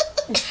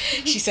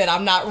 She said,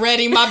 I'm not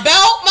ready. My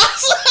belt, my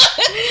son.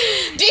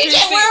 DJ,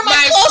 where are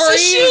my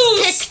closest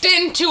shoes? Kicked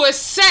in to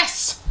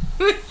assess.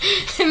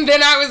 And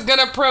then I was going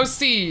to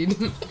proceed.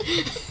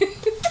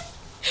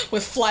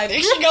 With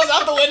flighting. She goes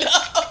out the window.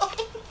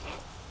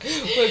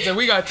 Listen,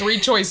 we got 3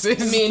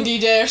 choices. Me and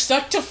DJ are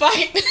stuck to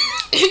fight.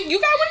 You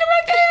got one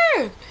right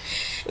there.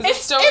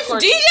 If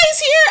DJ's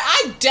here,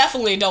 I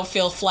definitely don't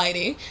feel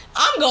flighty.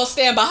 I'm gonna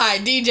stand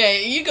behind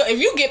DJ. If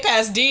you get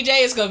past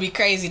DJ, it's gonna be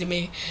crazy to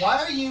me. Why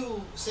are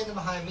you standing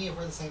behind me if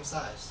we're the same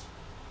size?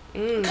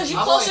 Because you're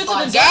I'm closer to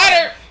only the 5'7". door. Got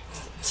her.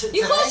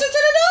 You closer to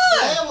the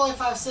Today door. I'm only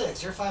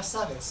 5'6". You're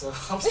 5'7", so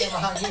I'm standing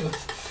behind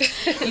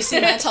you. You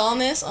see my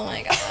tallness? Oh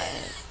my god.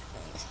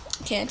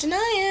 Can't deny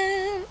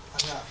it.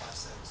 I'm not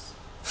 5'6".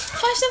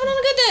 5'7" on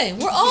a good day.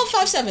 We're all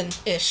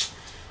 5'7"-ish.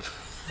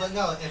 But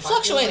no, if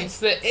Fluctuating. It's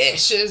the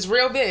ish is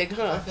real big, I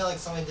huh? feel like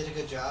somebody did a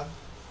good job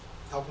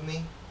helping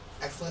me,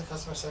 excellent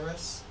customer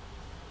service,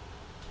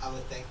 I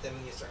would thank them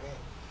and use their name.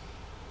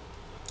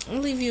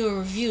 I'll leave you a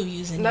review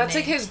using That's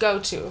your like name. his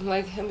go-to.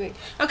 Like him being,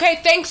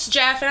 okay, thanks,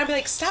 Jeff. And I'd be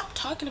like, stop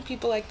talking to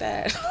people like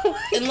that.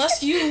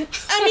 Unless you...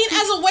 I mean,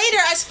 as a waiter,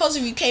 I suppose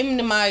if you came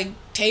to my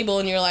table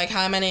and you're like,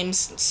 hi, my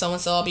name's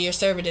so-and-so, I'll be your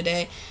server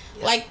today.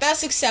 Yeah. Like,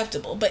 that's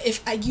acceptable. But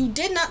if you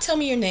did not tell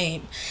me your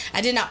name,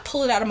 I did not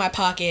pull it out of my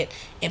pocket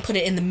and put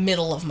it in the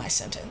middle of my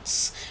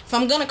sentence. If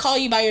I'm going to call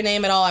you by your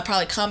name at all, I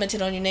probably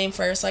commented on your name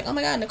first. Like, oh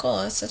my god, Nicole,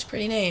 that's such a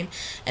pretty name.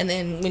 And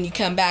then when you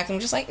come back, I'm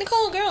just like,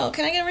 Nicole, girl,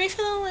 can I get a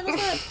refill? Like,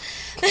 what's up?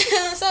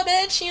 What's up,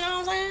 bitch? You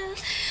know what I'm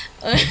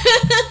saying?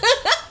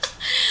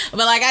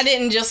 But, like, I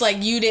didn't just,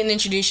 like, you didn't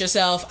introduce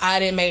yourself. I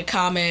didn't make a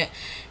comment.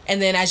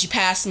 And then as you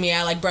passed me,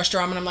 I, like, brushed her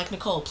arm and I'm like,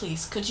 Nicole,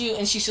 please, could you?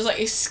 And she's just like,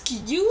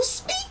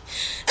 excuse me?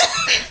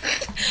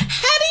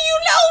 How do you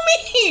know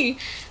me?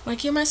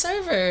 Like, you're my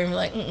server. I'm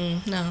like,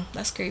 no,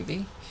 that's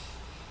creepy.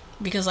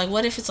 Because, like,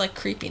 what if it's, like,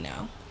 creepy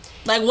now?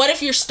 Like, what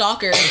if your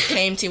stalker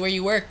came to where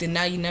you worked and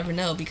now you never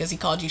know because he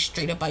called you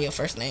straight up by your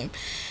first name?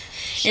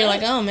 You're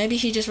like, oh, maybe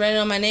he just read it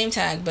on my name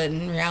tag, but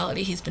in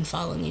reality, he's been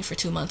following you for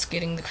 2 months,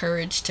 getting the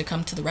courage to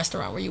come to the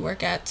restaurant where you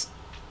work at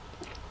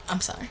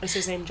I'm sorry. Is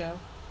his name Joe?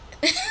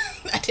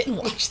 I didn't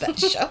watch that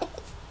show.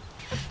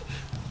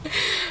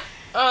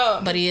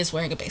 But he is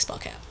wearing a baseball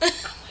cap. Oh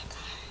my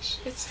gosh,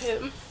 it's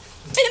him.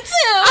 It's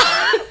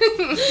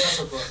him. That's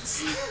what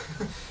books.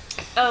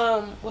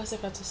 What was I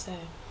about to say?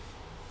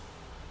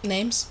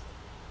 Names?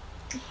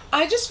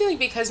 I just feel like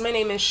because my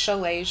name is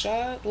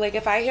Shalasia, like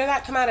if I hear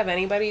that come out of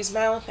anybody's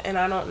mouth and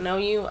I don't know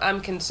you,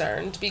 I'm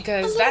concerned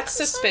because that's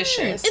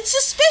suspicious. It's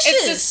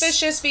suspicious. It's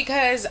suspicious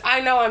because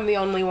I know I'm the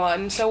only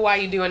one, so why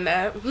are you doing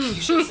that? You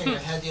should have seen her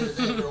head the other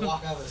day. We were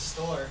walking out of the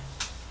store.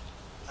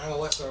 I don't know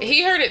what store.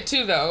 He heard it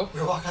too, though.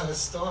 We were walking out of the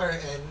store,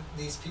 and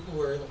these people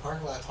were in the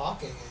parking lot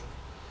talking, and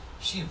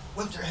she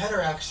whipped her head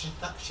around because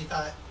she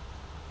thought.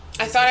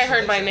 I thought I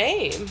heard my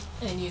name.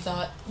 And you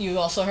thought you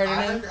also heard her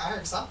name? I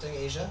heard something,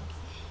 Asia,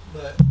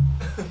 but.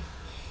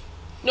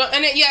 No,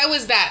 and it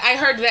was that. I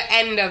heard the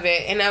end of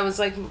it, and I was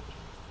like,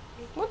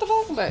 what the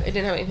fuck? But it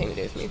didn't have anything to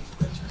do with me.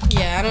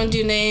 Yeah, I don't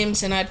do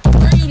names, and I'd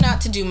prefer you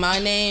not to do my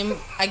name.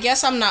 I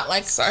guess I'm not,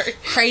 like, Sorry.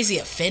 crazy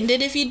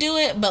offended if you do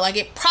it, but, like,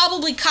 it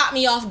probably caught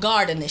me off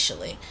guard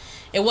initially.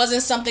 It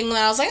wasn't something that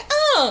I was like,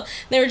 oh.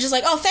 They were just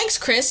like, oh, thanks,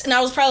 Chris. And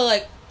I was probably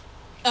like,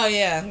 oh,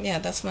 yeah,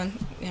 that's my...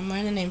 I'm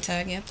wearing a name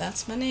tag. Yep,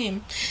 that's my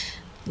name.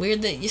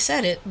 Weird that you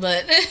said it,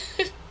 but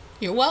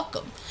you're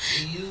welcome.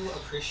 Do you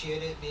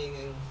appreciate it being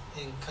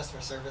in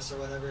customer service or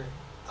whatever?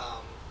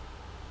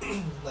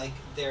 Like,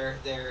 you're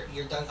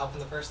done helping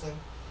the person,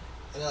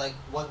 and they're like,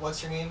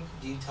 what's your name?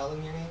 Do you tell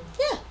them your name?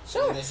 Yeah,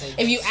 sure. And they say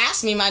If you yes.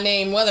 ask me my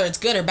name, whether it's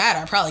good or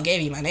bad, I probably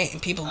gave you my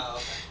name. People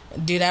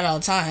do that all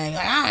the time.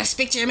 Like, I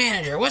speak to your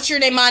manager. What's your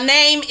name? My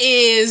name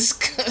is...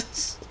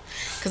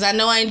 Because I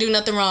know I ain't do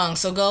nothing wrong.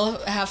 So go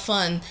have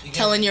fun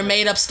telling your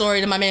made-up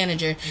story to my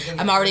manager.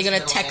 I'm already going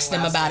to text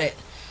them about it.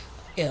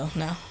 Ew,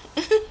 no.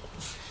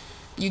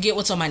 You get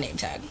what's on my name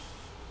tag.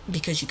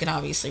 Because you can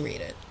obviously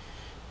read it.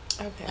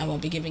 Okay. I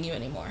won't be giving you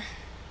any more.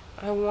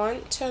 I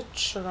want to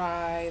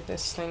try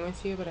this thing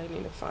with you, but I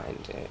need to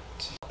find it.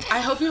 I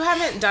hope you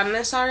haven't done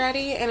this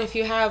already, and if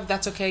you have,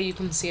 that's okay. You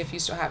can see if you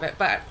still have it.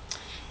 But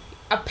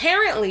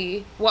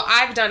apparently, well,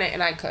 I've done it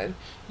and I could.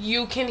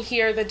 You can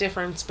hear the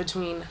difference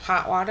between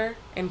hot water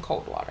and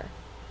cold water.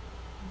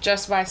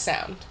 Just by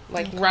sound.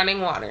 Like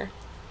running water.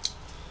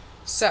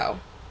 So,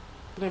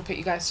 I'm going to put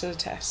you guys to the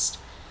test.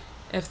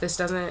 If this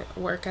doesn't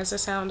work as a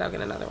sound, I'll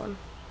get another one.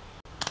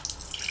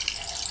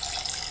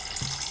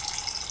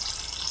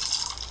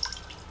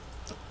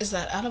 Is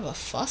that out of a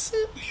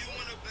faucet? Do you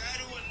want to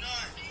battle or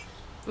not?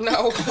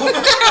 No.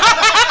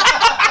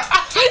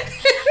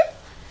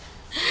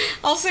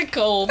 I'll say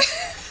cold.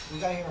 We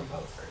gotta hear them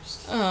both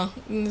first.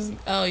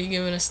 Oh, you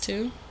giving us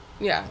two?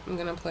 Yeah, I'm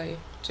going to play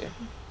two.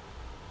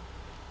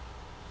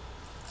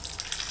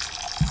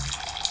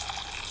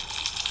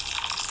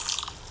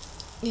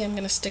 Yeah, I'm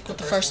gonna stick with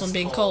the first one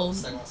being cold. The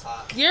second one's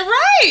hot. You're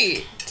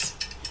right!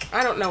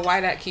 I don't know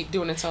why that keep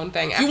doing its own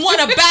thing. You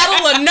want to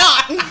battle or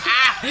not?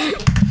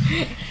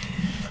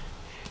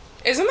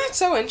 Isn't that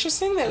so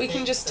interesting that we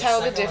can just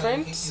tell the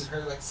difference? You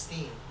heard like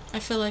steam. I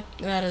feel like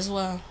that as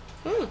well.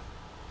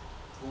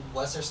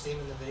 Was there steam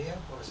in the video,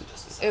 or was it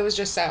just a sound? It was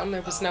just sound.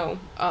 There was no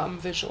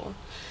visual.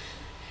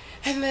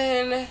 And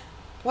then,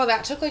 well,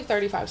 that took like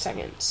 35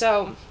 seconds.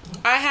 So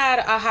I had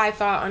a high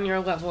thought on your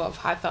level of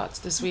high thoughts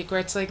this week, where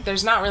it's like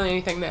there's not really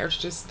anything there. It's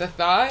just the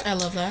thought. I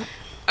love that.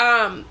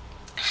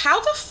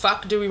 How the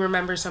fuck do we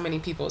remember so many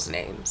people's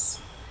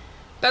names?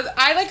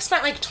 I like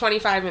spent like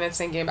 25 minutes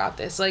thinking about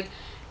this. Like,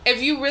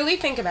 if you really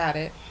think about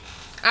it,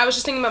 I was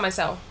just thinking about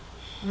myself.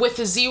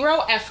 With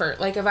zero effort,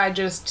 like if I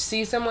just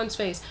see someone's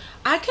face,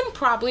 I can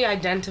probably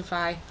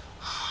identify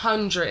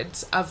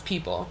hundreds of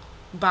people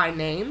by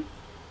name.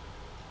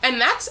 And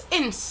that's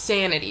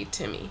insanity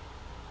to me.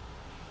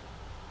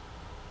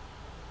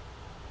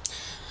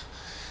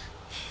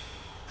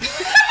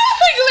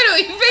 Like,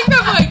 literally, think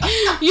of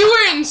like, you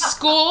were in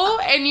school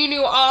and you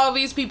knew all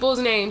these people's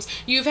names.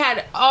 You've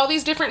had all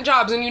these different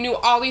jobs and you knew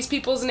all these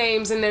people's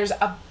names, and there's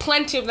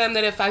plenty of them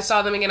that if I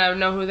saw them again, I would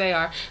know who they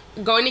are.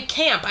 Going to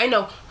camp, I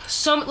know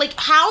some, like,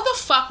 how the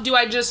fuck do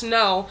I just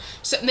know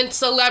then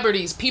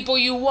celebrities, people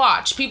you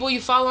watch, people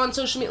you follow on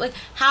social media, like,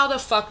 how the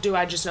fuck do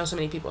I just know so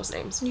many people's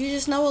names? You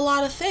just know a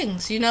lot of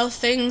things. You know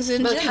things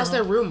in But general. how's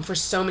there room for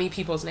so many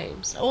people's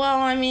names? Well,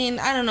 I mean,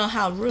 I don't know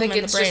how room Like, in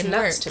the it's brain just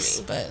nuts works,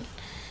 to me. but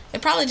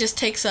it probably just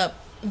takes up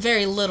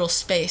very little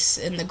space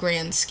in the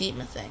grand scheme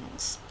of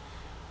things.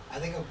 I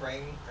think a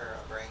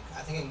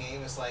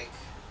name is like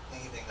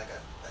anything, like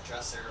a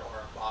dresser or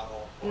a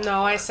bottle.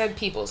 No, I said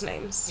people's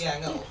names. Yeah, I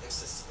know.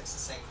 It's the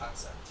same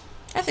concept.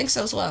 I think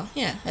so as well.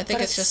 Yeah, I think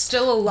But it's just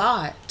still a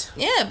lot.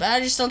 Yeah, but I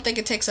just don't think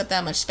it takes up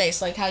that much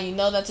space. Like how you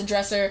know that's a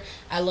dresser,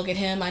 I look at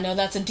him, I know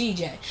that's a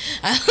DJ.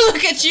 I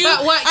look at you,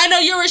 But what- I know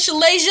you're a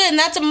Shalasia and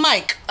that's a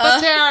mic.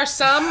 But there are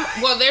some,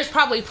 well, there's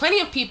probably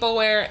plenty of people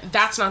where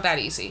that's not that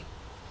easy.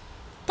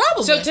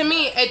 Probably. So to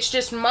me, it's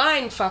just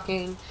mind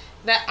fucking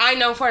that I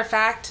know for a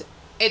fact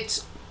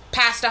it's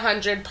past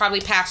 100,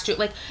 probably past 2.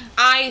 Like,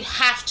 I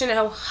have to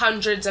know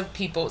hundreds of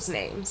people's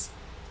names.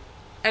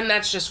 And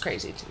that's just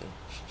crazy to me.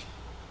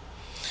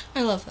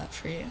 I love that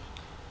for you.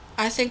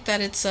 I think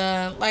that it's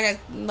I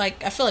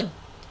feel like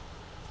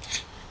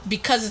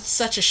because it's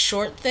such a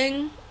short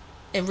thing,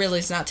 it really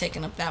is not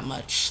taking up that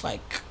much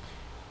like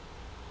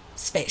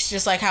space.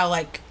 Just like how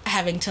like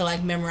having to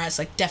like memorize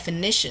like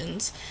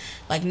definitions,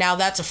 like now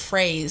that's a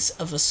phrase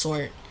of a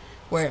sort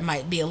where it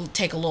might be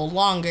take a little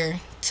longer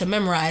to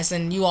memorize,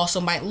 and you also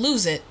might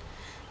lose it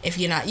if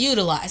you're not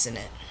utilizing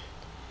it.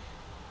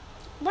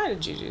 Why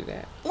did you do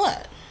that?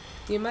 What?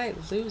 You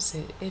might lose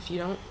it if you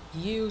don't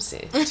use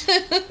it.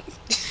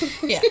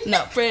 Yeah,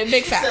 no,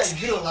 big facts.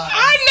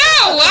 I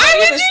know. Why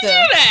would you do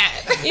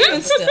that?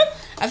 Even still,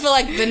 I feel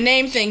like the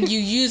name thing, you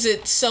use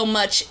it so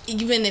much,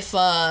 even if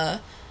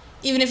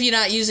you're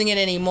not using it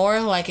anymore.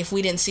 Like if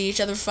we didn't see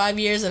each other for 5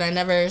 years and I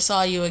never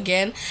saw you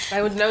again,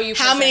 I would know you.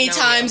 How many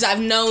times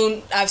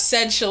I've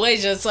said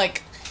Shalasia? It's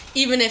like,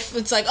 even if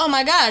it's like, oh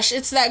my gosh,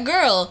 it's that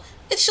girl.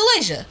 It's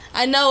Shalasia.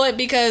 I know it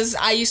because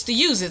I used to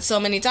use it so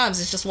many times.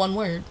 It's just one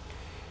word.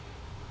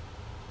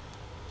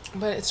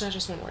 But it's not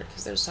just one word,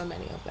 because there's so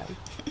many of them.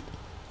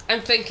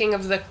 I'm thinking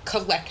of the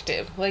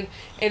collective. Like,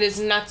 it is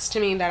nuts to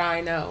me that I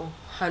know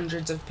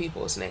hundreds of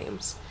people's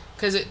names.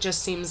 Because it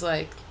just seems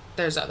like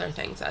there's other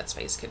things that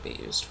space could be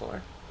used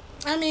for.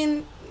 I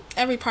mean,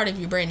 every part of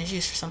your brain is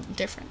used for something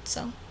different,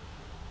 so...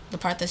 The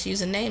part that's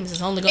using names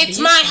is only going to be... It's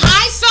my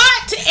high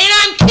thought, and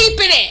I'm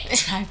keeping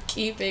it! I'm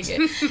keeping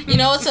it. You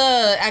know what's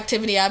a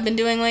activity I've been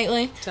doing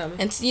lately? Tell me.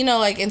 And you know,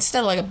 like,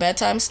 instead of like a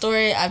bedtime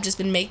story, I've just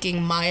been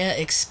making Maya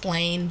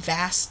explain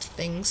vast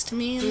things to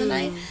me in the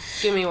night.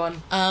 Give me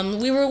one.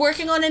 We were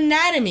working on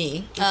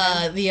anatomy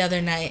the other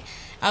night.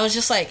 I was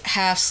just like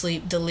half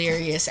sleep,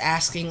 delirious,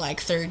 asking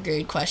like 3rd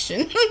grade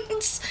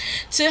questions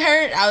to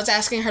her. I was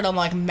asking her to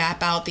like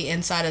map out the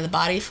inside of the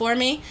body for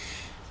me.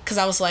 Because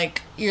I was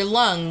like, your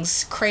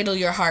lungs cradle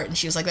your heart. And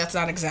she was like, that's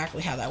not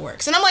exactly how that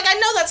works. And I'm like, I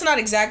know that's not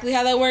exactly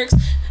how that works.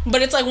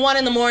 But it's like 1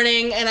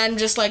 a.m. and I'm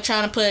just like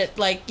trying to put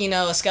like, you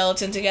know, a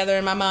skeleton together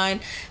in my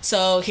mind.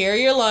 So here are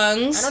your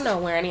lungs. I don't know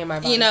where any of my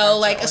body You know,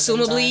 like parts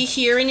assumably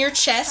here in your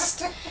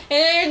chest.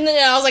 And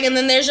I was like, and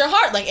then there's your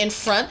heart, like in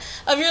front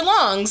of your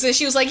lungs. And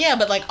she was like, yeah,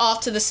 but like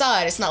off to the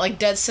side. It's not like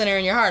dead center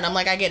in your heart. And I'm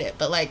like, I get it,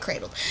 but like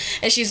cradled.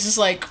 And she's just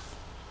like,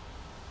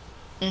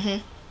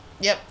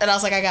 Yep. And I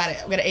was like, I got it.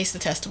 I'm going to ace the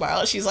test tomorrow.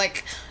 And she's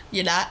like,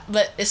 you're not,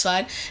 but it's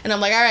fine. And I'm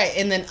like, all right.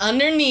 And then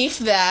underneath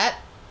that,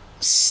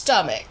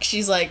 stomach.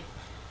 She's like,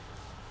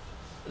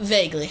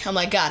 vaguely. I'm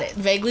like, got it.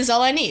 Vaguely's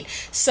all I need.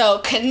 So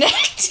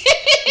connecting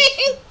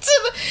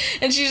to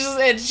and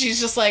she's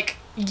just like,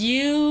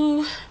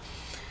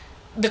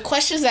 the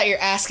questions that you're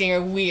asking are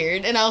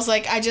weird. And I was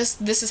like,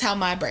 this is how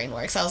my brain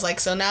works. I was like,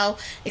 so now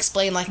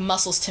explain like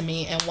muscles to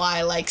me and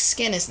why like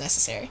skin is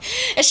necessary.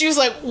 And she was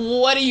like,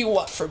 what do you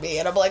want from me?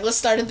 And I'm like, let's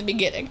start at the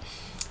beginning.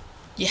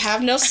 You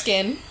have no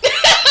skin.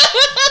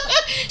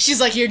 She's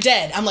like, you're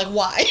dead. I'm like,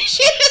 why?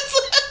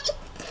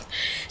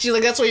 She's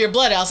like, that's where your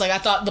blood is. I was like, I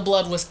thought the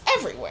blood was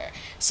everywhere.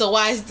 So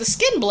why is the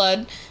skin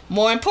blood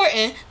more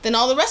important than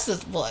all the rest of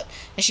the blood?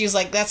 And she was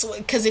like, that's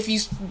because if you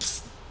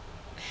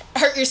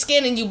hurt your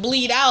skin and you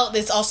bleed out,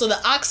 it's also the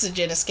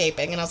oxygen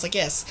escaping. And I was like,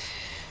 yes,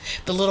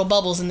 the little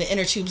bubbles in the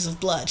inner tubes of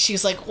blood. She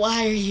was like,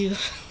 why are you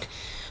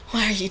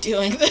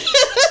doing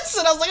this?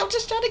 And I was like, I'm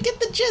just trying to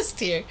get the gist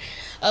here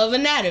of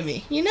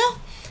anatomy, you know?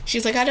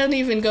 She's like, I don't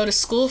even go to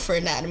school for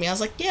anatomy. I was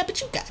like, yeah, but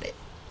you got it.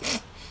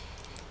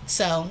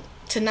 So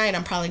tonight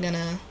I'm probably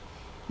gonna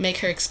make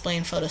her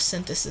explain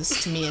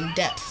photosynthesis to me in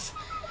depth.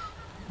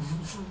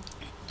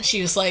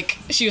 She was like,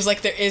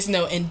 there is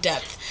no in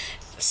depth.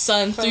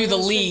 Sun through the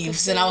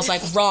leaves. And I was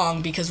like,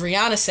 wrong, because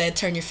Rihanna said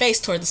turn your face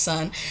toward the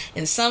sun,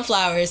 and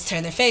sunflowers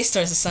turn their face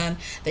towards the sun.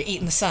 They're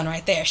eating the sun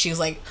right there. She was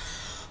like,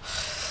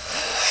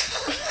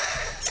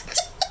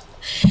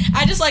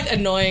 I just like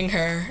annoying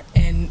her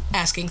and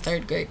asking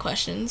 3rd grade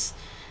questions,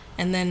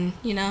 and then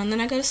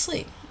I go to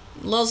sleep.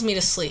 Lulls me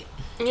to sleep.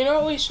 You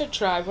know what we should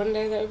try one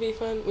day that would be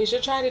fun? We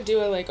should try to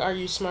do a like, are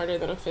you smarter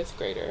than a 5th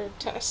grader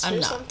test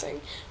or something.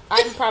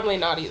 I'm probably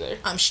not either.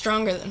 I'm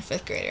stronger than a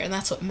 5th grader, and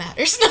that's what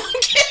matters. No,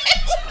 I'm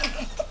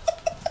kidding.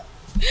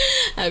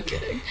 I'm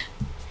kidding.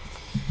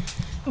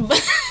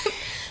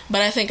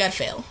 But I think I'd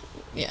fail.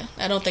 Yeah,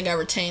 I don't think I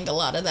retained a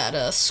lot of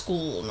that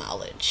school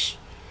knowledge.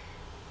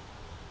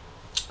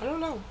 I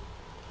don't know.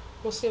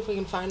 We'll see if we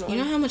can find one. You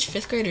know how much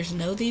 5th graders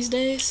know these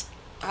days?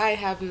 I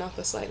have not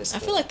the slightest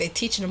clue. I feel like they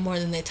teach them more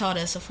than they taught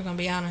us, if we're gonna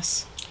be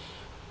honest.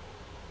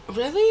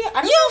 Really? You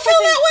don't feel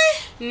that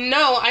way?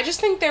 No, I just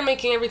think they're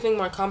making everything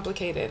more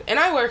complicated. And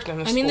I worked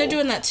in a school. I mean, they're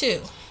doing that too.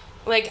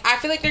 Like, I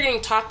feel like they're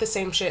getting taught the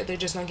same shit. They're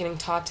just not getting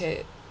taught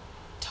it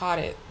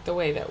the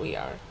way that we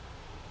are.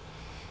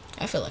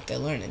 I feel like they're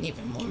learning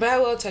even more. But I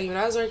will tell you, when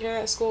I was working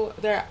at school,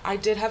 I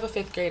did have a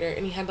 5th grader,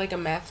 and he had like a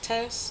math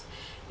test,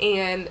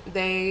 and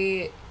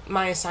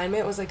my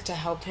assignment was like to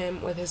help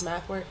him with his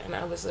math work, and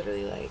I was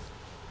literally like,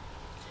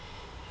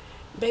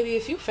 baby,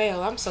 if you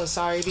fail, I'm so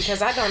sorry,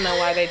 because I don't know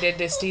why they did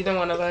this to either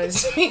one of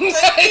us.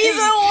 Because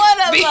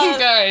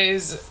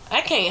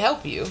I can't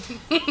help you.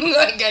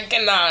 Like, I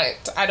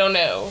cannot. I don't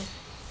know.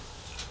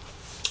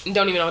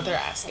 Don't even know what they're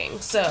asking.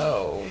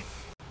 So.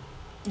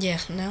 Yeah,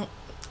 no.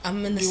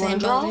 I'm in the You same wanna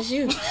boat draw? as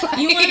you.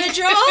 You want to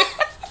draw?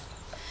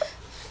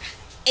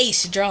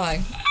 Ace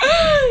drawing.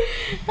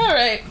 All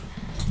right.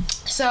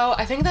 So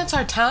I think that's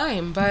our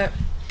time, but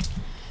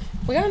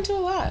we got into a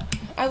lot.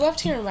 I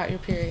loved hearing about your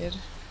period.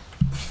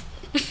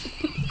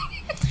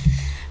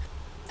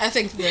 I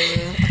think the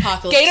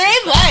apocalypse.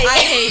 Gatorade Light. I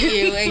hate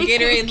you, and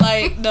Gatorade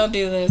Light. Don't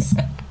do this.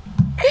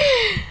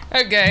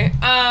 Okay.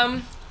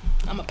 I'm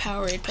a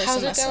Powerade person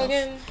How's it myself. go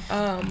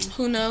again?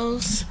 Who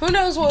knows? Who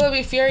knows what we'll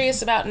be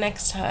furious about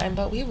next time,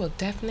 but we will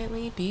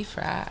definitely be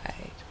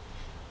fried.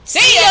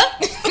 See ya.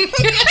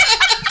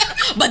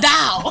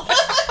 Badow.